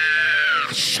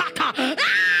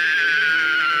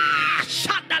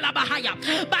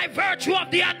 By virtue of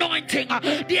the anointing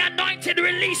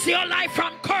release your life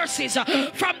from curses,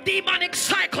 from demonic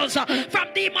cycles, from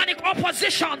demonic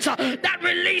oppositions. That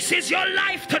releases your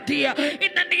life today.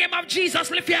 In the name of Jesus,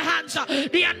 lift your hands.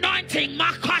 The anointing,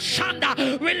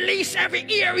 Makashanda, release every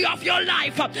area of your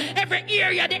life, every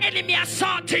area the enemy has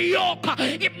sought to yoke,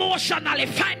 emotionally,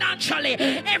 financially,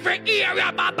 every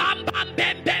area.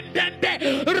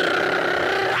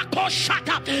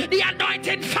 The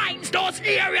anointing finds those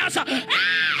areas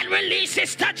and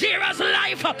releases Tajira's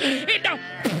life in the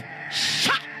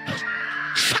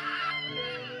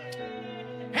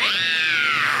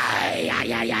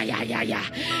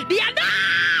the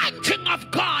anointing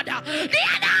of God, the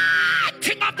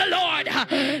anointing of the Lord.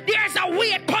 There's a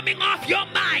weight coming off your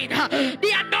mind.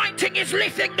 The anointing is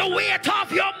lifting the weight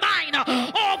of your mind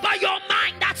over your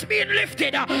mind. That's being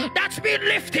lifted. That's being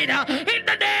lifted in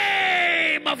the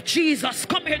name of Jesus.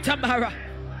 Come here, Tamara.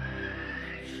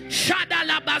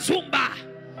 Shadala Bazumba.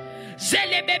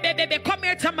 Zelebebebe, come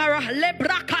here, Tamara.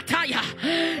 Lebrakataya.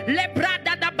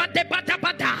 Lebrada da badebata.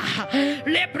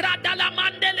 Lebrada la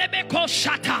mandelebeko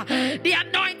shata. The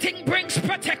anointing brings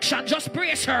protection. Just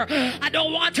brace her. I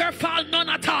don't want her fall none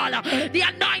at all. The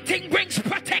anointing brings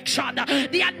protection.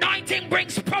 The anointing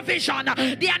brings provision.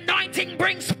 The anointing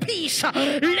brings peace.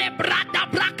 Lebrada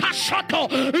brakashoto.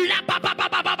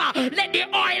 Let the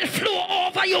oil flow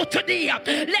over you today.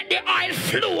 Let the oil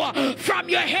flow from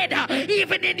your head,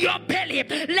 even in your belly.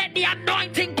 Let the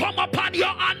anointing come upon your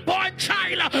unborn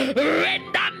child.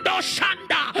 Rendando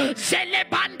shanda,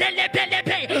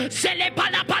 zelebandelebelebe,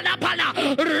 zelebalabalabala,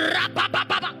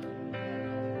 rabababa.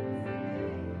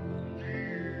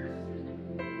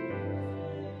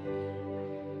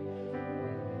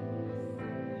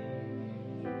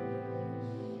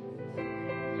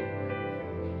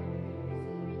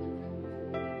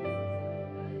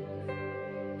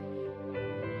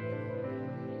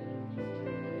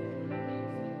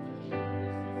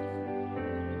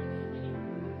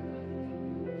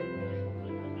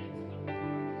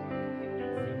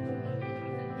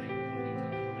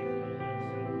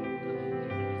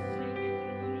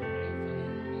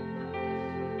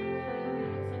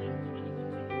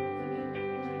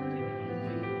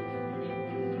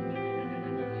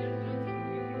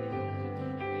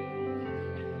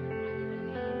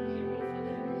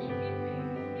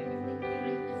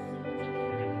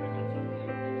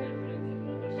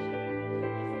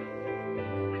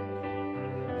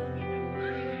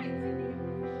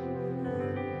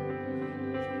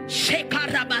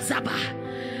 Shekarabazaba,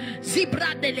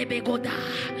 Zibra de Lebegoda,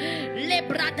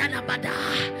 Lebrada Labada.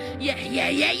 Yeah.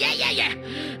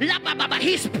 Lababa,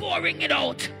 he's pouring it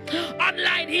out.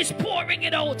 Online, he's pouring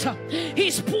it out.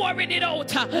 He's pouring it out.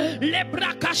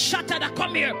 Lebraka Shatada,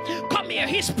 come here.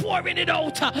 He's pouring it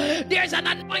out. There's an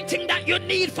anointing that you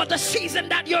need for the season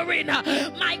that you're in.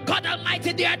 My God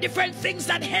Almighty, there are different things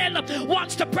that hell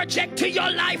wants to project to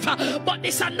your life, but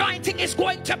this anointing is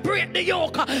going to break the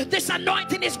yoke. This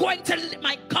anointing is going to,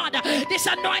 my God, this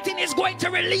anointing is going to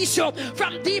release you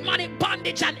from demonic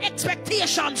bondage and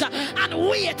expectations and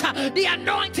weight. The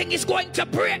anointing is going to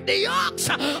break the yokes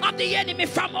of the enemy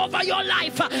from over your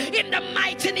life in the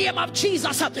mighty name of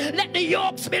Jesus. Let the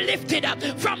yokes be lifted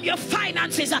from your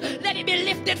finances. Let it be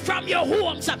lifted from your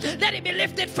homes. Let it be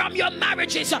lifted from your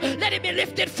marriages. Let it be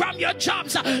lifted from your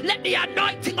jobs. Let the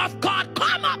anointing of God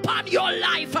come upon your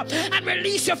life and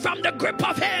release you from the grip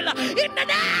of hell in the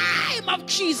name of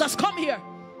Jesus. Come here.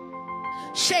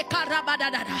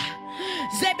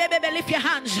 Lift your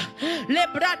hands.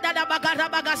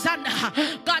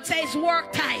 God said it's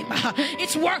work time.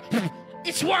 It's work.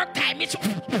 It's work time. It's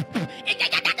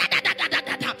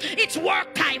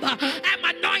work time. I'm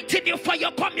anointing you for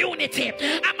your community.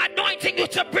 I'm anointing you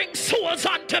to bring souls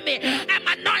unto me. I'm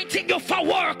anointing you for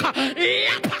work. I'm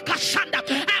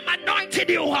anointing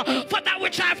you for that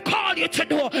which I've called you to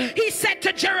do. He said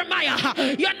to Jeremiah,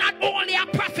 you're not only a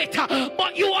prophet,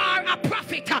 but you are a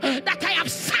prophet that I have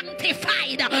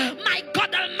sanctified. My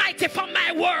God Almighty, for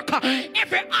my work.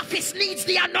 Every office needs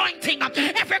the anointing.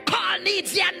 Every call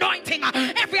needs the anointing.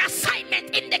 Every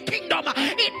assignment in the kingdom,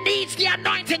 it needs the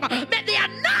anointing. May the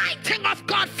anointing of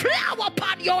God flow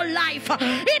upon your life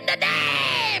in the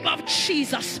name of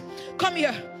Jesus. Come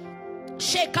here.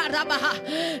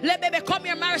 Lebebe, come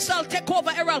here, Marisol, take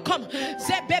over, Errol, come.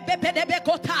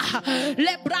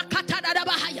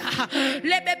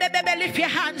 Lift your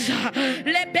hands.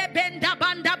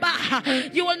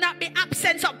 You will not be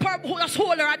absent of purpose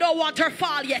holder. I don't want her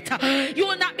fall yet. You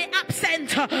will not be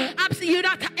absent. You will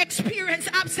not experience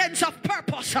absence of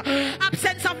purpose,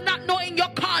 absence of not knowing your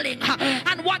calling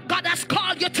and what God has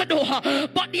called you to do.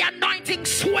 But the anointing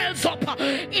swells up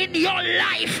in your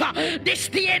life this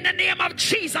day in the name of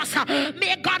Jesus.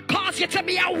 May God cause you to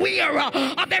be aware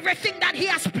of everything that He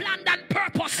has planned and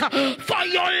purpose for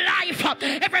your life,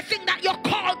 everything that you're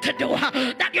called to do,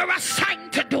 that you're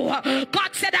assigned to do. God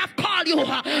said, I've called you,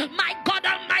 my God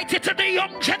Almighty, to the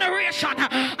young generation.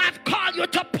 I've called you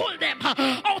to pull them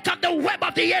out of the web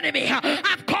of the enemy.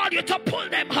 I've called you to pull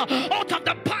them out of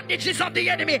the bondages of the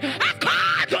enemy. I've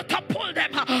called you to pull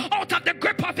them out of the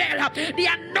grip of hell. The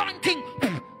anointing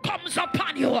comes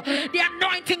upon you, the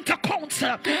anointing to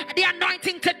counsel, the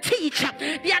anointing to teach,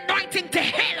 the anointing to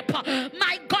help.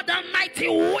 My God Almighty,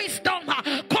 wisdom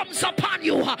comes upon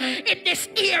you in this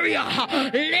area,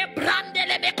 and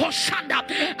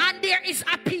there is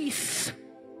a peace.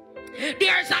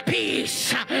 There's a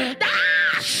peace.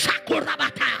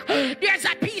 There's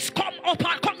a peace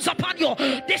comes upon you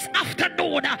this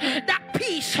afternoon. That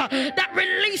peace, that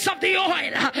release of the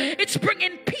oil, it's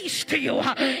bringing peace to you.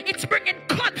 It's bringing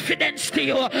confidence to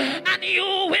you, and you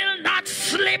will not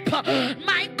slip.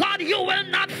 My God, you will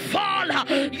not fall.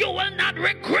 You will not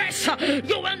regress.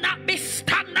 You will not be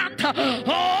stagnant.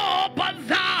 Oh, but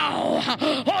thou,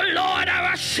 oh Lord,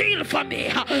 are a shield for me,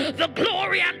 the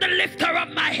glory and the lifter of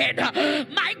my head.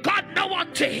 My God, know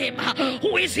unto Him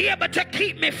who is able to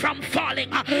keep me from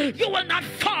falling. You will not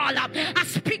fall. I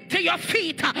speak to your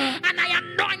feet and I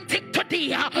anoint it to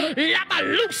thee. Lama,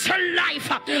 loose her life.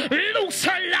 Loose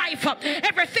her life.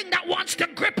 Everything that wants to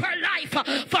grip her life,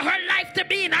 for her life to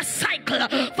be in a cycle,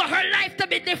 for her life to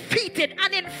be defeated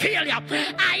and in failure,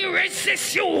 I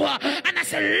resist you. And I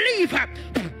say, leave her.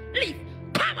 Leave.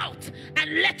 Come out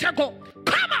and let her go.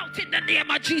 Come out in the name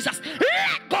of Jesus.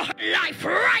 Let go her life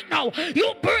right now.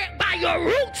 You break by your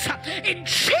roots in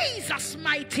Jesus'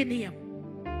 mighty name.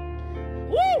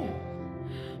 Woo!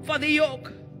 For the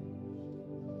yoke,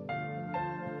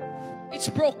 it's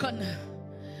broken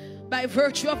by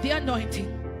virtue of the anointing.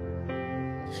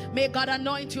 May God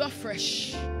anoint you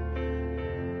afresh.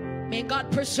 May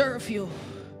God preserve you.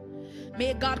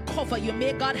 May God cover you.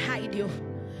 May God hide you.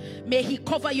 May He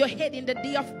cover your head in the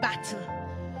day of battle.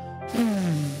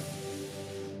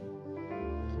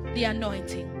 The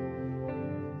anointing.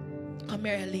 Come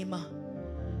here, Halima.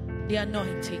 The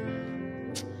anointing.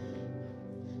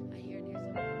 I hear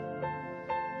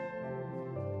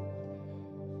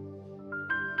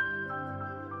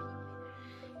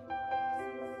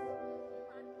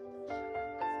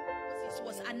this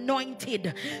was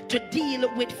anointed to deal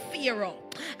with Pharaoh.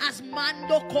 As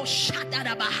Mandoko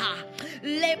Shadadabaha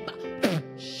Leba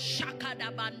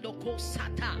Shakadabandoko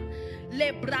Sata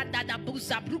Lebrada da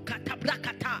Buza Brukata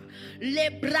Brakata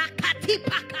Lebrakati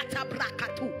Pakata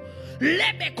Brakatu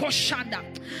Lebeko Shanda.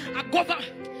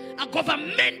 A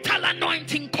governmental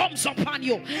anointing comes upon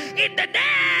you in the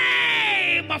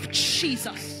name of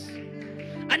Jesus.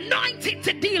 Anointed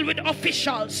to deal with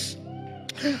officials,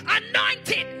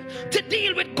 anointed to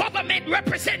deal with government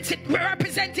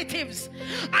representatives,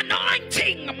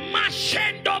 anointing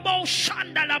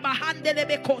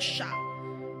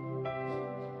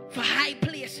for high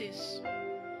places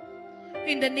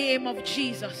in the name of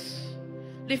Jesus.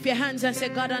 Lift your hands and say,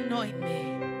 God, anoint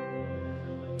me.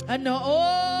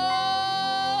 Anoint.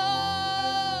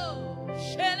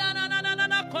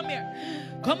 Come here.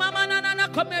 Come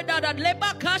on, come here, Dada.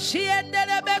 Lebakashi and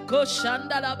Lebeko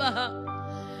Shandalabaha.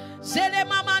 Zele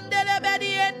mamandele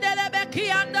bedi endele beki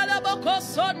andele boko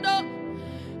sondo.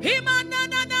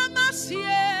 Himanana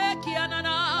masie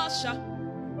kiananasha.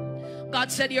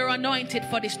 God said you're anointed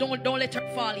for this. Don't let her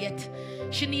fall yet.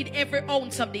 She need every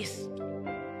ounce of this.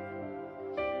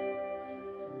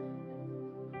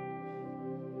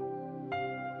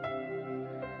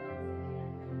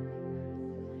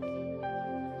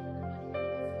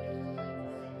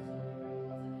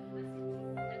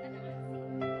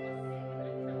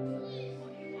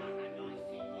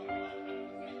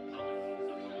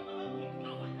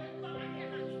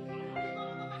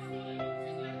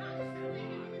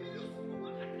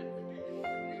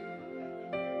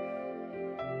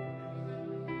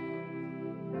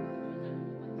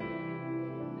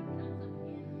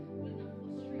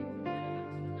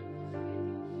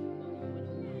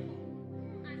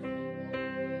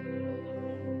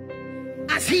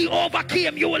 as he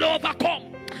overcame, you will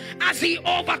overcome. As he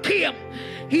overcame,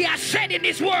 he has said in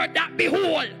his word that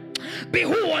behold,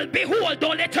 behold, behold,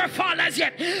 don't let her fall as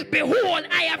yet. Behold,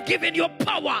 I have given you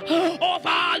power over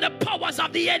all the powers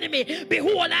of the enemy.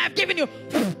 Behold, I have given you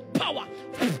power,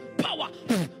 power,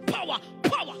 power, power,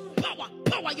 power,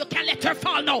 power. You can't let her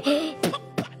fall now. Power,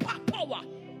 power, power,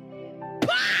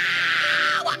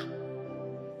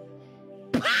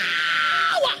 power,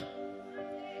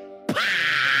 power, power,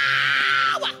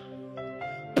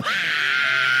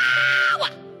 power.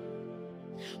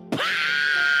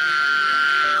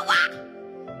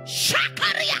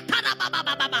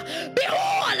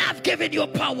 Behold, I've given you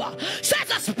power, says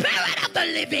the Spirit of the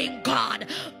living God.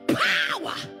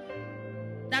 Power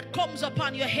that comes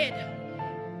upon your head.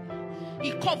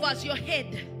 He covers your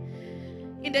head.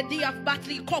 In the day of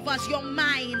battle, he covers your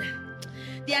mind.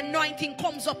 The anointing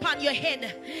comes upon your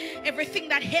head. Everything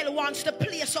that hell wants to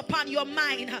place upon your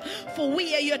mind for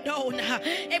wear you down. Get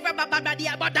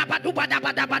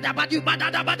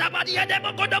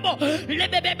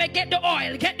the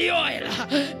oil, get the oil,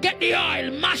 get the oil.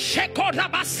 Masheko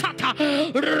rabasata,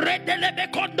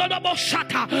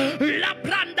 redelebekondoloboshata,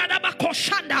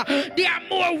 labrandadabakoshanda. They are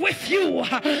more with you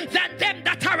than them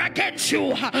that are against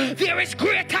you. There is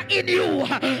greater in you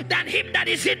than him that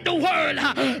is in the world.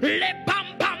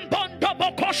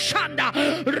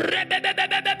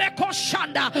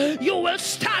 You will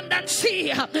stand and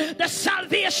see the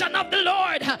salvation of the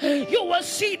Lord. You will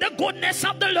see the goodness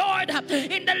of the Lord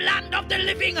in the land of the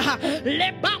living.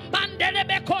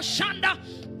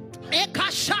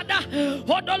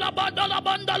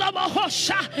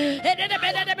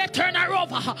 Turn her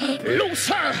over, loose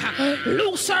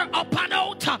her up and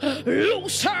out,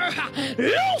 loose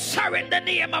her in the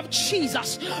name of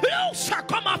Jesus. Loose her,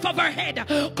 come off of her head,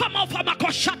 come off of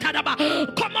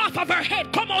come off of her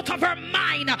head, come out of her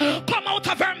mind, come out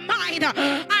of her mind.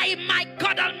 I, my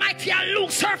God Almighty, I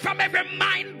loose her from every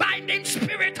mind binding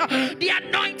spirit. The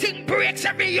anointing breaks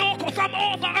every yoke from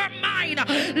over her mind.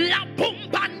 La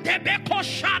bumbande.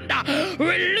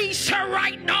 Release her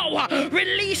right now.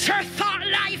 Release her thought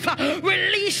life.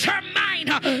 Release her mind.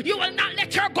 You will not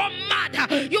let her go mad.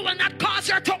 You will not cause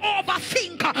her to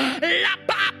overthink.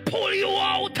 Pull you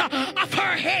out of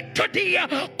her head today.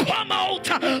 Come out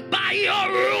by your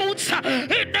roots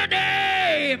in the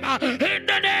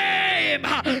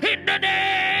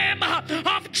name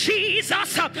of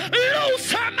Jesus.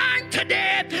 Loose her mind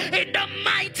today in the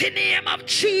mighty name of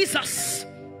Jesus.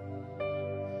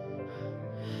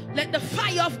 Let the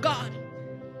fire of God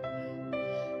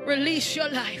release your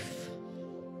life.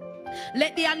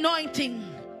 Let the anointing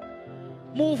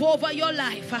move over your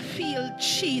life. I feel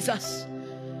Jesus.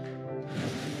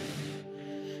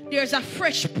 There's a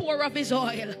fresh pour of his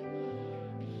oil.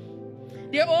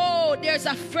 There's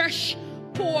a fresh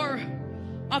pour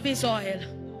of his oil.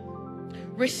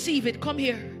 Receive it. Come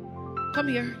here. Come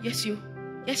here. Yes, you.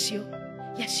 Yes, you.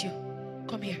 Yes, you.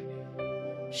 Come here.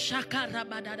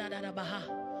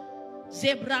 Shakarabadadadabaha.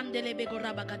 Zebrandele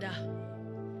begorabagada.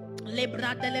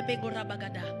 Lebradele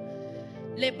begorabagada.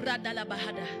 Lebradala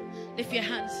bahada. Lift your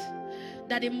hands.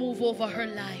 Daddy, move over her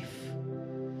life.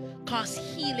 Cause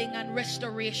healing and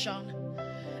restoration.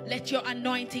 Let your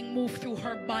anointing move through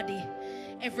her body.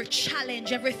 Every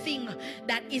challenge, everything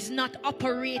that is not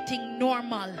operating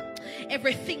normal,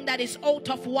 everything that is out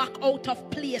of whack, out of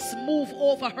place, move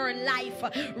over her life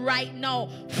right now.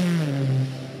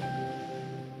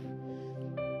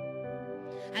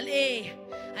 And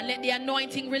let the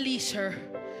anointing release her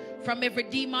from every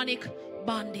demonic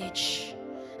bondage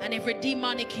and every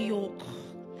demonic yoke.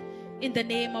 In the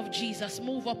name of Jesus,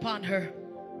 move upon her.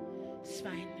 It's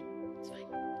fine. It's fine.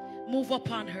 Move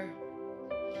upon her.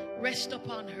 Rest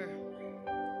upon her.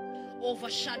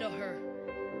 Overshadow her.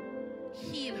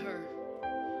 Heal her.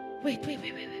 Wait.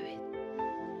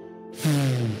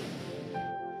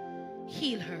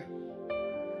 Heal her.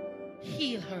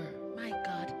 Heal her. My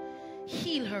God.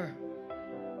 Heal her.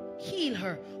 Heal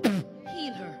her.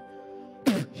 Heal her.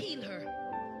 Heal her.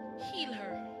 Heal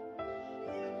her.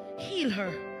 Heal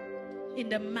her. In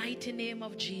the mighty name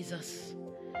of Jesus.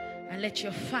 And let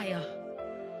your fire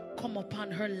come upon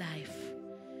her life.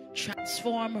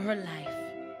 Transform her life.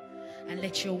 And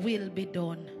let your will be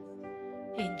done.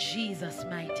 In Jesus'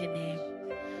 mighty name.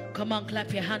 Come on,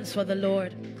 clap your hands for the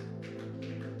Lord.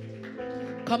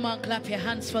 Come on, clap your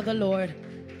hands for the Lord.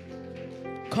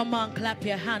 Come on, clap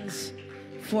your hands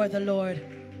for the Lord.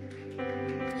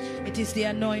 It is the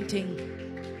anointing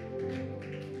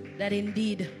that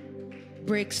indeed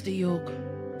breaks the yoke.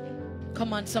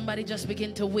 Come on, somebody just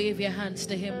begin to wave your hands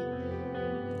to him.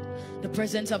 The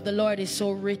presence of the Lord is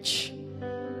so rich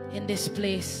in this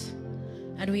place.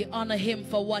 And we honor him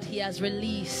for what he has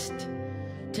released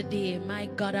today. My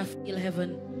God, I feel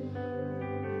heaven.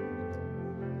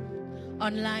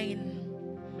 Online,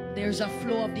 there's a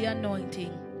flow of the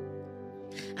anointing.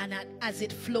 And as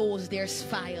it flows, there's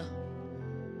fire.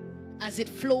 As it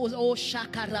flows, oh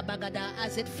Shakarabagada,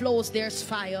 as it flows, there's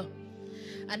fire.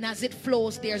 And as it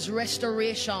flows, there's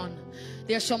restoration.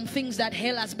 There's some things that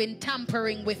hell has been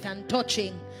tampering with and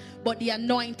touching, but the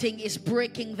anointing is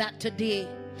breaking that today.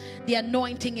 The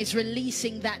anointing is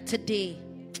releasing that today.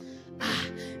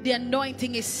 The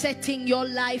anointing is setting your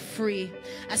life free.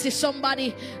 I see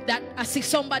somebody,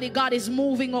 God is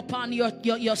moving upon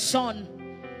your son.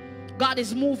 God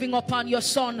is moving upon your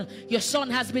son. Your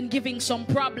son has been giving some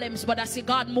problems, but I see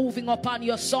God moving upon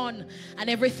your son, and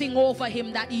everything over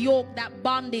him, that yoke, that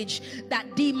bondage,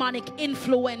 that demonic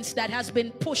influence that has been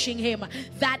pushing him,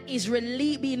 that is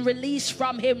being released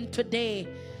from him today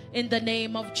in the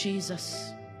name of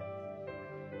Jesus.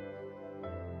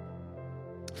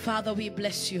 Father, we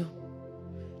bless you.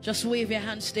 Just wave your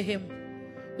hands to him.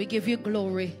 We give you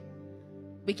glory.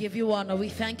 We give you honor. We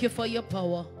thank you for your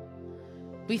power.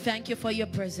 We thank you for your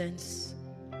presence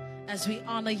as we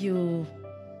honor you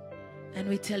and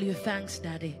we tell you thanks,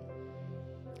 Daddy.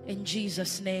 In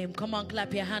Jesus' name. Come on,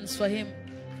 clap your hands for him.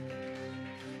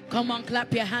 Come on,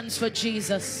 clap your hands for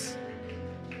Jesus.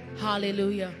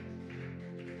 Hallelujah.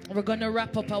 We're going to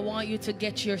wrap up. I want you to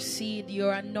get your seed,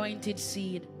 your anointed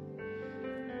seed.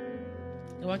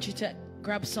 I want you to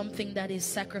grab something that is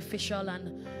sacrificial,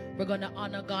 and we're going to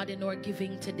honor God in our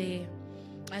giving today.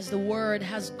 As the word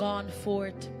has gone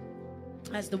forth,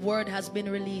 as the word has been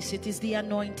released, it is the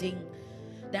anointing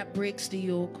that breaks the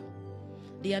yoke.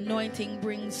 The anointing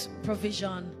brings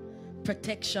provision,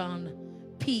 protection,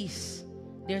 peace.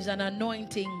 There's an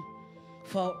anointing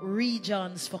for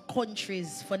regions, for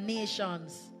countries, for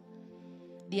nations.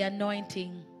 The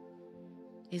anointing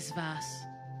is vast.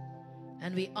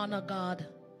 And we honor God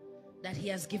that he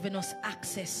has given us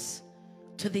access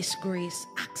to this grace,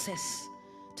 access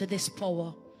to this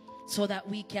power, so that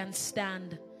we can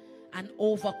stand and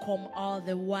overcome all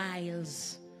the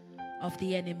wiles of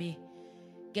the enemy.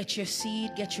 Get your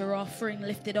seed, get your offering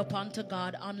lifted up unto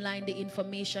God. Online, the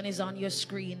information is on your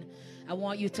screen. I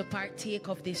want you to partake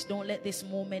of this. Don't let this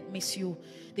moment miss you.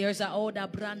 There's a Oda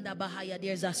Branda Bahaya.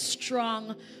 There's a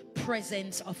strong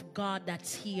presence of God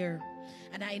that's here.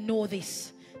 And I know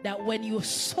this, that when you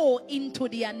sow into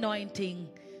the anointing,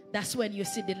 that's when you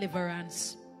see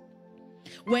deliverance.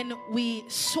 When we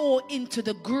sow into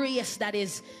the grace that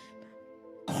is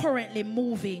currently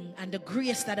moving and the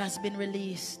grace that has been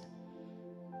released,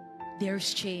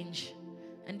 there's change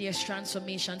and there's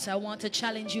transformation. So I want to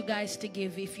challenge you guys to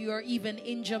give. If you're even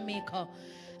in Jamaica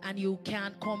and you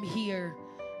can't come here,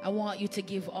 I want you to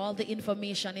give. All the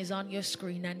information is on your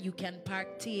screen, and you can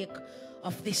partake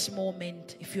of this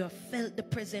moment. If you have felt the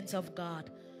presence of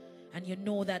God and you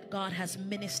know that God has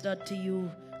ministered to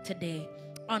you today,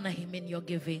 honor him in your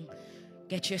giving.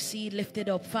 Get your seed lifted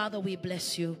up. Father, we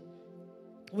bless you.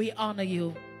 We honor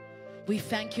you. We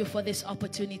thank you for this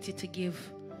opportunity to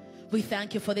give. We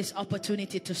thank you for this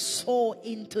opportunity to sow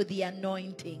into the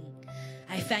anointing.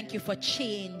 I thank you for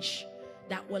change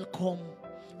that will come.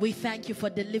 We thank you for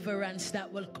deliverance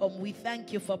that will come. We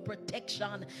thank you for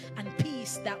protection and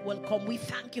peace that will come. We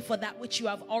thank you for that which you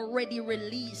have already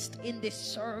released in this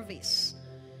service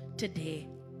today.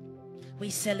 We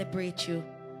celebrate you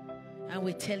and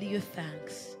we tell you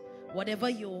thanks. Whatever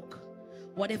yoke,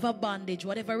 whatever bondage,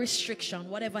 whatever restriction,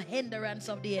 whatever hindrance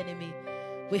of the enemy,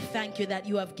 we thank you that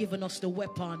you have given us the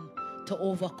weapon to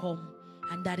overcome,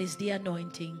 and that is the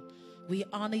anointing. We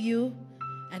honor you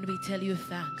and we tell you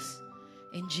thanks.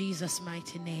 In Jesus'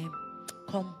 mighty name.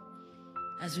 Come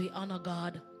as we honor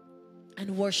God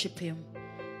and worship him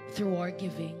through our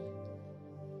giving.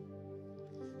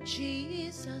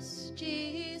 Jesus,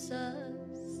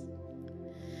 Jesus,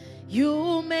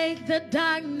 you make the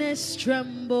darkness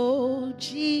tremble.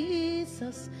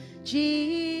 Jesus,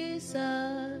 Jesus,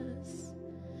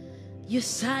 you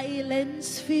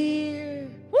silence fear.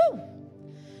 Woo!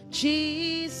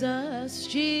 Jesus,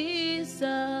 Jesus,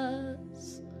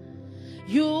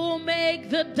 you make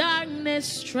the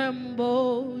darkness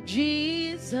tremble.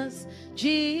 Jesus,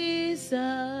 Jesus,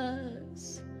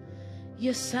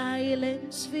 you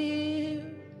silence fear.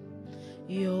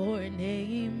 Your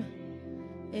name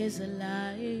is a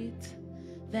light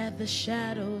that the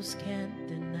shadows can't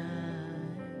deny.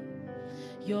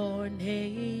 Your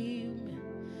name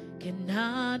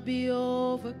cannot be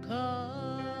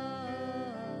overcome.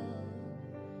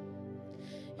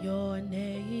 Your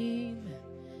name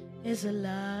is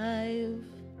alive,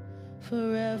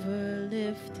 forever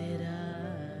lifted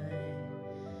high.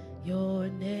 Your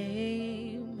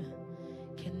name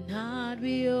cannot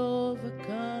be overcome.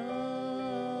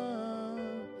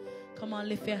 Come on,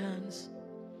 lift your hands.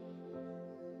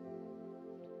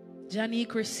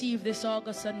 Janique, receive this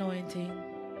August anointing.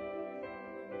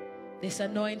 This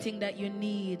anointing that you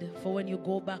need for when you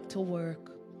go back to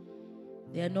work.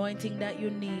 The anointing that you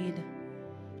need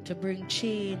to bring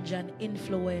change and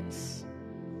influence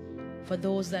for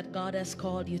those that God has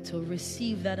called you to.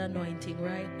 Receive that anointing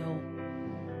right now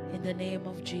in the name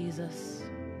of Jesus.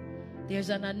 There's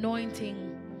an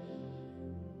anointing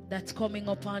that's coming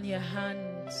upon your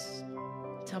hands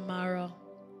tomorrow.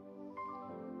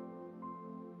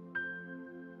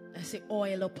 I see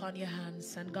oil upon your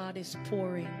hands, and God is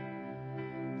pouring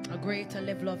a greater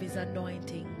level of His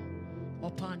anointing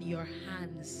upon your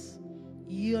hands.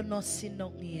 You're not seen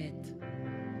nothing yet.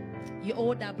 You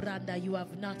owe that branda, you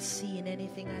have not seen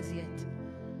anything as yet.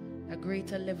 A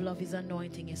greater level of His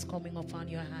anointing is coming upon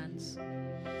your hands.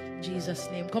 In Jesus'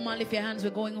 name. Come on, lift your hands. We're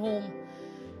going home.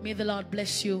 May the Lord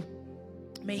bless you.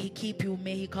 May He keep you.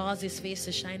 May He cause His face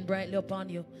to shine brightly upon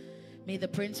you. May the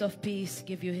Prince of Peace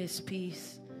give you His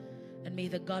peace. And may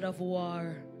the God of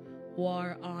war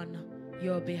on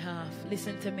your behalf.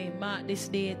 Listen to me. Mark this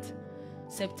date.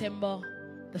 September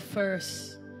the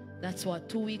 1st. That's what,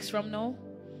 2 weeks from now?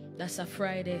 That's a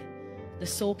Friday. The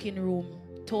soaking room,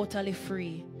 totally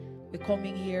free. We're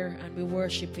coming here and we're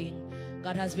worshiping.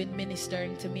 God has been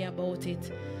ministering to me about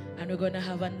it. And we're going to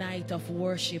have a night of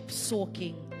worship,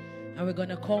 soaking. And we're going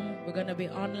to come. We're going to be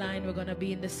online. We're going to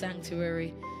be in the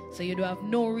sanctuary. So you do have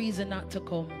no reason not to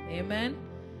come. Amen?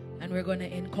 And we're going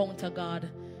to encounter God.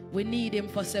 We need Him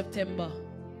for September.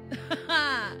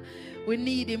 We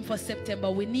need Him for September.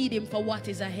 We need Him for what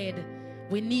is ahead.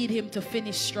 We need Him to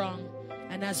finish strong.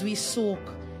 And as we soak,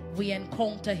 we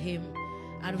encounter Him.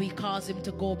 And we cause Him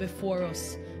to go before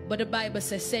us. But the Bible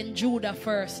says, send Judah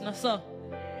first. No, sir.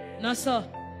 No, sir.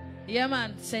 Yeah,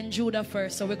 man. Send Judah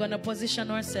first. So we're going to position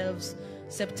ourselves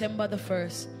September the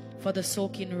 1st for the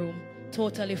soaking room.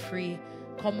 Totally free.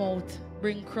 Come out.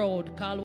 Bring crowd. Call